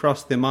even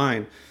crossed their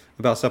mind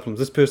about supplements.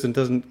 This person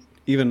doesn't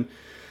even.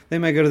 They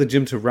may go to the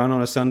gym to run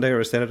on a Sunday or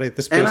a Saturday.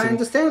 This person, and I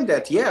understand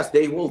that. Yes,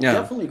 they will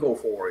definitely go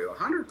for Oreo.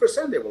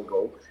 100% they will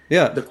go.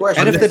 Yeah. The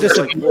question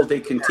is, will they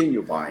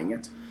continue buying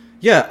it?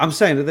 Yeah, I'm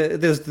saying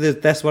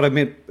that's what I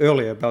meant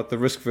earlier about the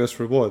risk versus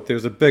reward.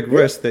 There's a big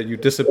risk that you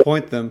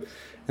disappoint them,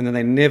 and then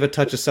they never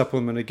touch a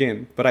supplement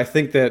again. But I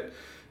think that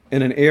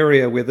in an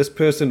area where this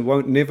person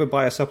won't never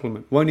buy a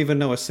supplement, won't even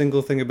know a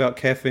single thing about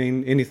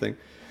caffeine, anything,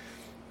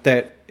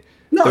 that.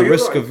 No, the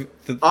risk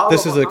right.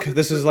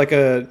 This is like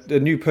a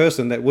new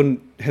person that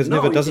doesn't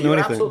know anything. You're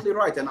absolutely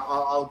right, and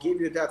I'll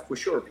give you that for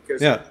sure because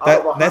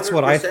that's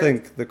what I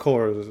think the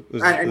core is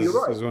and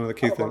you're right. Is one of the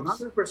key things.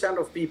 100%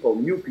 of people,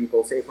 new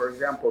people, say for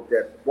example,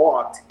 that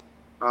bought,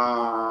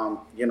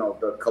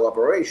 the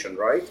collaboration,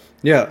 right?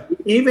 Yeah.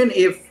 Even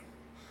if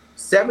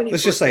 70%.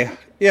 Let's just say,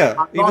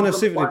 even if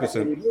 70%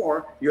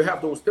 anymore, you have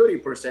those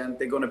 30%.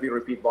 They're going to be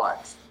repeat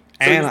buyers.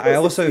 So and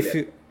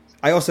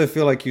I also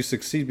feel like you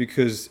succeed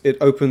because it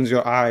opens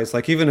your eyes.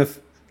 Like even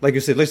if, like you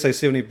said, let's say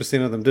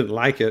 70% of them didn't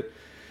like it.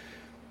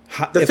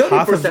 The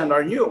 30%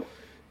 are new.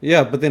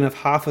 Yeah, but then if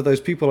half of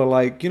those people are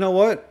like, you know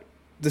what,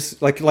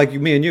 this like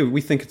me and you, we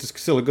think it's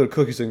still a good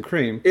cookies and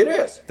cream. It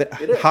is.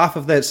 Half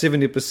of that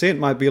 70%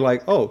 might be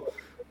like, oh,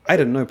 I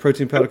didn't know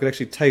protein powder could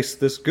actually taste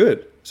this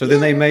good. So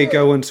then they may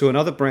go into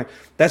another brand.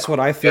 That's what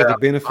I feel the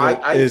benefit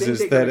is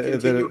that they're going to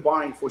continue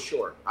buying for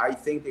sure. I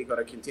think they're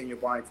going to continue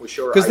buying for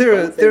sure. Because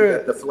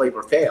the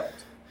flavor failed.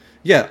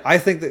 Yeah, I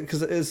think that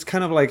because it's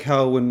kind of like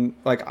how when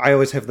I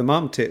always have the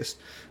mom test.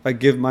 I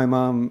give my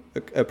mom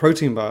a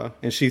protein bar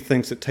and she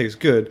thinks it tastes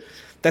good.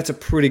 That's a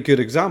pretty good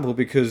example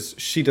because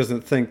she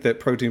doesn't think that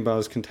protein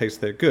bars can taste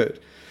that good.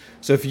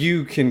 So if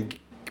you can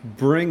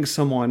bring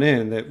someone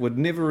in that would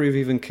never have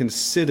even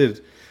considered.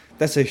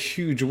 That's a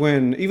huge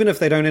win. Even if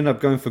they don't end up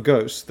going for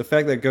Ghost, the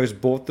fact that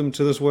Ghost brought them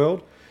to this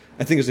world,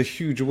 I think is a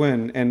huge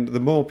win. And the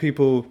more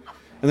people,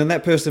 and then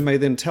that person may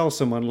then tell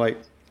someone like,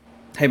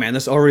 hey man,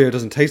 this Oreo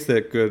doesn't taste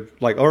that good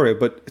like Oreo,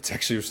 but it's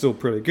actually still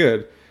pretty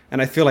good.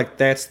 And I feel like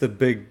that's the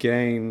big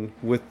gain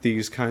with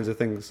these kinds of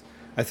things.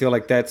 I feel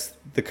like that's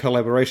the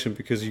collaboration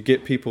because you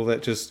get people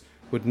that just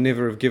would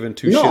never have given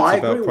two shits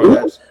about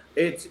products.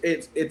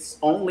 It's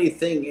only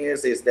thing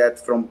is that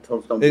from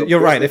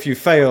you're right. If you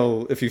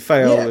fail,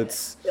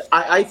 it's.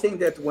 I think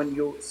that when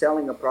you're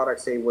selling a product,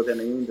 say within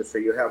an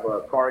industry, you have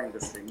a car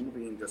industry,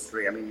 movie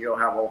industry. I mean, you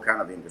have all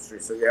kind of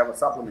industries. So you have a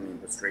supplement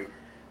industry.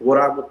 What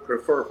I would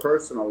prefer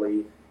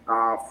personally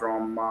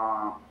from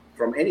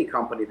any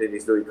company that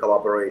is doing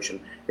collaboration,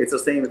 it's the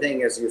same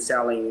thing as you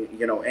selling,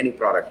 any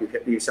product.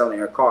 You're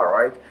selling a car,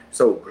 right?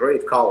 So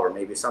great color,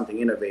 maybe something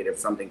innovative,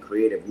 something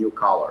creative, new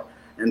color.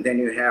 And then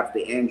you have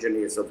the engine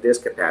is of this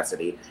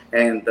capacity,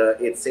 and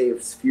it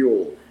saves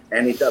fuel,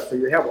 and it does. So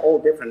you have all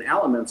different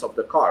elements of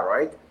the car,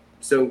 right?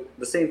 So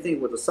the same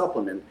thing with the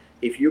supplement.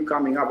 If you're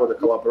coming up with a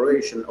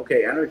collaboration,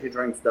 okay, energy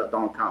drinks that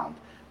don't count,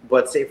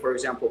 but say for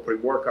example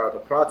pre-workout or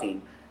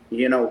protein,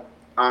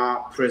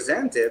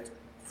 present it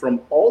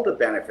from all the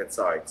benefit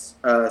sides.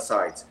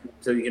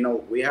 So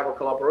we have a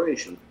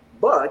collaboration,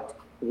 but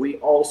we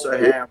also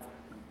have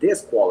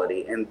this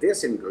quality and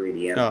this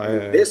ingredient.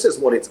 This is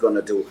what it's going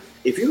to do.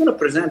 If you're going to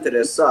present it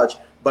as such,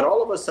 but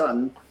all of a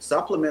sudden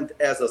supplement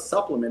as a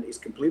supplement is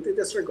completely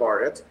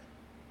disregarded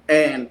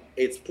and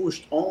it's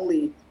pushed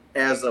only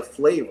as a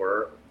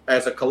flavor,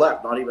 as a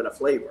collab, not even a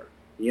flavor,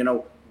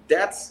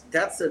 that's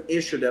an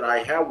issue that I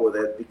have with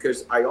it,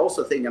 because I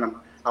also think, and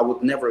I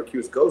would never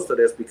accuse Ghost of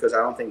this because I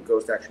don't think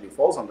Ghost actually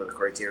falls under the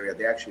criteria.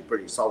 They're actually a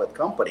pretty solid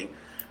company,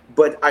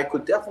 but I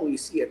could definitely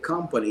see a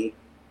company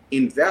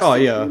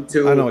investing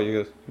into. I know what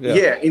you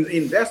guys.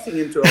 Investing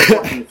into a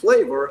fucking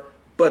flavor,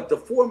 but the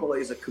formula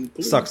is a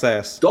complete sucks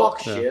ass dog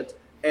shit,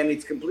 and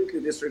it's completely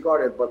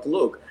disregarded. But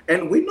look,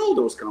 and we know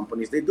those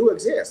companies, they do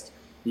exist.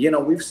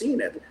 We've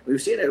seen it.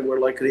 Where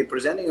like they're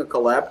presenting a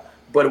collab,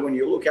 but when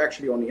you look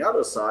actually on the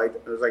other side,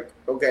 it's like,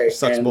 okay,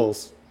 sucks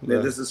balls.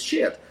 This is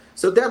shit.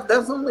 So that's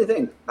the only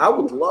thing. I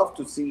would love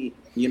to see,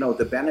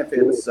 the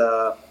benefits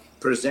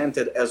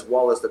presented as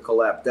well as the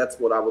collab. That's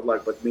what I would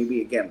like. But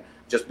maybe again,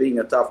 just being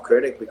a tough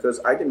critic, because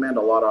I demand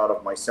a lot out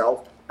of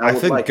myself. I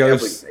would think like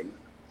everything.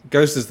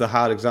 Ghost is the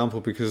hard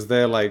example because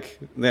they're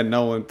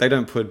no one. They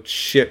don't put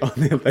shit on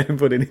their. They don't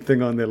put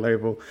anything on their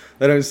label.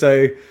 They don't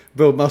say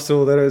build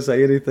muscle. They don't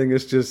say anything.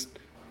 It's just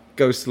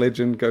Ghost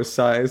Legend, Ghost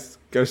Size,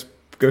 Ghost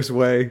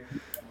Way.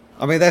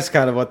 I mean, that's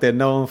kind of what they're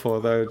known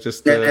for, though.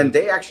 Just and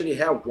they actually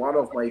have one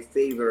of my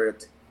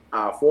favorite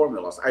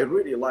formulas. I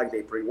really like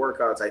their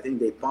pre-workouts. I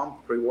think they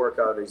pump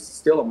pre-workout is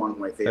still among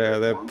my favorite. Yeah,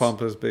 they're ones.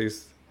 pumpers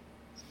beast.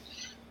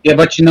 Yeah,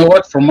 but you know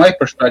what? From my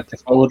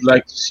perspective, I would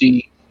like to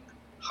see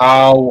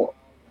how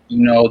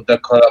the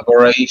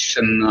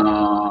collaboration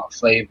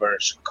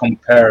flavors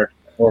compared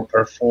or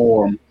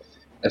perform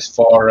as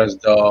far as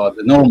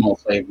the normal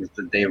flavors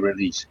that they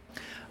release.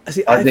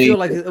 See, I feel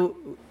like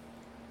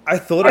I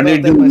thought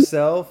about that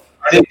myself.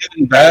 Are they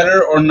doing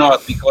better or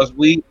not? Because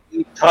we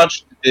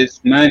touched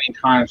this many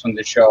times on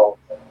the show,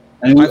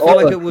 and I feel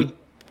like it would.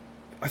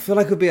 I feel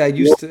like it would be.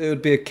 It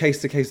would be a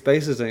case-to-case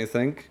basis, don't you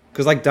think?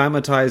 Because like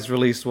Dymatize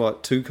released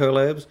 2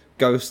 collabs.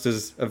 Ghost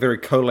is a very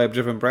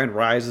collab-driven brand.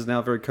 Rise is now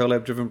a very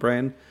collab-driven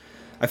brand.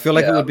 I feel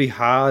like it would be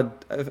hard.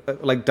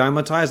 Like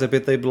Dymatize, I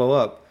bet they blow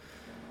up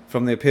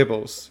from their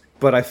pebbles.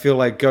 But I feel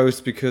like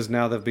Ghost, because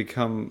now they've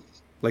become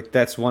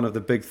that's one of the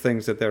big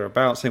things that they're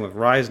about. Same with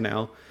Rise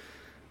now.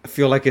 I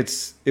feel like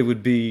it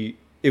would be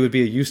a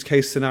use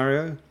case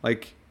scenario.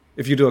 Like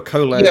if you do a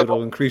collab,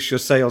 it'll increase your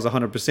sales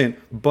 100%.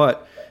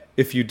 But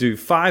if you do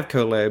 5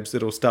 collabs,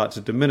 it'll start to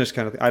diminish,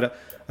 kind of thing.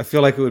 I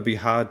feel like it would be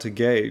hard to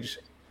gauge.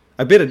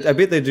 I bet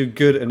they do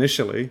good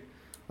initially.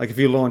 Like if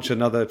you launch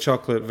another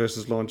chocolate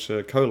versus launch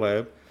a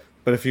collab,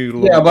 but if you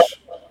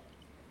launch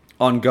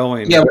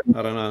ongoing, I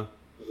don't know.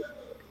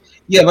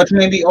 Yeah, but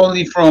maybe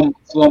only from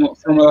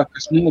like a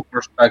small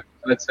perspective.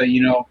 Let's say,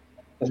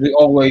 as we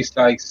always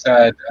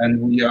said,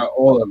 and we are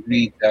all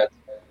agreed that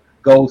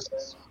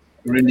Ghost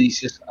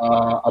releases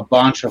a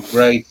bunch of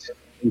great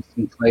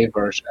tasting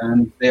flavors,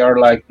 and they are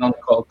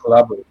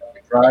non-collaborative,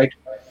 right?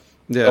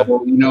 Yeah.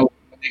 So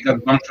they got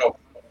a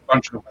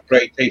bunch of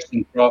great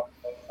tasting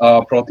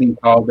protein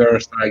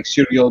powders like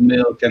cereal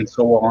milk and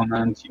so on,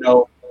 and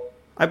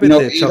I bet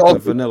their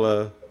chocolate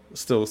vanilla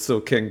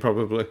still king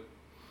probably.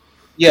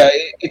 Yeah,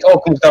 it all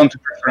comes down to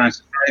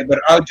preferences, right?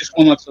 But I just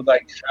wanted to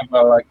have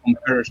a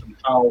comparison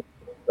how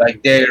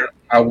there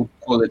I would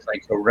call it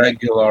a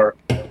regular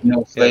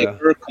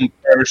flavor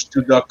compares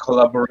to the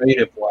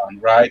collaborative one,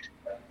 right?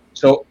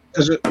 So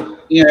because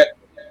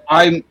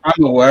I'm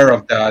aware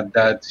of that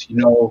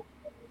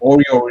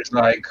Oreo is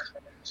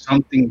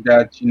something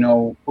that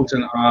puts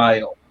an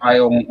eye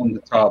on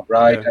the top,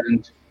 right? Yeah.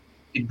 And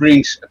it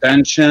brings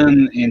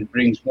attention, it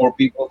brings more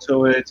people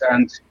to it,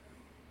 and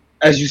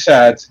as you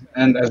said,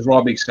 and as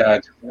Robbie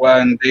said,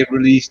 when they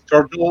released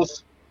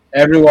Turtles,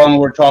 everyone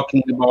were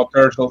talking about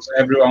Turtles.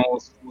 Everyone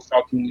was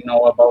talking,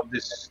 about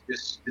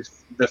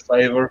the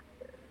flavor,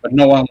 but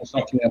no one was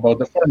talking about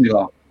the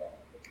formula.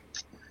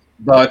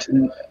 But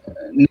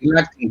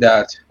neglecting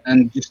that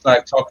and just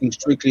talking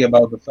strictly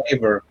about the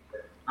flavor,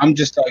 I'm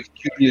just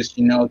curious,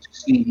 to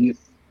see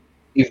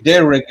if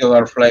their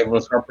regular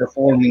flavors are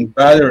performing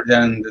better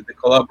than the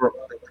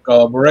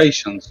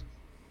collaborations.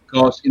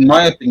 Because in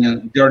my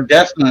opinion, they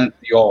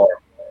definitely are,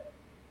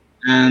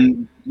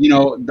 and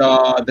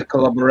the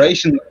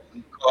collaborations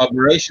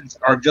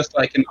are just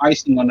like an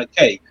icing on a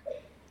cake,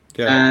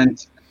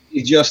 and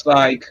it's just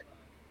I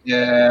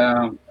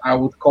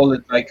would call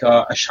it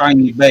a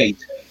shiny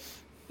bait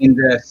in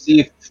the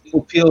sea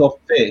field of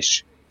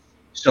fish.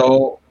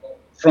 So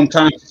from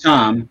time to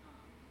time,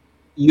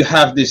 you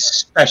have this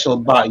special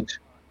bite,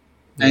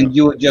 and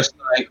you just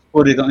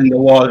put it in the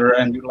water,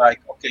 and you're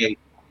okay.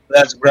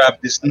 Let's grab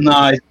this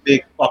nice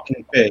big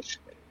fucking fish,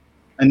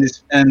 and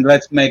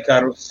let's make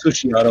our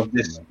sushi out of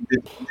this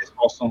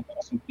awesome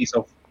piece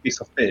of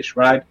fish,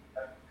 right?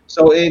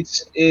 So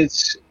it's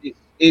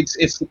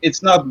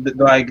not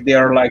they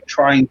are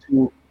trying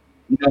to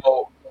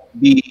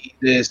be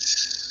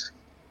this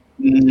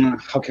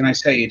how can I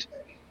say it,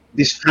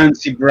 this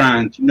fancy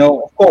brand.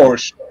 Of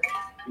course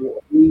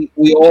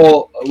we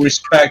all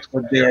respect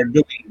what they are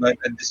doing, but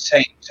at the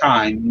same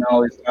time,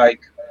 it's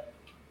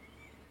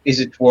is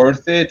it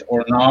worth it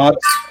or not?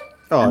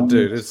 Oh,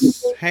 dude,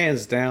 it's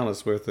hands down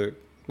it's worth it.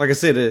 Like I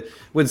said,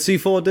 when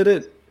C4 did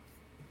it,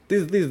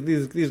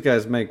 these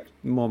guys make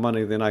more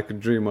money than I could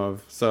dream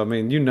of. So I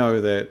mean,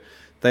 that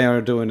they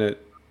are doing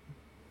it.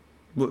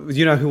 What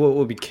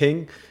will be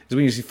king is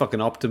when you see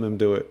fucking Optimum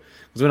do it.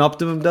 Because when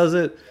Optimum does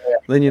it,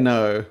 then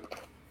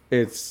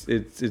it's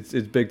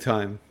big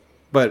time.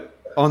 But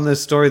on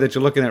this story that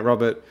you're looking at,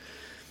 Robert,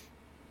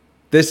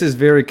 This is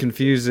very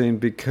confusing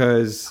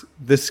because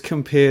this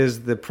compares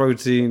the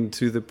protein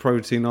to the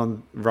protein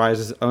on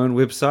Rise's own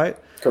website.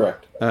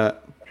 Correct.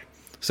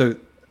 So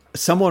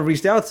someone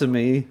reached out to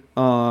me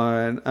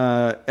on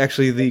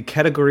actually the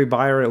category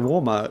buyer at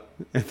Walmart,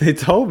 and they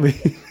told me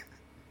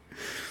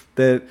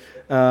that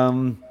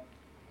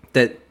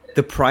that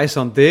the price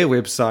on their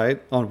website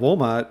on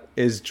Walmart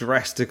is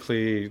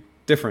drastically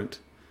different.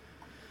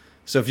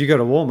 So if you go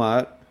to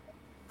Walmart,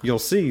 you'll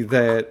see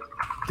that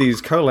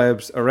these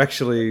collabs are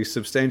actually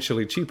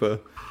substantially cheaper.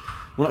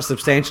 Well, not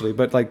substantially,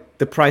 but like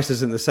the price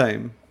isn't the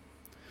same.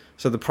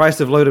 So the price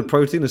of loaded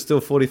protein is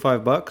still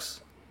 $45.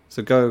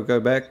 So go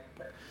back.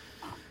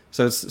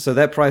 So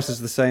that price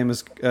is the same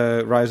as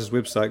Rise's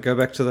website. Go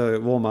back to the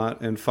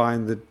Walmart and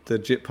find the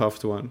Jet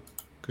Puffed one,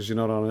 because you're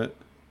not on it.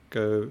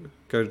 Go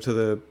to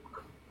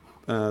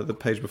the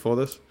page before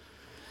this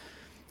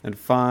and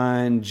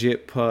find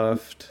Jet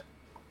Puffed.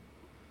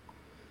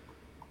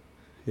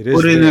 It is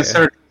Put it in a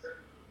search.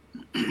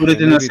 Put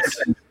it in a search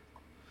engine.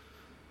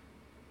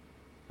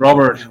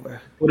 Robert,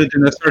 put it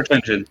in a search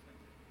engine.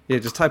 Yeah,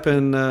 just type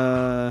in.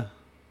 I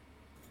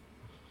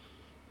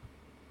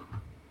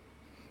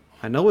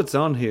know it's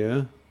on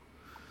here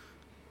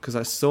because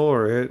I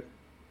saw it.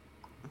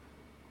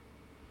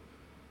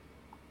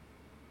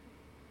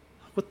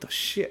 What the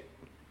shit?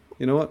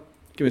 You know what?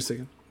 Give me a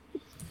second.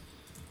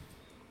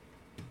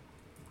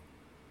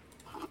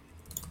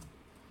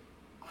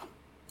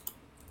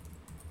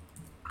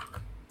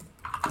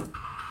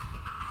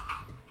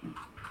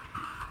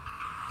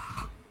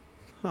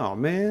 Oh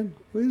man,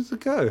 where does it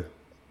go?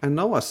 I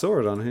know I saw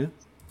it on here.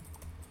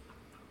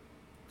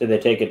 Did they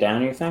take it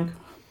down, you think?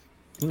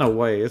 No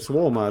way, it's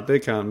Walmart. They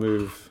can't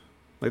move.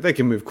 Like, they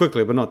can move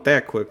quickly, but not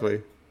that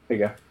quickly. There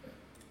you go.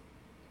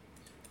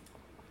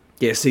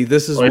 Yeah, see,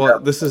 this is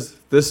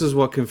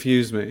what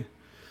confused me.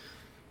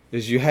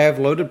 Is you have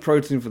loaded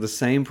protein for the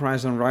same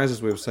price on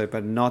Rise's website,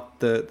 but not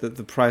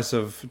the price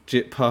of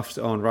Jet Puffed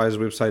on Rise's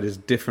website is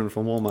different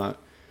from Walmart.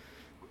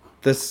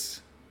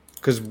 Because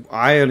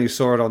I only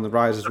saw it on the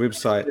Rise's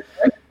website,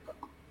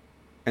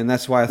 and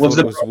that's why I thought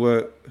it was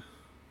worth.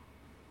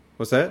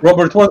 What's that?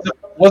 Robert,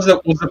 what's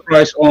the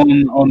price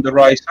on the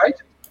Rise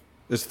site?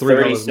 It's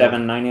 $3.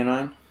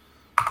 $37.99.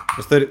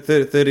 It's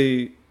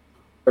 30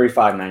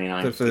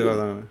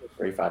 $35.99.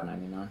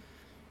 $35.99.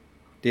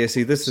 Yeah,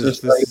 see, this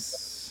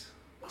is.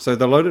 So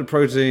the loaded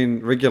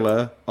protein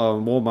regular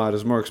on Walmart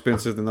is more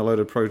expensive than the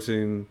loaded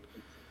protein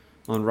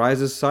on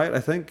Rise's site, I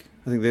think.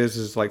 I think theirs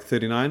is like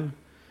 $39.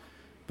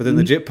 But then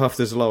the Jet Puffed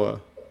is lower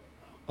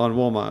on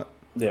Walmart.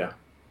 Yeah.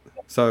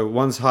 So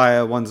one's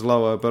higher, one's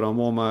lower, but on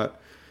Walmart,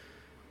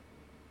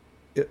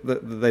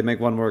 they make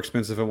one more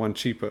expensive and one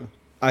cheaper.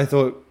 I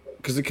thought,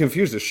 because it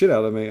confused the shit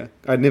out of me.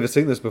 I'd never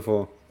seen this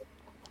before.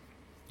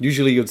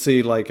 Usually you'd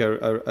see like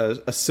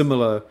a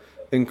similar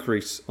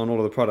increase on all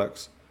of the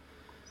products.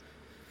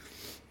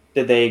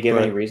 Did they give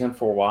any reason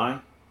for why?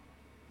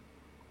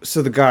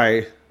 So the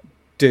guy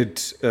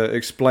did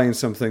explain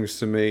some things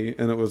to me,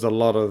 and it was a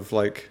lot of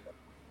like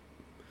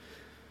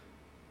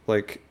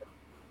I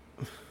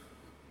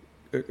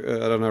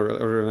don't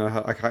know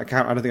how, I don't think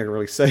I can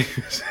really say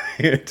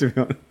it, to be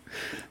honest.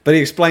 But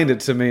he explained it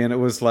to me, and it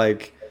was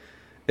like,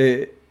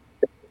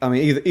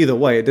 either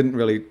way, it didn't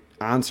really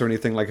answer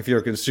anything. Like if you're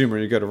a consumer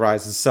and you go to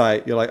Rise's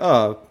site, you're like,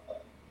 oh,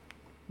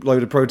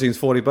 loaded protein's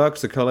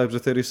 $40, the collabs are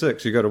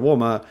 $36. You go to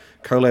Walmart,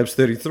 collabs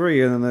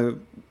 $33, and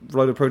then the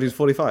loaded protein's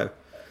 $45.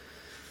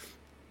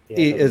 Yeah,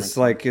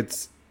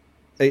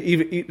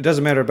 it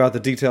doesn't matter about the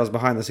details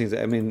behind the scenes.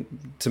 I mean,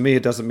 to me,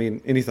 it doesn't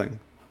mean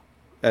anything.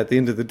 At the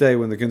end of the day,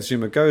 when the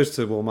consumer goes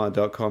to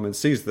Walmart.com and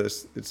sees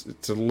this,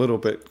 it's a little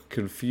bit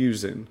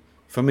confusing,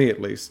 for me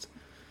at least.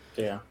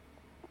 Yeah.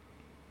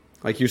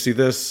 Like you see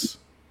this,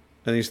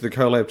 and you see the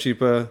collab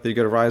cheaper, then you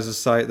go to Rise's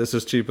site, this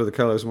is cheaper, the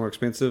collab's more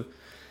expensive.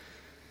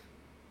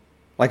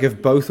 Like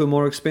if both were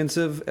more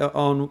expensive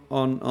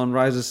on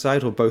Rise's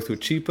site, or both were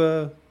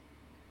cheaper,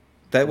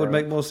 that would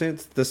make more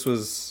sense.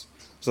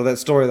 So that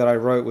story that I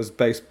wrote was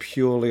based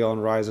purely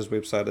on Rise's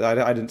website.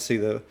 I didn't see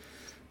the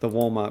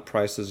Walmart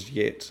prices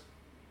yet.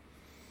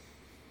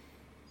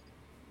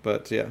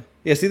 But yeah.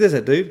 Yeah, see, there's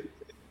that dude.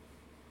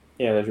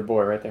 Yeah, there's your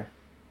boy right there.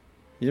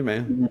 Yeah,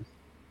 man. Mm-hmm.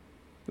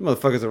 The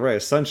motherfucker's a ray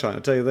of sunshine,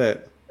 I'll tell you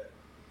that.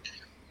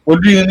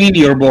 What do you mean,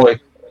 your boy?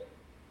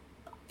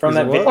 From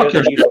that video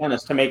that you sent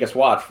us to make us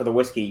watch for the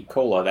whiskey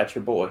cola, that's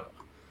your boy.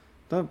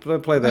 Don't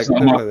play that.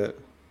 Don't play that.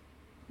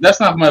 That's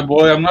not my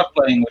boy. I'm not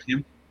playing with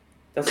him.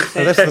 That's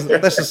the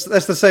same.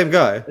 That's the same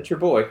guy. That's your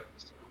boy.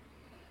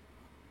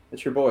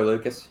 That's your boy,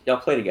 Lucas. Y'all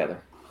play together.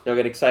 Y'all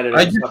get excited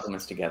about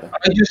supplements together.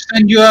 I just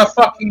send you a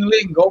fucking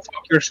link. Go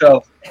fuck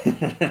yourself.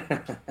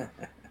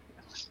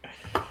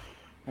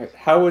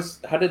 How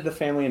did the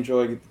family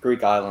enjoy the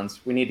Greek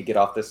islands? We need to get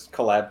off this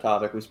collab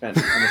topic. We spent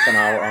almost an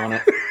hour on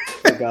it.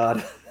 Oh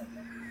God.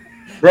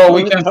 Bro,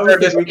 we can start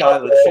this Greek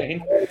islands,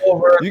 Shane.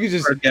 over. You can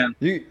just again.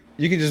 You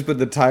can just put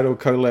the title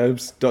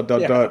collabs ...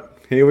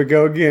 Here we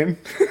go again.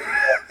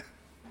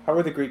 How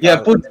are the Greek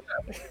islands? Put the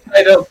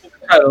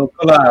title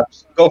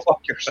collabs. Go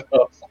fuck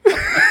yourself.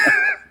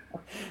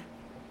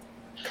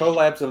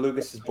 Collabs of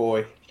Lucas's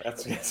boy.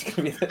 That's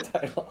gonna be the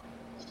title.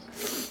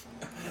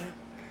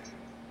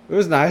 It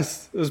was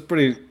nice. It was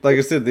pretty. Like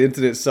I said, the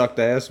internet sucked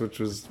ass,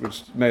 which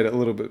made it a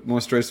little bit more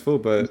stressful.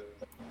 But it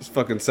was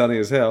fucking sunny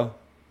as hell.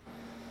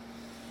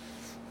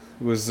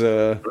 It was.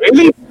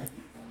 Really?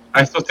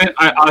 I thought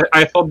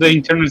the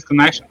internet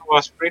connection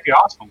was pretty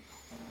awesome.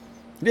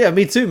 Yeah,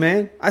 me too,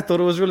 man. I thought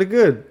it was really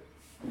good.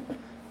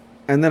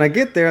 And then I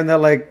get there and they're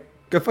like,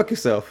 "Go fuck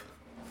yourself."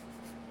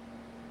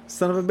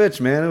 Son of a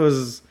bitch, man. It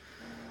was.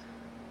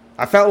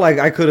 I felt like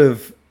I could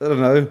have, I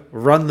don't know,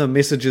 run the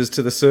messages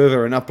to the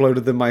server and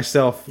uploaded them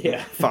myself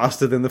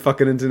faster than the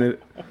fucking internet.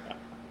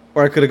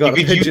 Or I could have got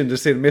a pigeon to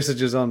send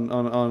messages on.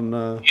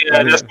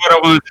 Yeah, that's what I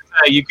wanted to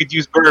say. You could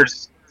use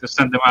birds to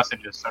send the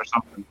messages or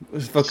something. It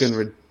was fucking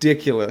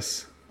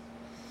ridiculous.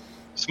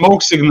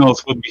 Smoke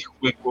signals would be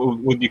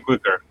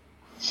quicker.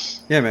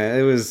 Yeah, man.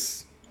 It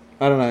was.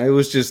 I don't know. It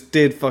was just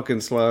dead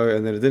fucking slow,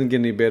 and then it didn't get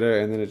any better,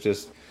 and then it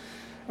just.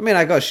 I mean,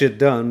 I got shit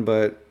done,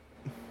 but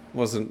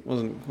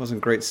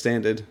wasn't great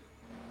standard.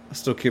 I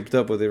still kept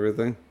up with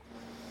everything.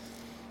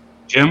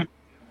 Gym?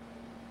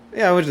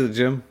 Yeah, I went to the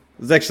gym.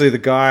 It was actually the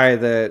guy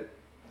that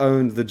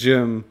owned the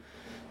gym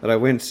that I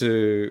went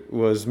to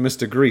was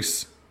Mr.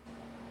 Grease.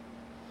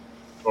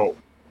 Oh,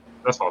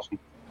 that's awesome.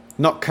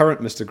 Not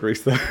current Mr.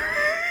 Grease, though.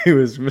 He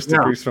was Mr.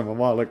 Grease from a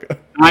while ago.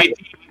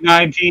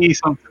 1990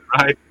 something,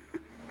 right?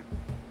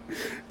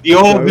 The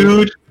old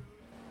dude.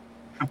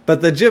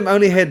 But the gym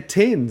only had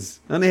tens.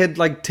 Only had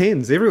like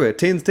tens everywhere.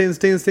 Tens.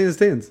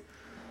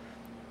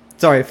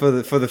 Sorry, for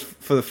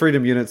the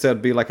freedom units,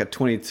 that'd be like a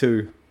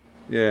 22.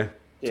 Yeah,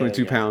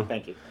 22 pound.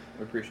 Thank you.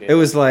 I appreciate it. It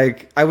was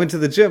like, I went to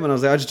the gym and I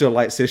was like, I'll just do a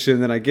light session.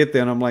 And then I get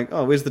there and I'm like,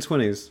 oh, where's the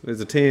 20s?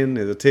 There's a 10,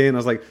 there's a 10. I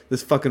was like,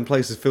 this fucking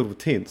place is filled with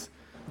 10s.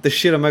 What the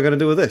shit am I going to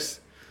do with this?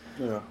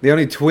 Yeah. The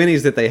only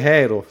 20s that they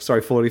had,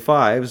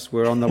 45s,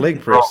 were on the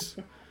leg press.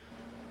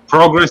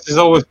 Progress is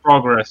always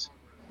progress.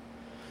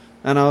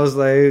 And I was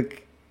like,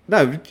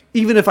 no,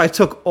 even if I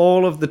took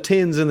all of the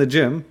 10s in the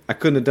gym, I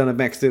couldn't have done a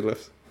max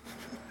deadlift.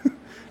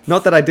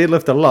 Not that I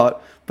deadlift a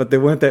lot, but there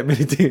weren't that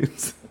many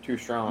 10s. Too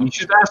strong. You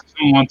should ask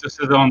someone to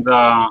sit on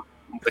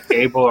the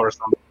cable or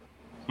something.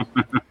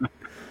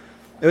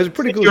 It was a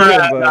pretty cool gym,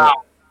 but...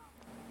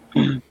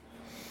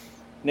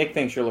 Nick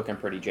thinks you're looking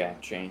pretty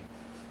jacked, Shane.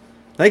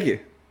 Thank you.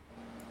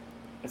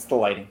 It's the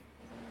lighting.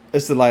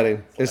 It's the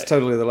lighting. It's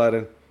totally the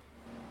lighting.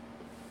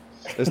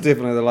 It's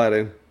definitely the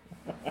lighting.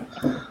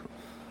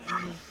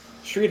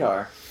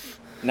 Sridhar,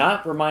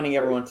 not reminding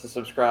everyone to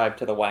subscribe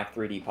to the Whack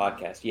 3D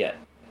podcast yet,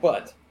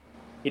 but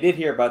he did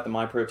hear about the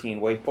MyProtein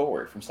Way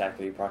Forward from Stack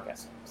 3D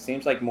Podcast.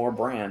 Seems like more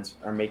brands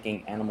are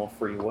making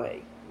animal-free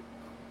whey.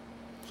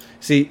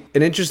 See,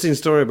 an interesting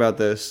story about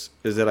this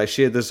is that I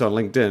shared this on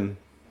LinkedIn.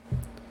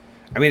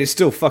 I mean, it's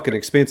still fucking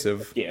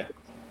expensive. Yeah.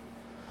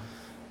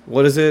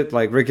 What is it?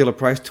 Like regular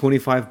price,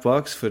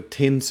 $25 for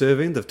 10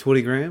 servings of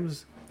 20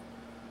 grams?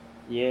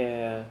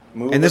 Yeah.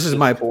 And this is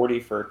my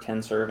 40 for 10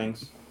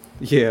 servings.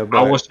 Yeah, but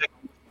I was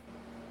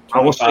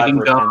checking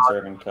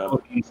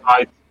the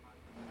inside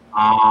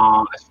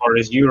as far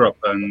as Europe,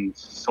 and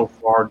so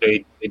far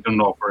they don't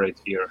offer it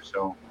here.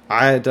 So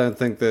I don't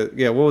think that.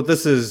 Yeah, well,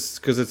 this is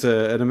because it's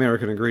an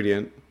American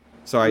ingredient.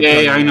 So I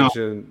know.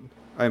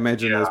 I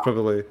imagine there's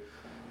probably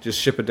just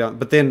ship it down.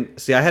 But then,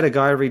 see, I had a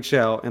guy reach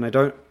out, and I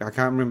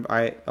can't remember.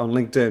 On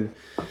LinkedIn,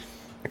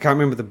 I can't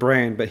remember the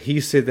brand, but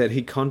he said that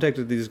he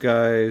contacted these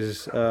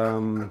guys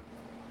 3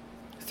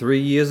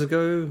 years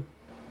ago.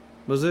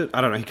 Was it? I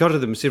don't know. He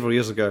contacted them several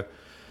years ago,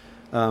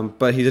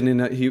 but he didn't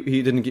end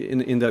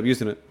up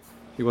using it.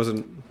 He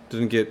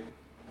didn't get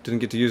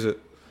to use it.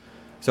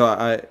 So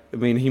I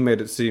mean, he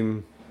made it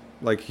seem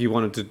like he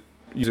wanted to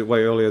use it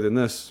way earlier than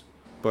this.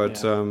 But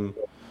so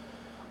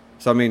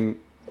I mean,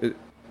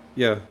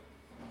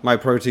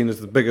 MyProtein is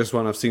the biggest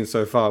one I've seen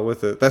so far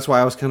with it. That's why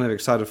I was kind of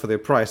excited for their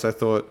price. I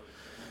thought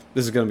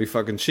this is going to be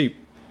fucking cheap,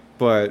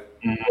 but.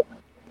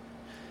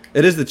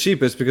 It is the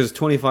cheapest because it's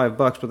 $25,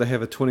 but they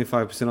have a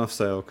 25% off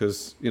sale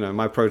because,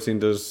 MyProtein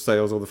does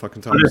sales all the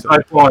fucking time. It's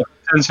like what,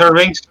 10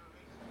 servings?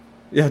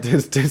 Yeah,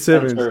 10 servings.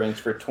 10 servings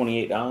for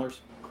 $28.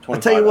 I'll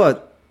tell you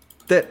what,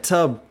 that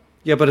tub,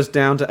 but it's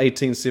down to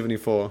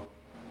 $18.74.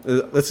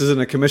 This isn't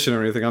a commission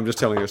or anything. I'm just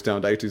telling you it's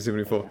down to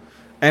 $18.74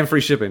 and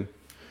free shipping.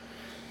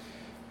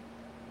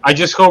 I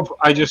just hope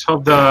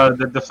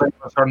the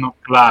flavors are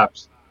not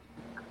collapsed.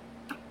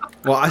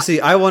 Well,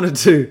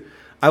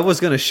 I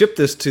was going to ship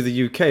this to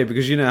the UK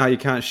because you know how you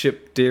can't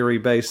ship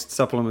dairy-based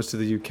supplements to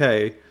the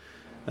UK.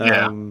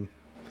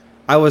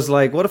 I was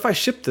like, what if I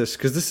ship this?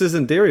 Because this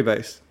isn't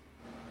dairy-based.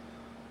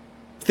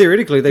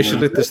 Theoretically, they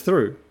should let this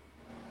through.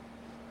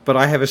 But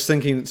I have a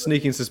sneaking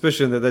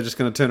suspicion that they're just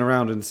going to turn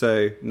around and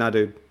say, nah,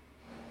 dude.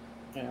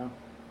 Yeah.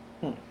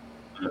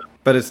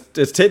 But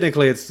it's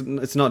technically,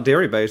 it's not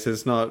dairy-based.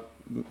 It's not...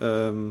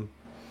 well,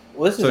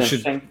 this is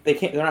interesting.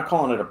 They're not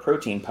calling it a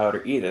protein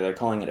powder either. They're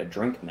calling it a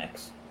drink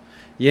mix.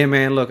 Yeah,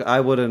 man. Look, I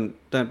wouldn't.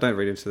 Don't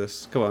read into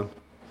this. Come on.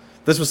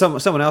 This was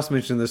someone else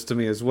mentioned this to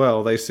me as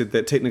well. They said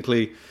that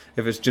technically,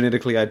 if it's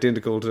genetically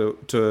identical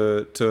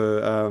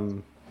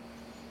to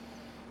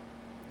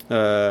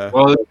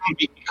Well,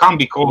 it can't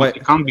be called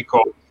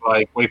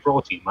like whey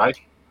protein, right?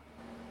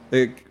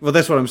 Well,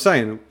 that's what I'm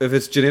saying. If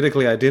it's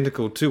genetically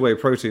identical to whey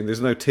protein,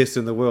 there's no test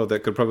in the world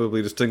that could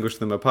probably distinguish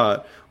them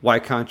apart. Why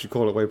can't you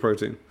call it whey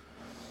protein?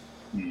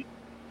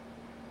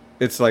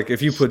 It's like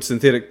if you put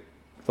synthetic,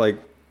 like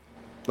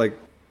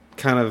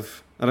kind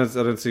of. I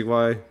don't see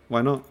why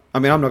not. I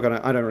mean,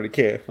 I don't really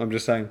care. I'm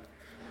just saying.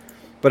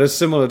 But it's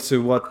similar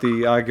to what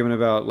the argument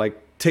about, like,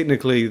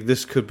 technically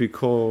this could be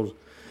called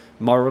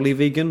morally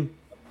vegan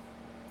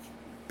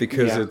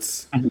because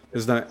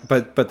it's not.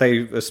 But they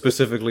are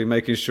specifically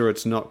making sure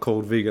it's not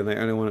called vegan. They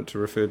only want it to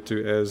refer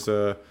to as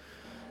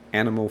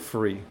animal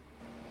free.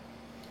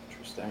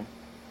 Interesting.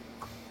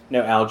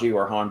 No algae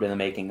were harmed in the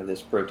making of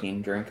this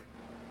protein drink.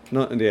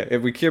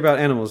 If we care about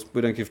animals,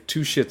 we don't give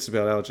two shits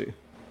about algae.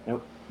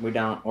 Nope, we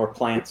don't. Or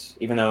plants,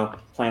 even though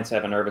plants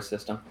have a nervous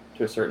system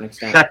to a certain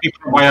extent. Happy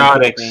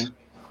probiotics.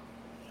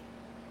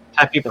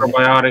 Happy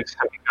probiotics,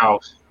 happy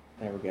cows.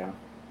 There we go.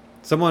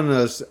 Someone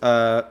was,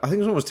 I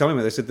think someone was telling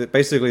me, they said that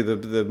basically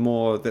the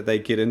more that they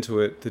get into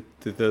it,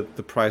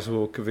 the price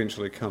will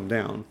eventually come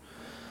down.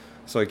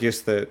 So I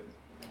guess that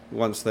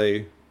once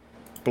they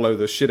blow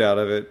the shit out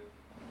of it,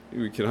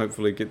 we can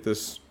hopefully get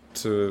this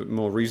to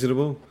more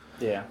reasonable.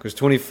 Yeah. Because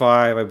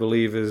 25, I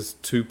believe, is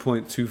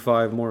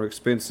 2.25 more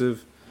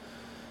expensive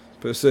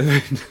per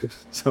serving,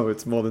 so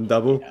it's more than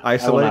double. Yeah,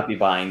 Isolate. I will not be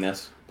buying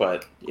this,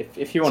 but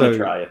if you want to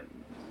try it.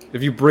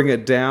 If you bring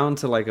it down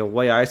to like a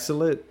whey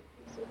isolate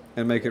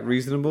and make it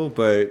reasonable,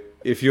 but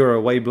if you're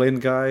a whey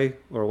blend guy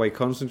or a whey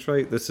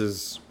concentrate, this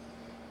is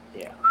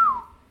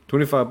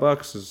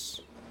 $25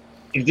 is.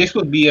 If this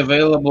would be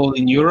available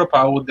in Europe,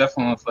 I would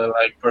definitely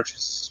like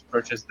purchase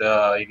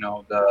the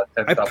the.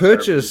 I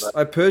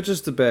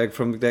purchased the bag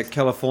from that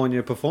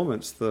California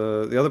Performance,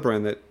 the other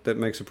brand that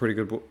makes a pretty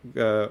good,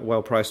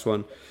 well priced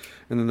one,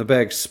 and then the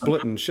bag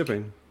split in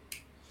shipping.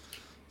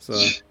 So.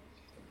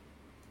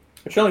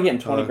 But you're only getting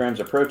 20 grams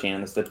of protein,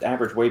 and the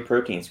average whey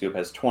protein scoop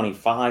has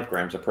 25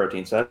 grams of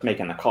protein, so that's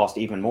making the cost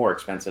even more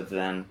expensive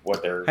than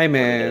what they're. Hey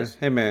man.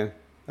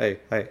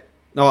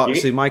 No,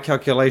 see, my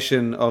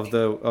calculation of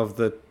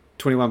the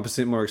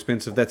 21% more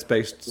expensive.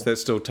 That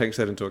still takes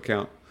that into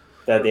account.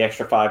 That the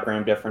extra 5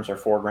 gram difference or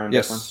 4 gram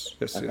difference.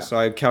 Yes. So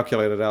I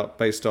calculated out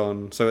based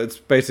on. So it's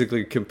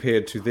basically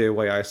compared to their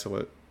whey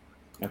isolate.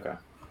 Okay.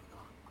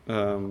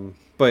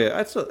 But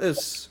yeah,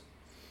 it's.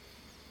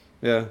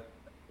 Yeah.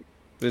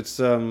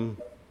 It's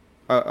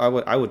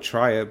I would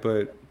try it,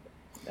 but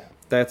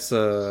that's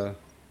to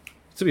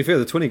be fair,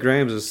 the 20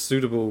 grams is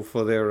suitable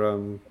for their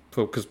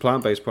because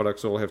plant-based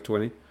products all have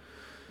 20.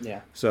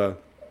 Yeah. So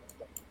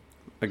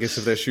I guess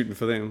if they're shooting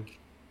for them.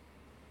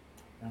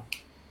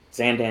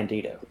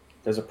 Xandandito.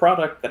 There's a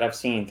product that I've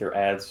seen through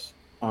ads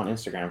on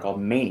Instagram called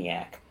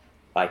Maniac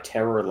by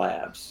Terror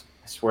Labs.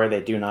 I swear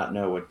they do not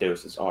know what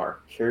doses are.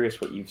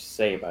 Curious what you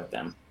say about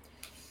them.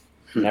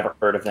 Never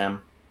heard of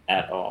them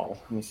at all.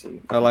 Let me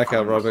see. I like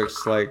how Robert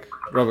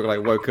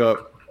woke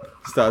up,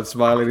 started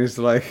smiling. He's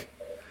like,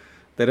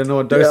 they don't know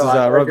what doses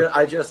are. Robert.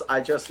 I just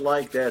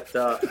like that.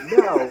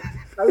 No,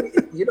 I mean,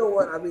 you know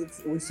what? I mean,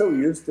 we're so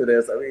used to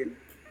this. I mean,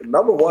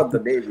 number one, the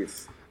name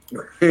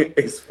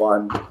is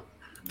fun.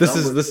 This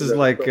is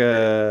like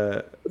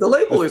the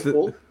label is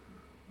cool.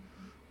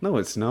 No,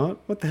 it's not.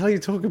 What the hell are you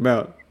talking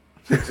about?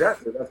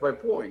 Exactly, that's my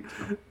point.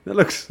 That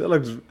looks. I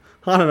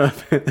don't know.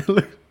 It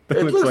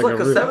looks like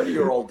a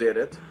 7-year-old did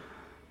it.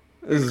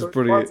 This is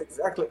pretty.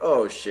 Exactly.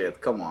 Oh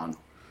shit! Come on.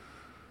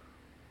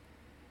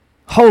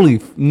 Holy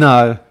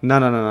no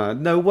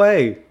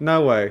way,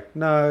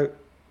 no.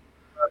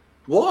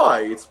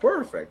 Why? It's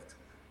perfect.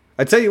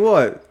 I tell you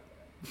what,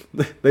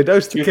 they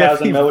dosed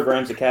 2,000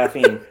 milligrams of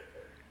caffeine.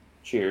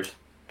 Cheers.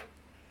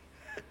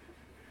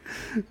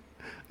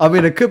 I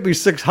mean, it could be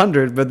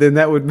 600, but then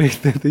that would mean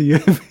that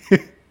the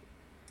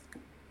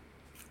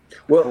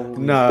well,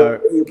 no,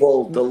 the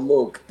label, the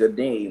look, the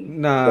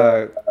name.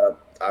 No,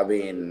 I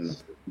mean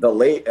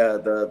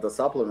the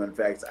supplement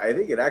facts. I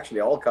think it actually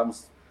all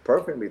comes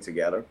perfectly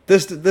together.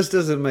 This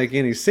doesn't make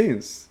any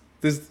sense.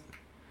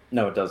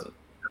 No, it doesn't.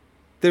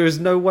 There is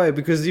no way,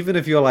 because even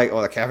if you're like,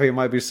 oh, the caffeine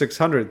might be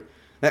 600,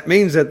 that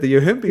means that the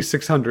Yohimbe is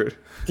 600.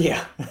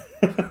 Yeah.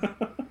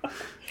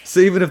 So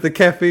even if the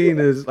caffeine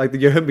is like the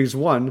Yohimbe's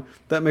 1,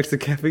 that makes the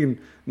caffeine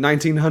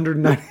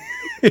 1990.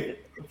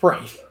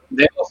 Right.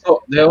 They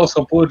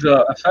also put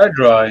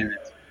ephedra in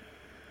it.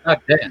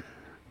 God damn.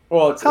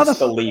 Well, it's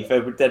the leaf.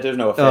 There's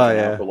no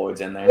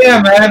alkaloids in there.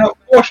 Yeah, man.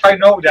 Of course, I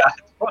know that.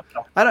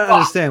 I don't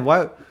understand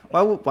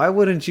why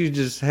wouldn't you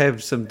just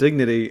have some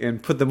dignity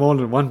and put them all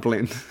in one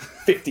blend?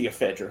 50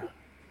 ephedra.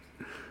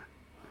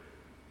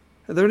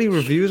 Are there any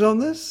reviews on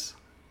this?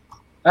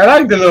 I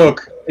like the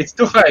look. It's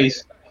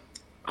Two-Face.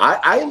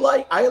 I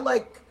like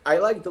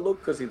the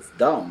look because it's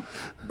dumb,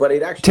 but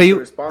it actually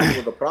responds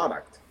with the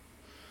product.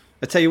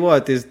 I tell you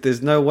what,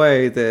 there's no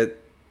way that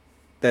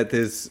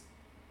there's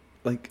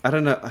like I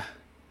don't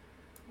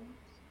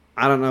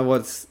know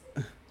what's.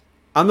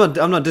 I'm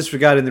not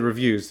disregarding the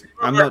reviews.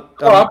 I'm not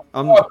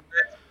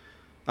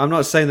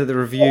saying that the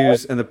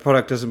reviews and the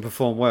product doesn't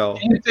perform well.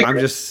 Can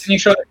you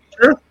show the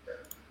picture?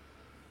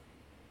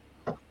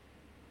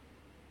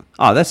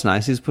 Oh, that's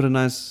nice. He's put a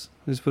nice.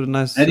 And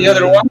the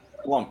other one?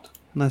 Lumped.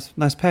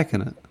 Nice pack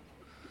in it.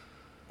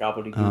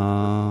 Gobbledygook.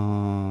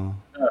 Oh.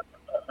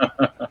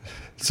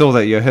 Saw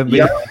that,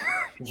 Yohimbi.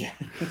 Yeah.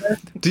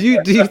 Do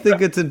you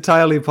think it's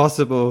entirely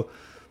possible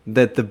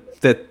that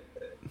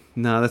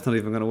no, that's not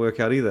even going to work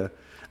out either.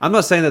 I'm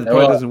not saying that the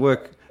product doesn't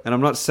work, and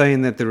I'm not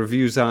saying that the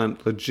reviews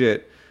aren't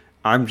legit.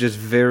 I'm just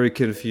very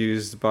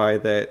confused by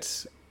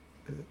that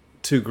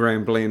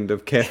 2-gram blend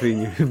of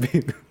caffeine.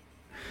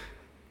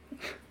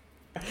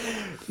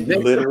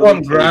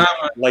 Literally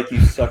like you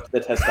sucked the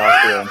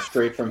testosterone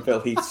straight from Phil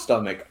Heath's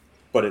stomach,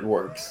 but it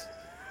works.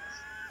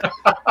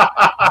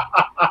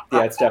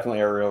 Yeah, it's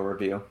definitely a real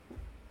review.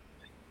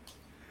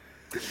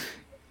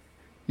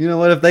 You know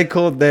what? If they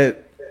called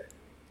that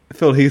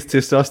Phil Heath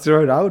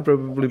testosterone, I would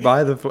probably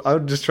buy I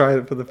would just try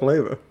it for the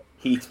flavor.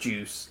 Heath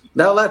juice.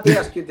 Now let me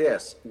ask you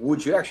this: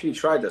 would you actually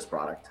try this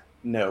product?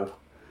 No.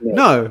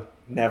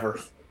 Never.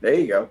 There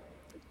you go.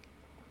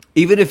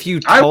 Even if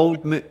you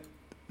told me,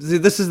 see,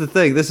 this is the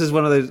thing. This is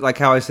one of those, like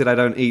how I said I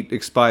don't eat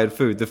expired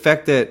food. The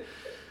fact that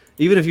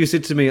even if you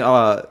said to me,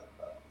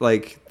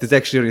 like there's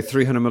actually only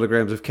 300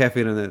 milligrams of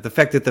caffeine in it, the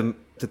fact that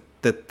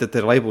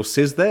the label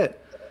says that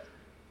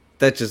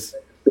just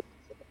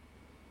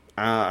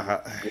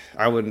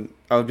I would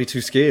be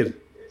too scared.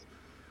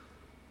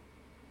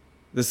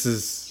 This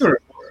is Sure.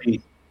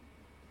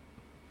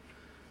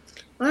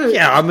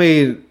 yeah. I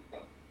mean,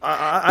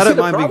 I don't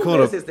mind being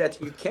called up. Is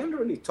that you can't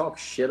really talk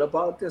shit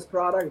about this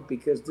product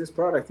because this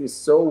product is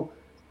so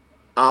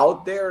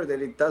out there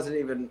that it doesn't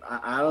even.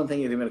 I don't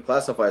think it even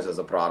classifies as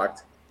a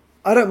product.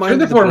 I don't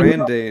mind the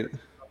branding.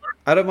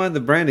 I don't mind the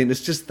branding.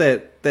 It's just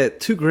that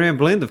 2-gram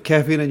blend of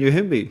caffeine and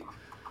Yohimbi.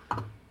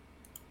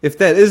 If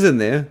that is in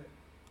there,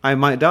 I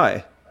might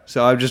die.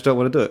 So I just don't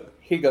want to do it.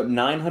 Here you go,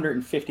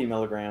 950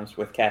 milligrams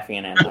with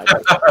caffeine and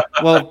hydrate.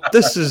 Well,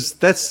 that's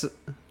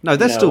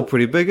still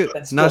pretty big.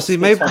 That's now, see,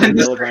 maybe 600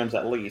 milligrams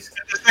at least.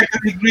 The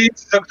second degree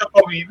is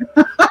dopamine.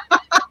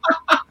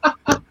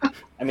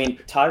 I mean,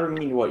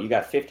 tyramine, what? You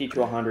got 50 to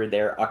 100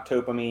 there.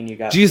 Octopamine, you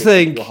got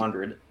 50 to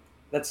 100.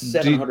 That's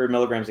 700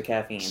 milligrams of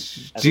caffeine.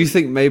 Do you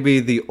think maybe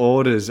the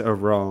orders are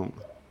wrong?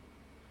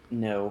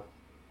 No.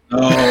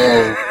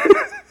 Oh.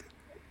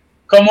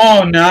 Come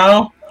on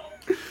now.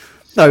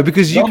 No,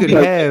 because you could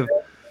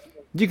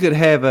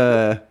have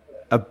a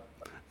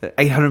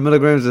 800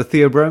 milligrams of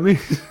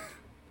theobromine,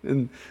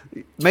 and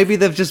maybe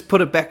they've just put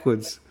it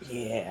backwards.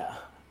 Yeah.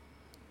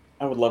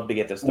 I would love to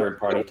get this third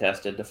party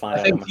tested to find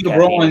out. I think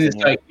theobromine is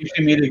like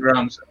 50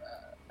 milligrams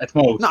at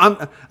most.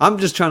 No, I'm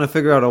just trying to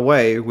figure out a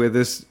way where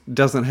this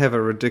doesn't have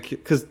a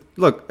ridiculous. Because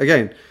look,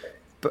 again,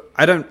 but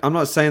I'm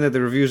not saying that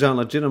the reviews aren't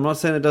legit. I'm not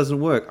saying it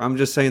doesn't work. I'm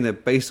just saying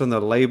that based on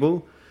the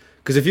label,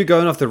 because if you're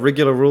going off the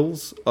regular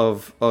rules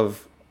of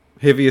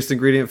heaviest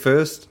ingredient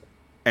first,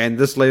 and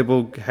this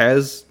label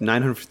has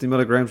 950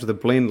 milligrams with a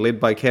blend led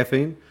by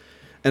caffeine,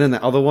 and then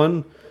the other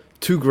one,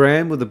 2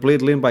 gram with a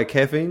blend led by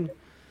caffeine.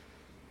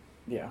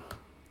 Yeah.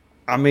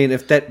 I mean,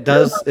 if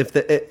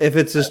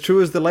it's as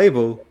true as the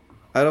label,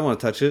 I don't want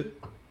to touch it.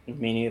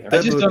 Me neither.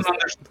 I just don't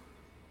understand.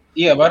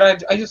 Yeah, but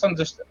I just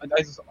understand.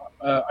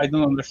 I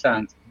don't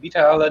understand.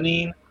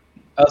 Beta-alanine,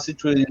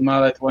 L-citrulline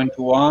malate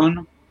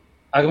 1-to-1,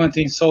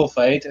 agmatine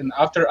sulfate, and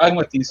after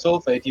agmatine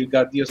sulfate, you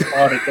got the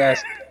aspartic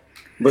acid.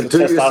 But do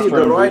you see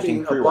the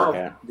writing above?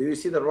 Do you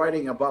see the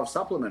writing above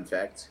supplement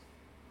facts?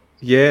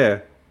 Yeah.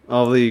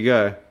 Oh, there you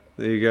go.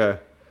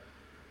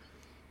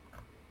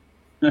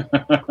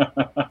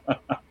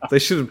 They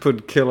shouldn't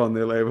put kill on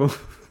their label.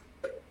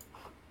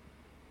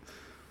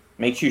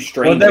 Makes you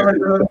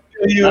stranger.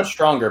 Not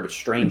stronger, but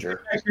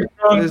stranger. Makes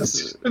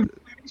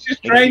you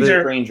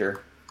stranger.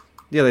 Stranger.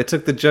 Yeah, they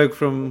took the joke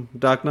from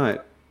Dark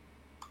Knight.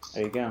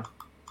 There you go.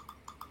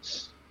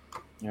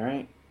 All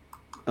right.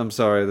 I'm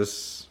sorry,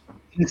 this...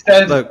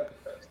 Instead, look,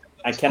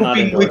 I cannot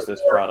endorse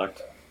this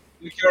product.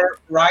 With your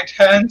right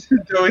hand,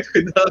 do it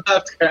with the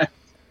left hand.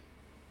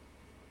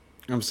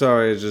 I'm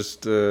sorry,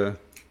 just...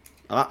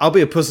 I'll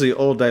be a pussy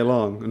all day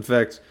long. In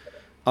fact,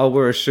 I'll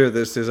wear a shirt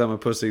that says I'm a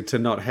pussy to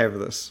not have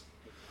this.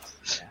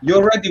 You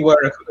already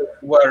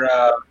wear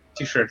a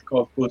t-shirt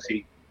called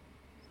Pussy.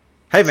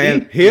 Hey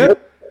man, here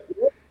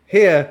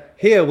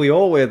we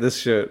all wear this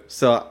shirt.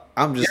 So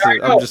I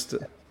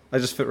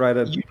just fit right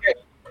in.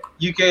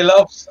 UK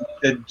loves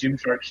the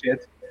Gymshark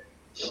shit.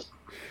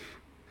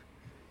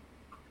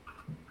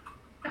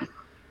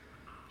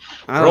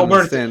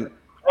 Robert,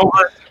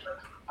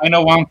 I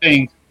know one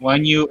thing.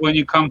 When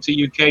you come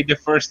to UK, the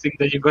first thing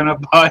that you're gonna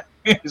buy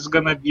is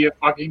gonna be a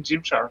fucking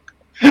Gymshark.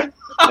 There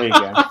you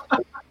go.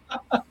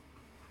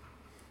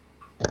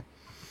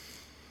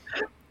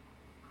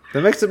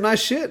 They make some nice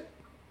shit.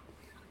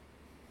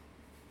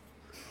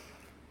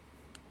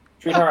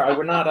 Sweetheart, I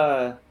would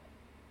not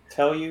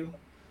tell you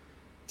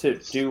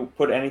to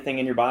put anything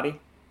in your body,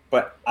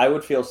 but I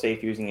would feel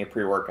safe using a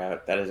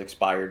pre-workout that is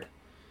expired.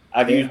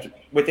 I've used,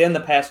 within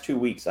the past 2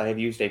 weeks, I have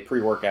used a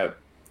pre-workout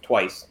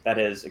twice that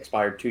is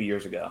expired 2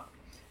 years ago,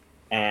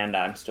 and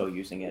I'm still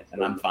using it,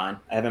 and I'm fine.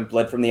 I haven't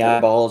bled from the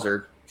eyeballs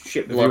or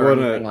shit blood or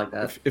anything like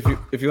that. If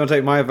you want to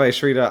take my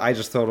advice, Rita, I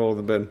just throw it all in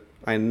the bin.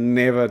 I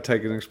never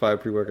take an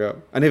expired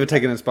pre-workout. I never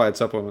take an expired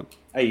supplement.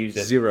 I use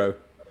it. Zero.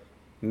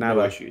 Nada.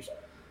 No issues.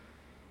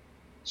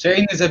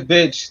 Shane is a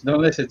bitch. Don't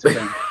listen to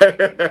him.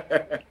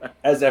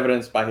 As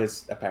evidenced by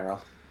his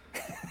apparel.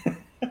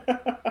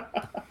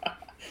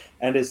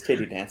 And his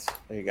titty dance.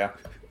 There you go.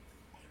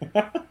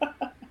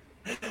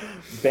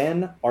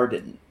 Ben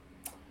Arden.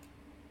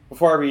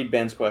 Before I read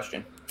Ben's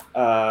question,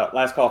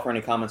 last call for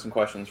any comments and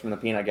questions from the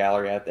peanut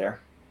gallery out there.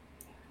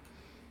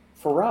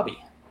 For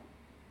Robbie,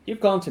 you've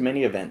gone to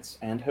many events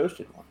and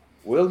hosted one.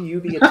 Will you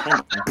be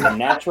attending the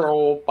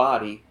Natural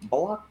Body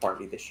Block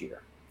Party this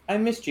year? I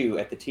missed you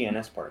at the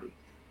TNS party.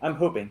 I'm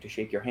hoping to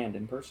shake your hand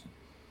in person.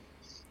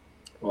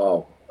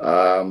 Well,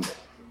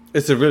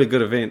 It's a really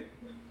good event.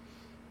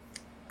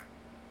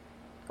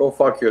 go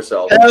fuck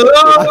yourself.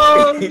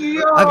 Hello!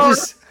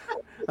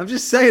 I'm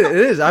just saying it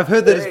is. I've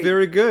heard that it's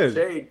very good.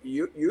 Shane,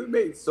 you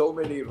made so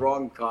many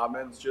wrong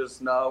comments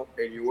just now,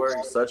 and you're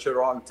wearing such a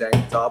wrong tank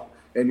top,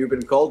 and you've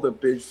been called a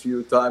bitch a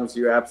few times.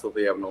 You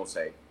absolutely have no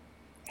say.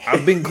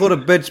 I've been called a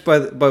bitch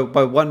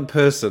by one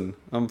person.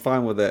 I'm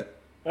fine with that.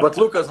 But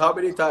Lucas, how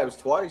many times?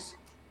 Twice?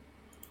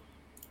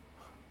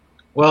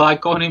 Well, I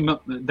call him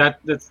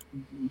that's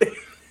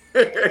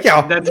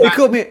Yeah, That's he not-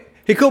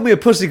 called me a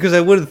pussy because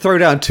I wouldn't throw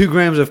down 2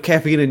 grams of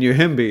caffeine in your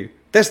Himby.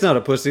 That's not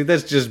a pussy.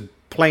 That's just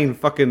plain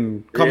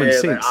fucking common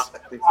sense.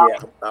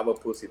 I'm a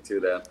pussy too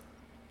then.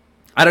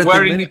 I don't think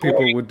wearing many people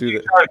wearing would do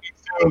that.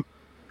 so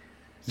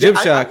Gym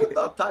I Shark. would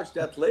not touch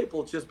that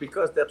label just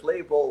because that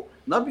label,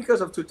 not because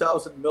of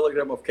 2,000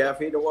 milligram of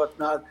caffeine or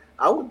whatnot.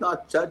 I would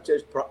not touch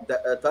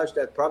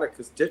that product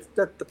because just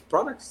that the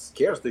product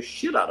scares the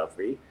shit out of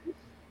me.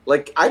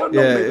 Like, I don't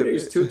know, Yeah, maybe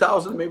there's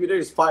 2,000, maybe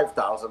there's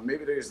 5,000,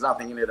 maybe there's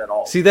nothing in it at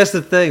all. See, that's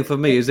the thing for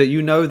me is that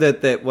you know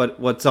that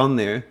what's on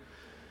there.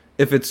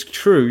 If it's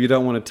true, you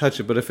don't want to touch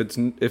it. But if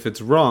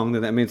it's wrong,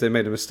 then that means they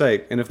made a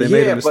mistake. And if they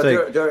made a mistake,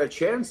 but there are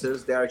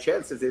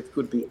chances it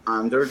could be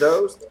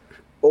underdosed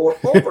or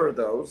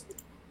overdosed.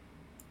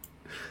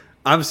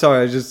 I'm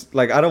sorry.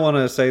 I don't want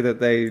to say that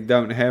they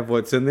don't have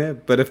what's in there.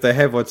 But if they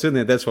have what's in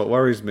there, that's what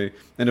worries me.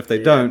 And if they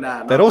don't,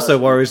 that also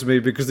worries me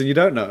because then you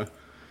don't know.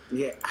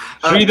 Yeah.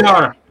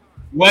 Sridhar,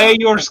 weigh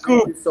your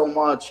scoop. Thank you so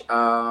much.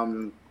 I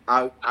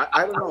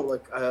don't know.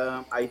 Like,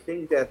 I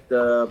think that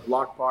the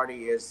block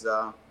party is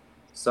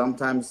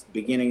sometimes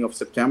beginning of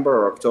September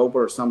or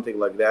October or something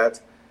like that.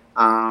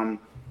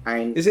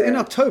 Is it in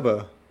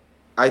October?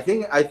 I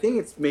think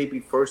it's maybe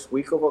first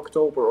week of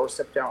October or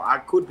September. I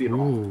could be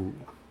wrong, Ooh,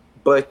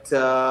 but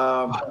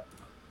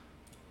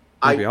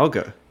maybe I'll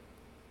go.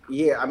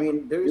 yeah, I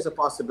mean, there is a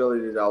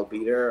possibility that I'll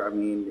be there. I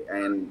mean,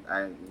 and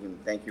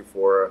thank you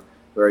for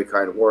very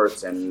kind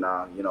words, and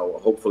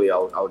hopefully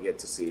I'll get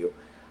to see you.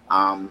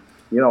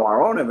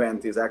 Our own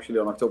event is actually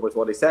on October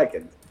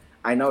 22nd.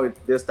 I know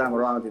this time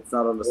around it's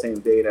not on the same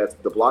date as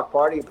the block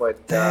party,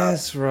 but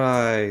That's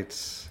right.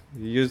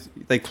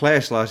 They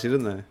clashed last year,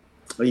 didn't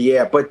they?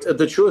 yeah. But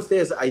the truth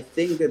is, I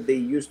think that they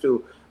used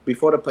to,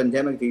 before the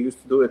pandemic, they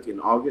used to do it in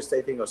August,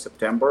 I think, or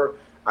September.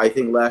 I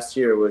think last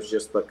year was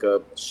just like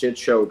a shit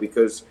show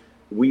because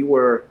we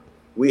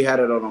had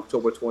it on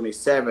October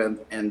 27th,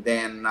 and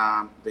then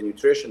the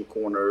Nutrition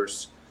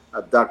Corners,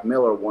 Doug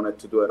Miller wanted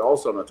to do it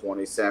also on the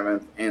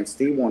 27th, and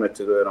Steve wanted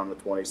to do it on the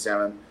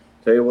 27th.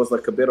 So it was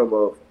like a bit of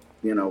a,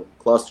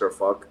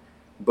 clusterfuck.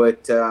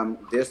 But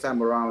this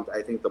time around,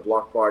 I think the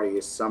block party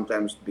is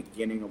sometimes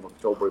beginning of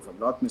October, if I'm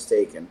not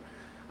mistaken.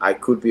 I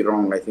could be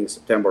wrong. I think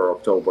September or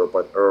October,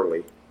 but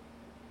early.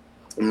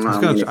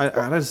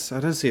 I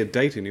don't see a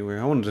date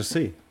anywhere. I wanted to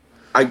see.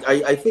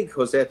 I think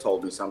Jose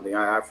told me something.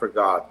 I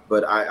forgot,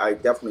 but I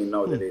definitely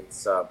know that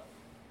it's.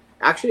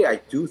 Actually, I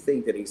do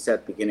think that he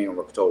said beginning of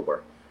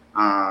October.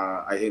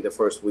 I think the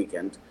first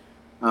weekend.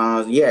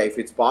 If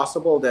it's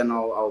possible, then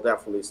I'll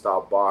definitely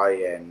stop by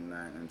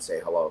and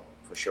say hello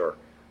for sure.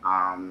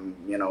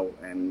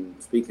 And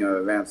speaking of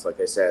events, like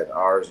I said,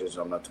 ours is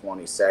on the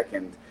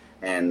 22nd,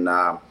 and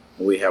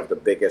we have the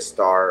biggest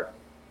star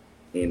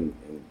in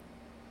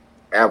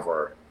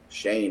ever,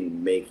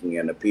 Shane, making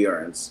an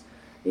appearance.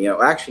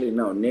 Actually,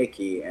 no,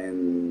 Nikki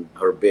and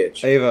her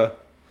bitch. Ava.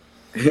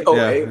 Oh,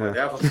 Yeah, Ava,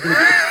 definitely.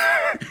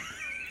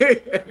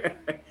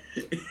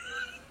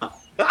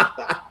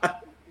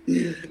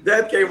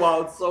 That came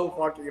out so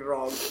fucking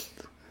wrong.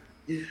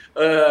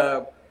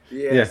 So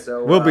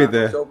we'll be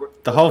there.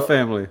 The whole October,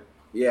 family.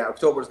 Yeah,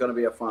 October is going to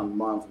be a fun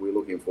month. We're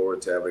looking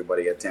forward to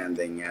everybody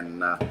attending.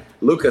 And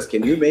Lucas,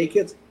 can you make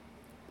it?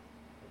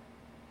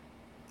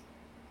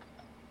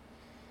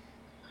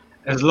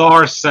 As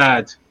Lars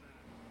said,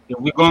 if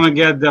we're gonna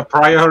get the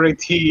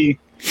priority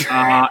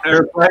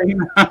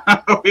airplane,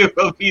 we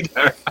will be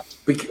there.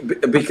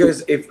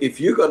 Because if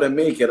you're going to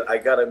make it, I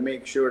got to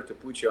make sure to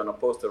put you on a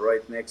poster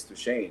right next to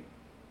Shane.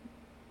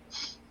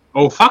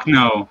 Oh fuck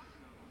no!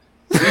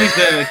 He's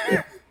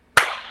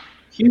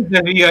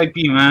the VIP,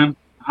 man.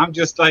 I'm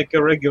just like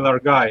a regular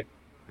guy.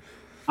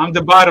 I'm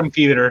the bottom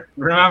feeder.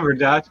 Remember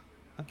that?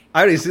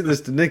 I already said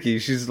this to Nikki.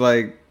 She's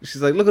like,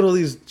 look at all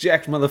these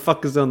jacked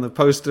motherfuckers on the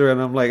poster,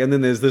 and I'm like, and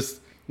then there's this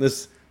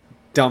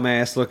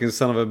dumbass looking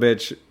son of a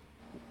bitch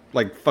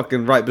like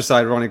fucking right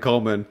beside Ronnie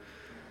Coleman.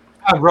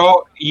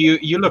 Bro,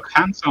 you look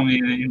handsome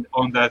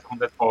on that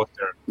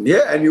poster.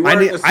 Yeah, and you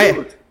wearing a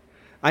suit.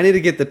 I need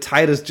to get the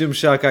tightest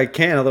Gymshark I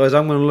can, otherwise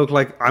I'm gonna look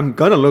like a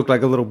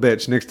little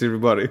bitch next to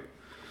everybody.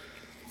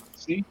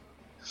 See,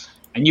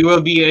 and you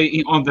will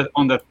be on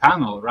that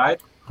panel, right?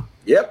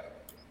 Yep.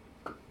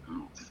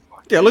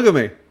 Yeah, look at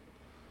me.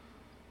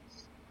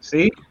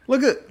 See,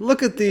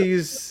 look at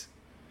these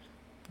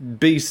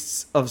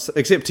beasts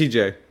except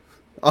TJ.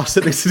 I'll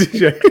sit next to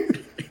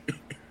TJ.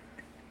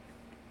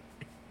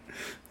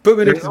 Put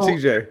me next to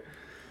TJ.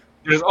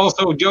 There's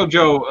also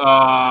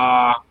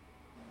JoJo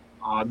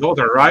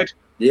daughter, right?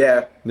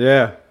 Yeah.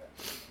 Yeah.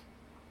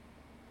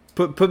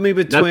 Put me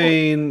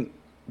between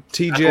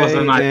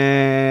TJ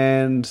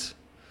and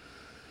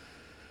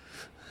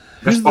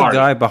who's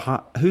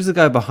the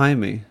guy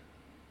behind me?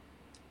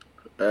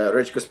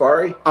 Rich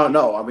Gaspari? Oh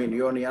no, I mean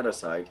you're on the other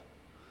side.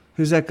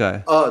 Who's that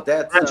guy? Oh,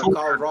 that's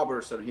Carl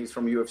Robertson. He's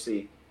from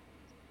UFC.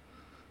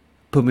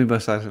 Put me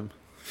beside him.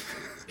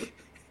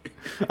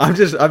 I'm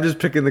just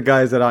picking the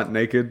guys that aren't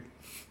naked.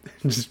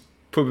 Just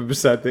put me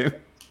beside them.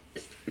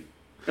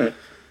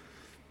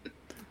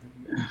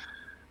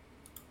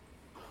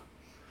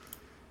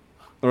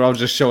 Or I'll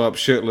just show up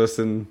shirtless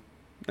and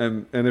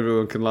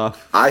everyone can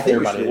laugh. I think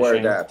we should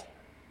wear that.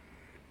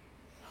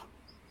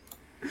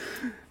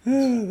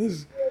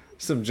 There's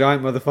some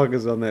giant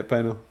motherfuckers on that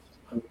panel.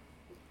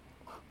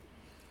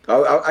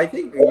 I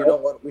think, you know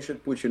what, we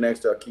should put you next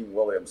to Akeem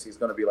Williams. He's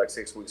going to be like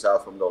 6 weeks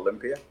out from the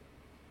Olympia.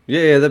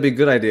 Yeah, that'd be a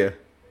good idea.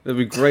 That'd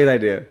be a great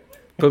idea.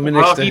 Put me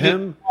next to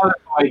him.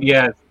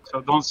 Yes,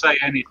 so don't say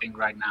anything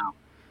right now.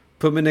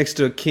 Put me next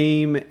to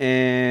Akeem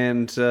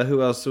and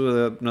who else?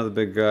 Another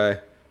big guy.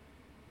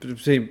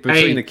 Between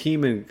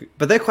Akeem and...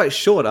 But they're quite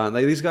short, aren't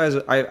they? These guys...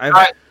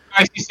 I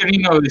see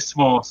Serino is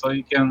small, so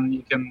you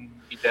can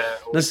be there.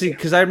 No, see,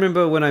 because I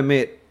remember when I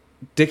met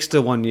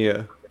Dexter one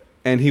year,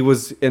 and he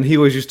was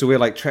used to wear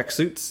like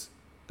tracksuits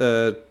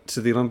to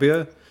the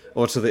Olympia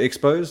or to the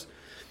expos,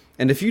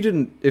 and if you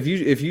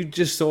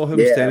just saw him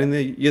standing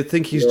there, you'd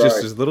think he's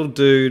just this little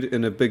dude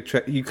in a big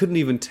track. You couldn't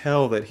even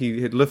tell that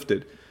he had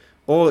lifted,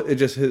 or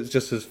just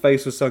his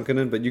face was sunken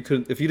in. But you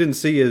couldn't, if you didn't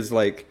see his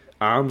like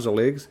arms or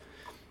legs,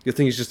 you'd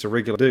think he's just a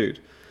regular dude.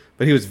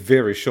 But he was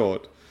very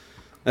short.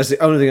 That's the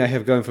only thing I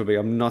have going for me.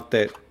 I'm not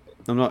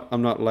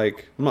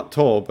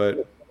tall,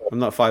 but I'm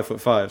not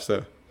 5'5",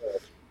 so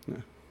yeah.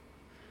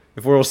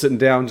 If we're all sitting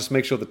down, just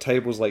make sure the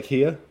table's like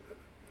here,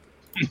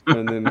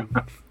 and then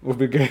we'll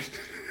be good.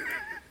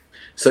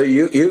 So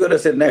you're gonna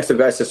sit next to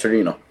Guy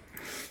Cesarino?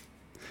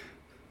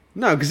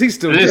 No, because he's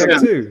still big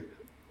too.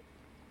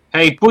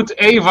 Hey, put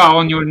Ava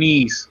on your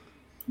knees.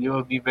 You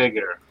will be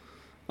bigger.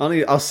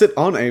 I'll sit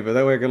on Ava.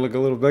 That way I can look a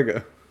little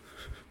bigger.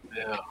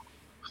 Yeah.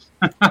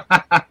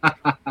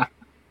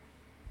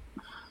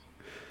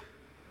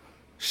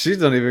 She's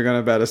not even gonna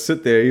about to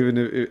sit there. Even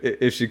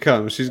if she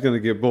comes, she's gonna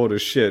get bored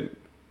as shit.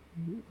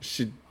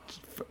 She's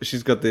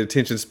got the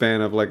attention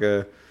span of like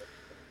a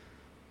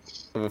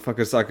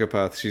fucking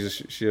psychopath.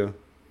 She'll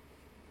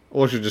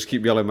just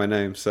keep yelling my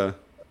name. So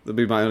that'll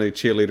be my only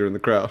cheerleader in the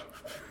crowd.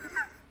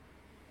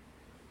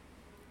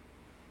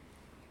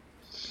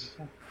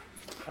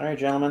 All right,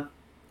 gentlemen.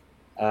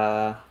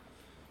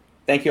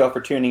 Thank you all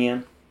for tuning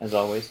in. As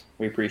always,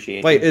 we appreciate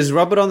it. Wait, is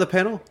Robert on the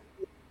panel?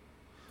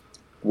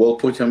 We'll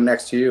put him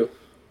next to you.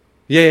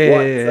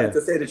 Yeah. Is that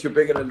to say that you're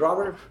bigger than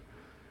Robert?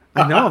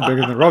 I know I'm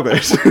bigger than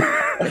Robert.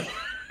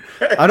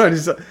 I don't.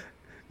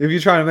 If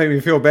you're trying to make me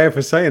feel bad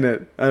for saying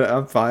it,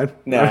 I'm fine.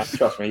 No,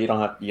 trust me. You don't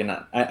have. You're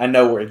not. I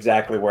know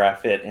exactly where I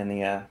fit in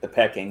the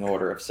pecking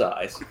order of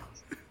size.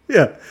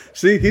 Yeah.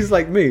 See, he's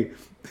like me.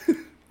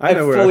 I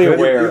know I'm where fully I fit.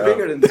 aware. You're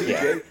bigger than TJ.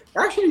 Yeah.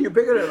 Actually, you're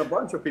bigger than a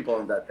bunch of people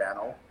on that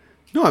panel.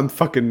 No, I'm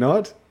fucking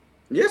not.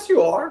 Yes,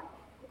 you are.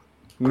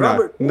 No.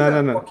 Robert,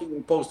 No.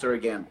 fucking poster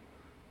again.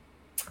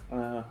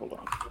 Hold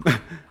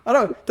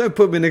on. Don't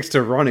put me next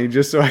to Ronnie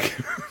just so I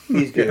can.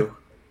 Please do.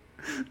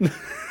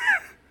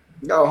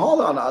 No,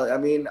 hold on. I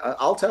mean,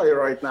 I'll tell you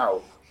right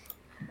now.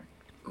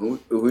 Who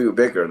you're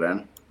bigger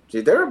than? See,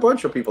 there are a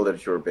bunch of people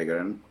that you're bigger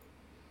than.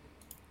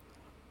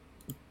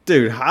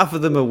 Dude, half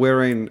of them are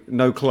wearing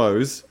no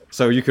clothes,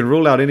 so you can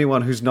rule out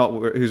anyone who's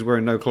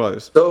wearing no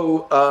clothes.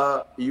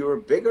 So, you're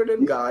bigger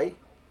than Guy.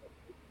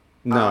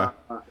 No.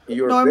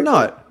 You're No, I'm bigger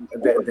not.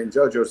 Than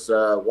JoJo's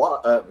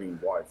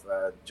wife,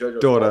 JoJo's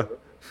Daughter.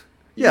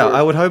 Yeah,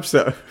 I would hope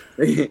so.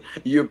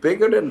 You're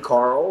bigger than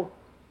Carl.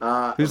 Who's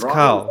Ronnie's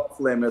Carl? off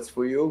limits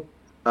for you.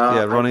 Yeah,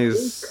 I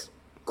Ronnie's. think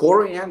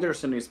Corey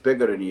Anderson is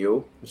bigger than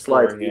you.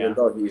 Slightly, even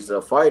though he's a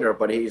fighter,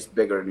 but he's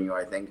bigger than you,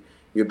 I think.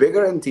 You're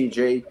bigger than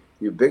TJ.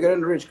 You're bigger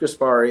than Rich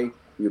Gaspari.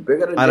 You're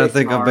bigger than I don't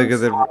Jason think I'm bigger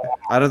Arns. than.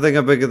 I don't think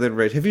I'm bigger than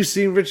Rich. Have you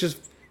seen Rich's?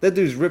 That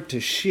dude's ripped to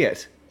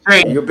shit.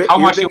 Shane, You're how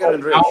much bigger you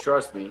than Rich, now?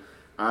 trust me.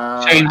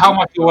 Shane, how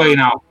much you weigh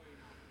now?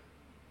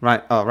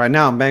 Right. Oh, right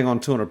now I'm bang on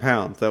 200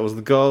 pounds. That was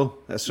the goal.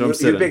 That's what I'm You're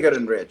sitting. bigger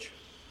than Rich.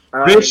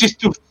 Rich is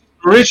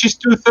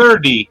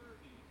 230.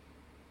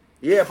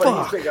 Yeah, but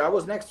Fuck. he's bigger. I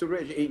was next to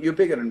Rich. You're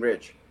bigger than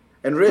Rich.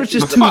 And Rich Rich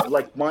is is too-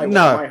 like my height.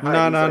 No, He's no,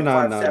 like no,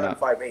 5'7", no.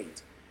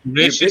 5'8".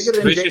 You're bigger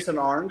than Jason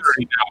Arns.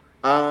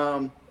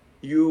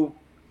 You're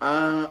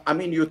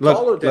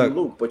taller than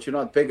Luke, but you're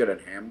not bigger than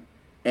him.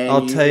 And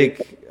I'll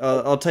take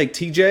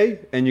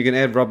TJ, and you can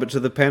add Robert to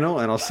the panel,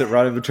 and I'll sit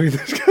right in between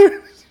those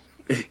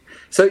guys.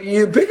 So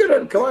you're bigger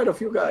than quite a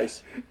few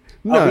guys.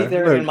 I'll be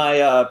there in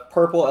my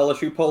purple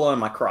LSU polo and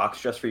my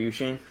Crocs just for you,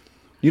 Shane.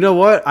 You know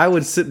what? I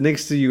would sit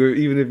next to you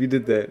even if you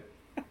did that.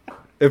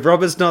 If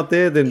Robert's not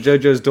there, then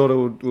JoJo's daughter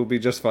will be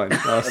just fine.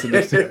 I'll sit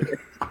next to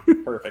her.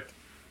 Perfect.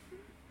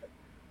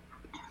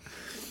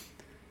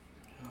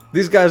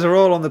 These guys are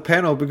all on the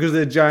panel because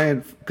they're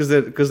giant, because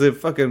they're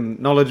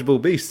fucking knowledgeable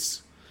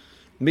beasts.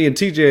 Me and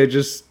TJ are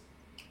just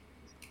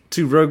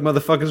two rogue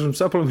motherfuckers from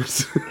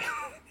supplements.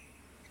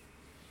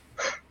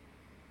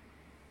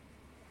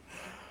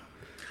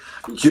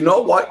 You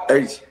know what?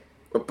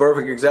 A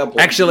perfect example.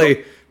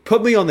 Actually,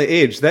 put me on the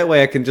edge. That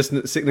way I can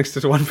just sit next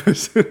to one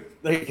person.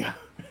 There you go.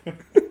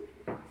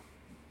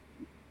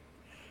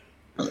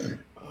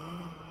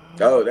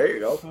 Oh, there you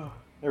go.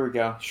 There we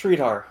go.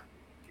 Sridhar,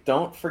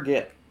 don't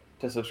forget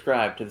to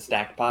subscribe to the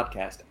Stacked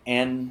Podcast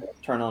and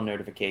turn on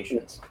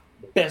notifications.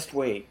 Best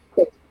way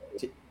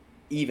to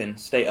even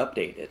stay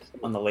updated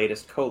on the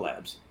latest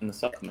collabs in the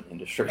supplement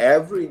industry.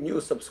 Every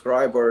new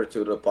subscriber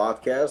to the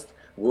podcast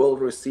will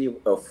receive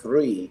a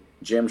free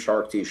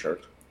Gymshark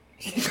t-shirt.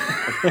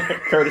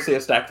 Courtesy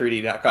of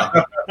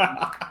Stack3D.com.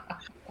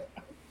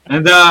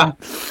 And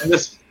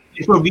this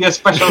it will be a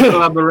special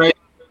collaboration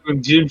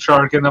with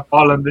Gymshark and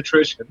Apollo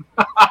Nutrition.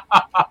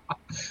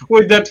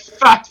 With that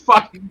fat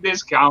fucking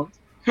discount.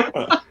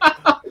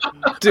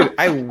 Dude,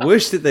 I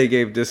wish that they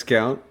gave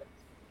discount.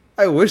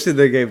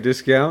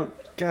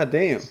 God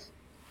damn.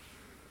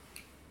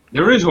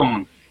 There is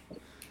one.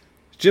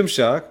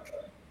 Gymshark.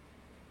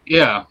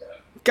 Yeah.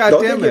 God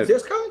Don't damn they it. give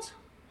discounts?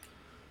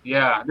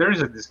 Yeah, there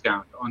is a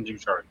discount on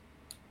Gymshark.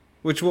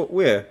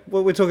 Where? What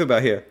are we talking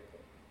about here?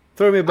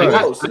 Throw me a bone.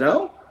 Close,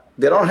 no?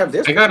 They don't have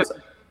discounts.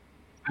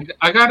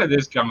 I got a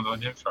discount on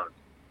Gymshark.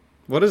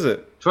 What is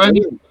it?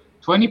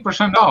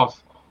 20%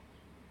 off.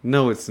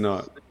 No, it's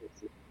not.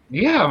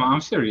 Yeah,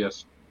 I'm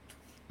serious.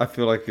 I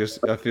feel like you're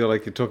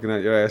talking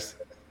out your ass.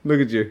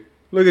 Look at you.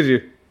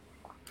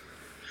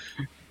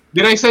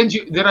 Did I send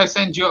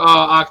you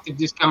active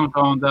discount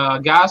on the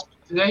gas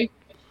today?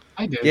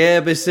 I did.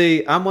 Yeah, but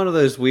see, I'm one of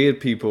those weird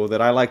people that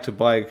I like to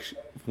buy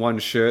one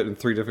shirt in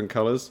 3 different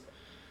colors.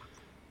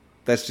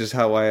 That's just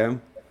how I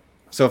am.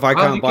 So if I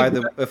can't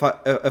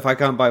if I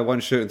can't buy one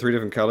shirt in 3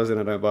 different colors, then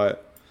I don't buy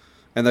it.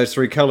 And those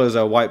 3 colors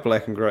are white,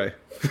 black, and gray.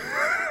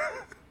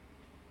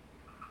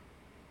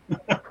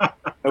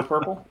 No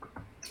purple?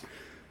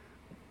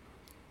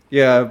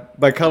 Yeah,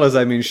 by colors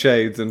I mean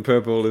shades, and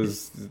purple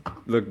is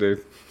look,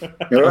 dude.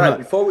 All right.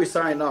 Before we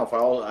sign off,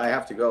 I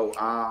have to go.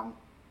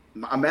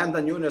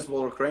 Amanda Nunes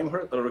will reclaim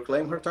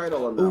her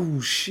title or no?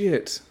 Oh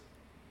shit!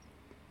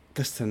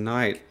 That's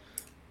tonight.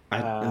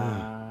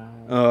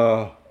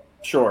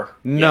 Sure.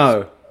 No.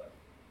 Yes.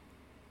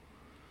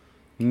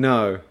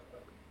 No.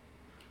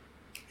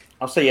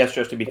 I'll say yes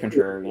just to be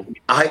contrarian.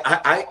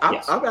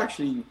 I'm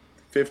actually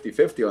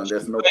 50-50 on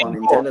this, no pun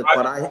intended,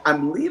 but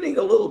I'm leaning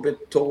a little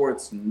bit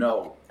towards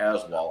no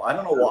as well. I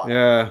don't know why.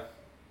 Yeah.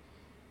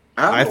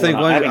 I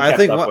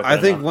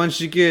think once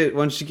you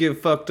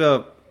get fucked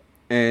up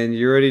and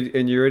you're already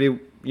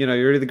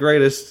the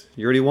greatest,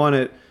 you already won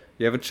it,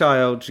 you have a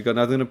child, you got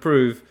nothing to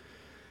prove,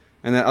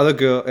 and that other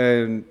girl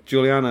and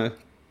Juliana,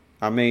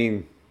 I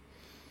mean,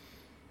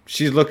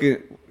 she's got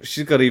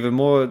even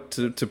more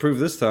to prove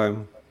this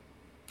time.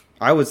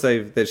 I would say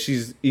that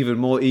she's even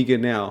more eager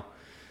now.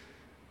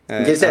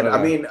 Like I said,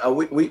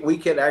 we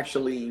can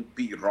actually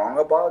be wrong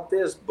about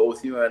this,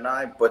 both you and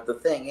I. But the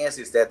thing is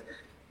that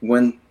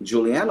when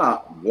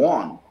Juliana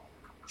won,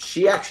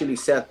 she actually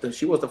said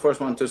she was the first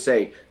one to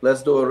say,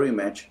 "Let's do a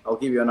rematch. I'll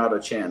give you another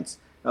chance."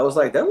 I was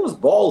like, that was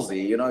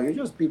ballsy. You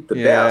just beat the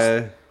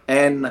best,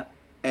 and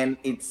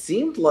it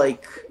seemed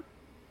like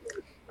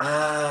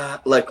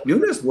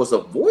Nunes was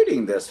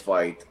avoiding this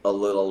fight a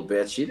little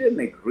bit. She didn't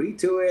agree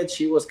to it.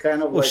 She was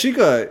kind of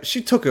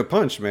she took her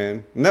punch,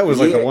 man, and that was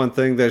like the one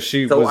thing that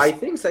she. So I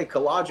think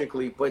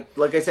psychologically, but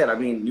like I said,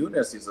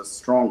 Nunes is a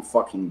strong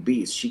fucking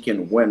beast. She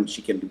can win.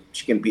 She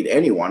can beat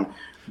anyone.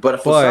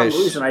 But for some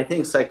reason, I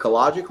think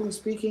psychologically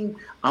speaking,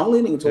 I'm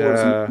leaning towards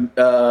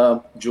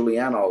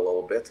Juliana a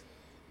little bit.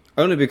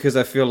 Only because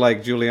I feel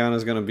like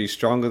Juliana's going to be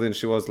stronger than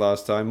she was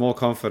last time, more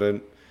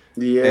confident.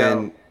 Yeah.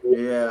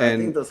 I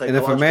think the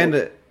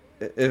psychological...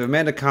 if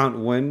Amanda can't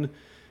win,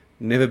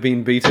 never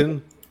been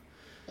beaten,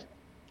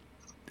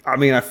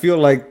 I feel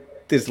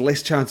like there's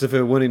less chance of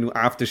her winning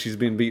after she's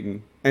been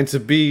beaten. And to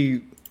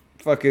be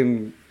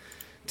fucking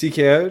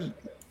TKO'd,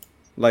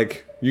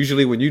 like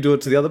usually when you do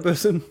it to the other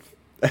person,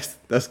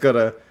 that's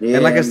gotta. Yeah.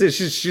 And like I said,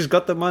 she's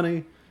got the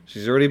money.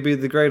 She's already beat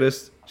the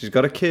greatest. She's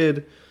got a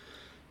kid.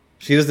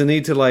 She doesn't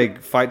need to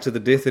fight to the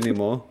death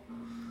anymore.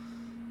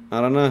 I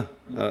don't know.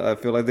 I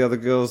feel like the other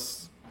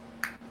girl's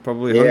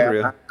probably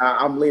hungrier.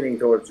 I'm leaning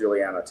towards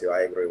Juliana too.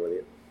 I agree with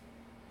you.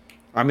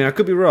 I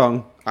could be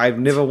wrong. I've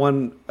never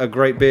won a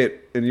great bet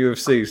in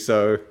UFC,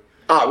 so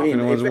I mean,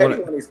 if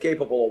anyone is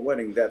capable of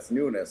winning, that's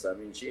Nunes. I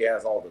mean, she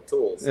has all the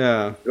tools.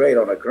 Yeah. Great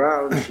on the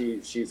ground.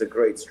 She's a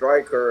great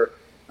striker.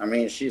 I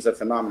mean, she's a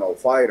phenomenal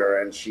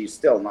fighter, and she's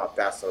still not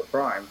past her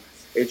prime.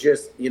 It's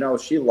just,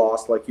 she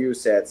lost, like you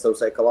said. So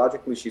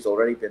psychologically, she's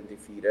already been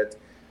defeated.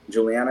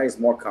 Juliana is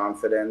more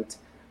confident.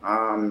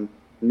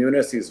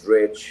 Nunes is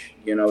rich.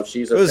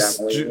 She's a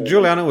family.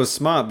 Juliana was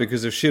smart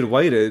because if she'd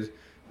waited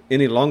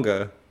any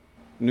longer,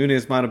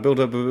 Nunes might have built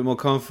up a bit more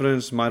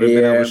confidence, might have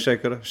been able to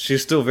shake it up.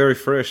 She's still very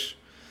fresh.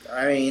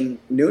 I mean,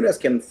 Nunes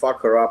can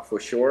fuck her up for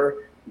sure,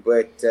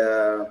 but,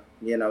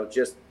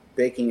 just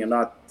taking a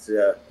not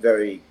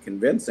very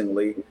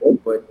convincingly,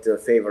 but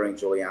favoring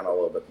Juliana a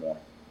little bit more.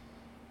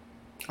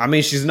 I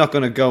mean, she's not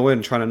going to go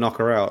in trying to knock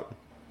her out.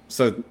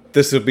 So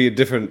this would be a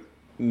different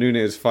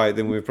Nunes fight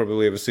than we've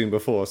probably ever seen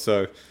before.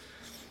 So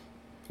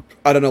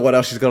I don't know what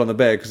else she's got on the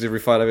bag, because every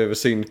fight I've ever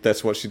seen,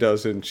 that's what she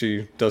does, and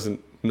she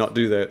doesn't not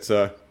do that.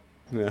 So,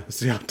 yeah,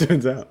 see how it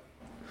turns out.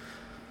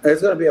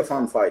 It's going to be a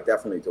fun fight,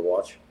 definitely, to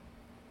watch.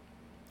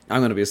 I'm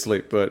going to be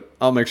asleep, but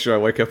I'll make sure I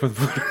wake up and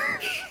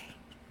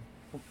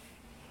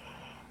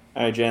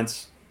All right,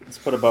 gents. Let's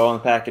put a bow on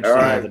the package and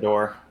out the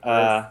door.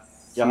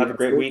 Y'all have a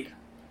great week.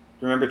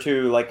 Remember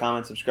to like,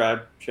 comment,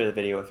 subscribe, share the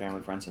video with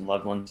family, friends, and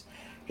loved ones.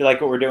 If you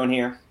like what we're doing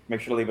here, make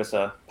sure to leave us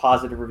a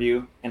positive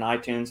review in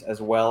iTunes,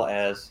 as well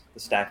as the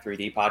Stack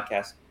 3D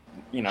podcast.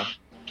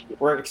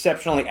 We're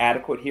exceptionally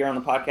adequate here on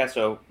the podcast,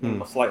 so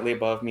slightly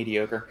above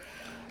mediocre.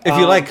 If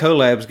you like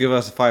collabs, give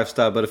us a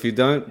 5-star, but if you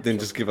don't, then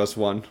just give us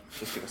 1.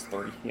 Just give us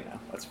 30,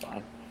 that's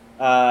fine.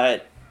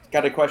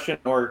 Got a question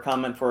or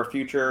comment for a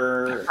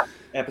future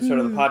episode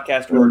of the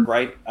podcast or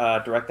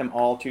direct them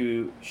all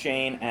to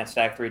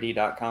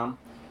Shane@stack3d.com.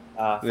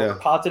 For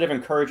positive,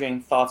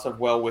 encouraging thoughts of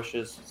well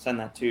wishes, send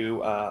that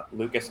to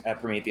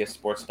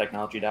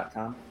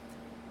Lucas@PrometheusSportsTechnology.com.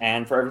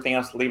 And for everything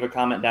else, leave a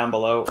comment down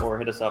below or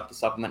hit us up to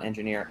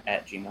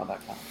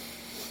supplementengineer@gmail.com.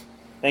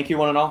 Thank you,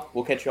 one and all.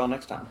 We'll catch you all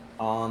next time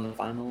on The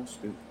Final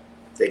Scoop.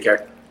 Take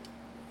care.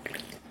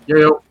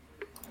 Yo.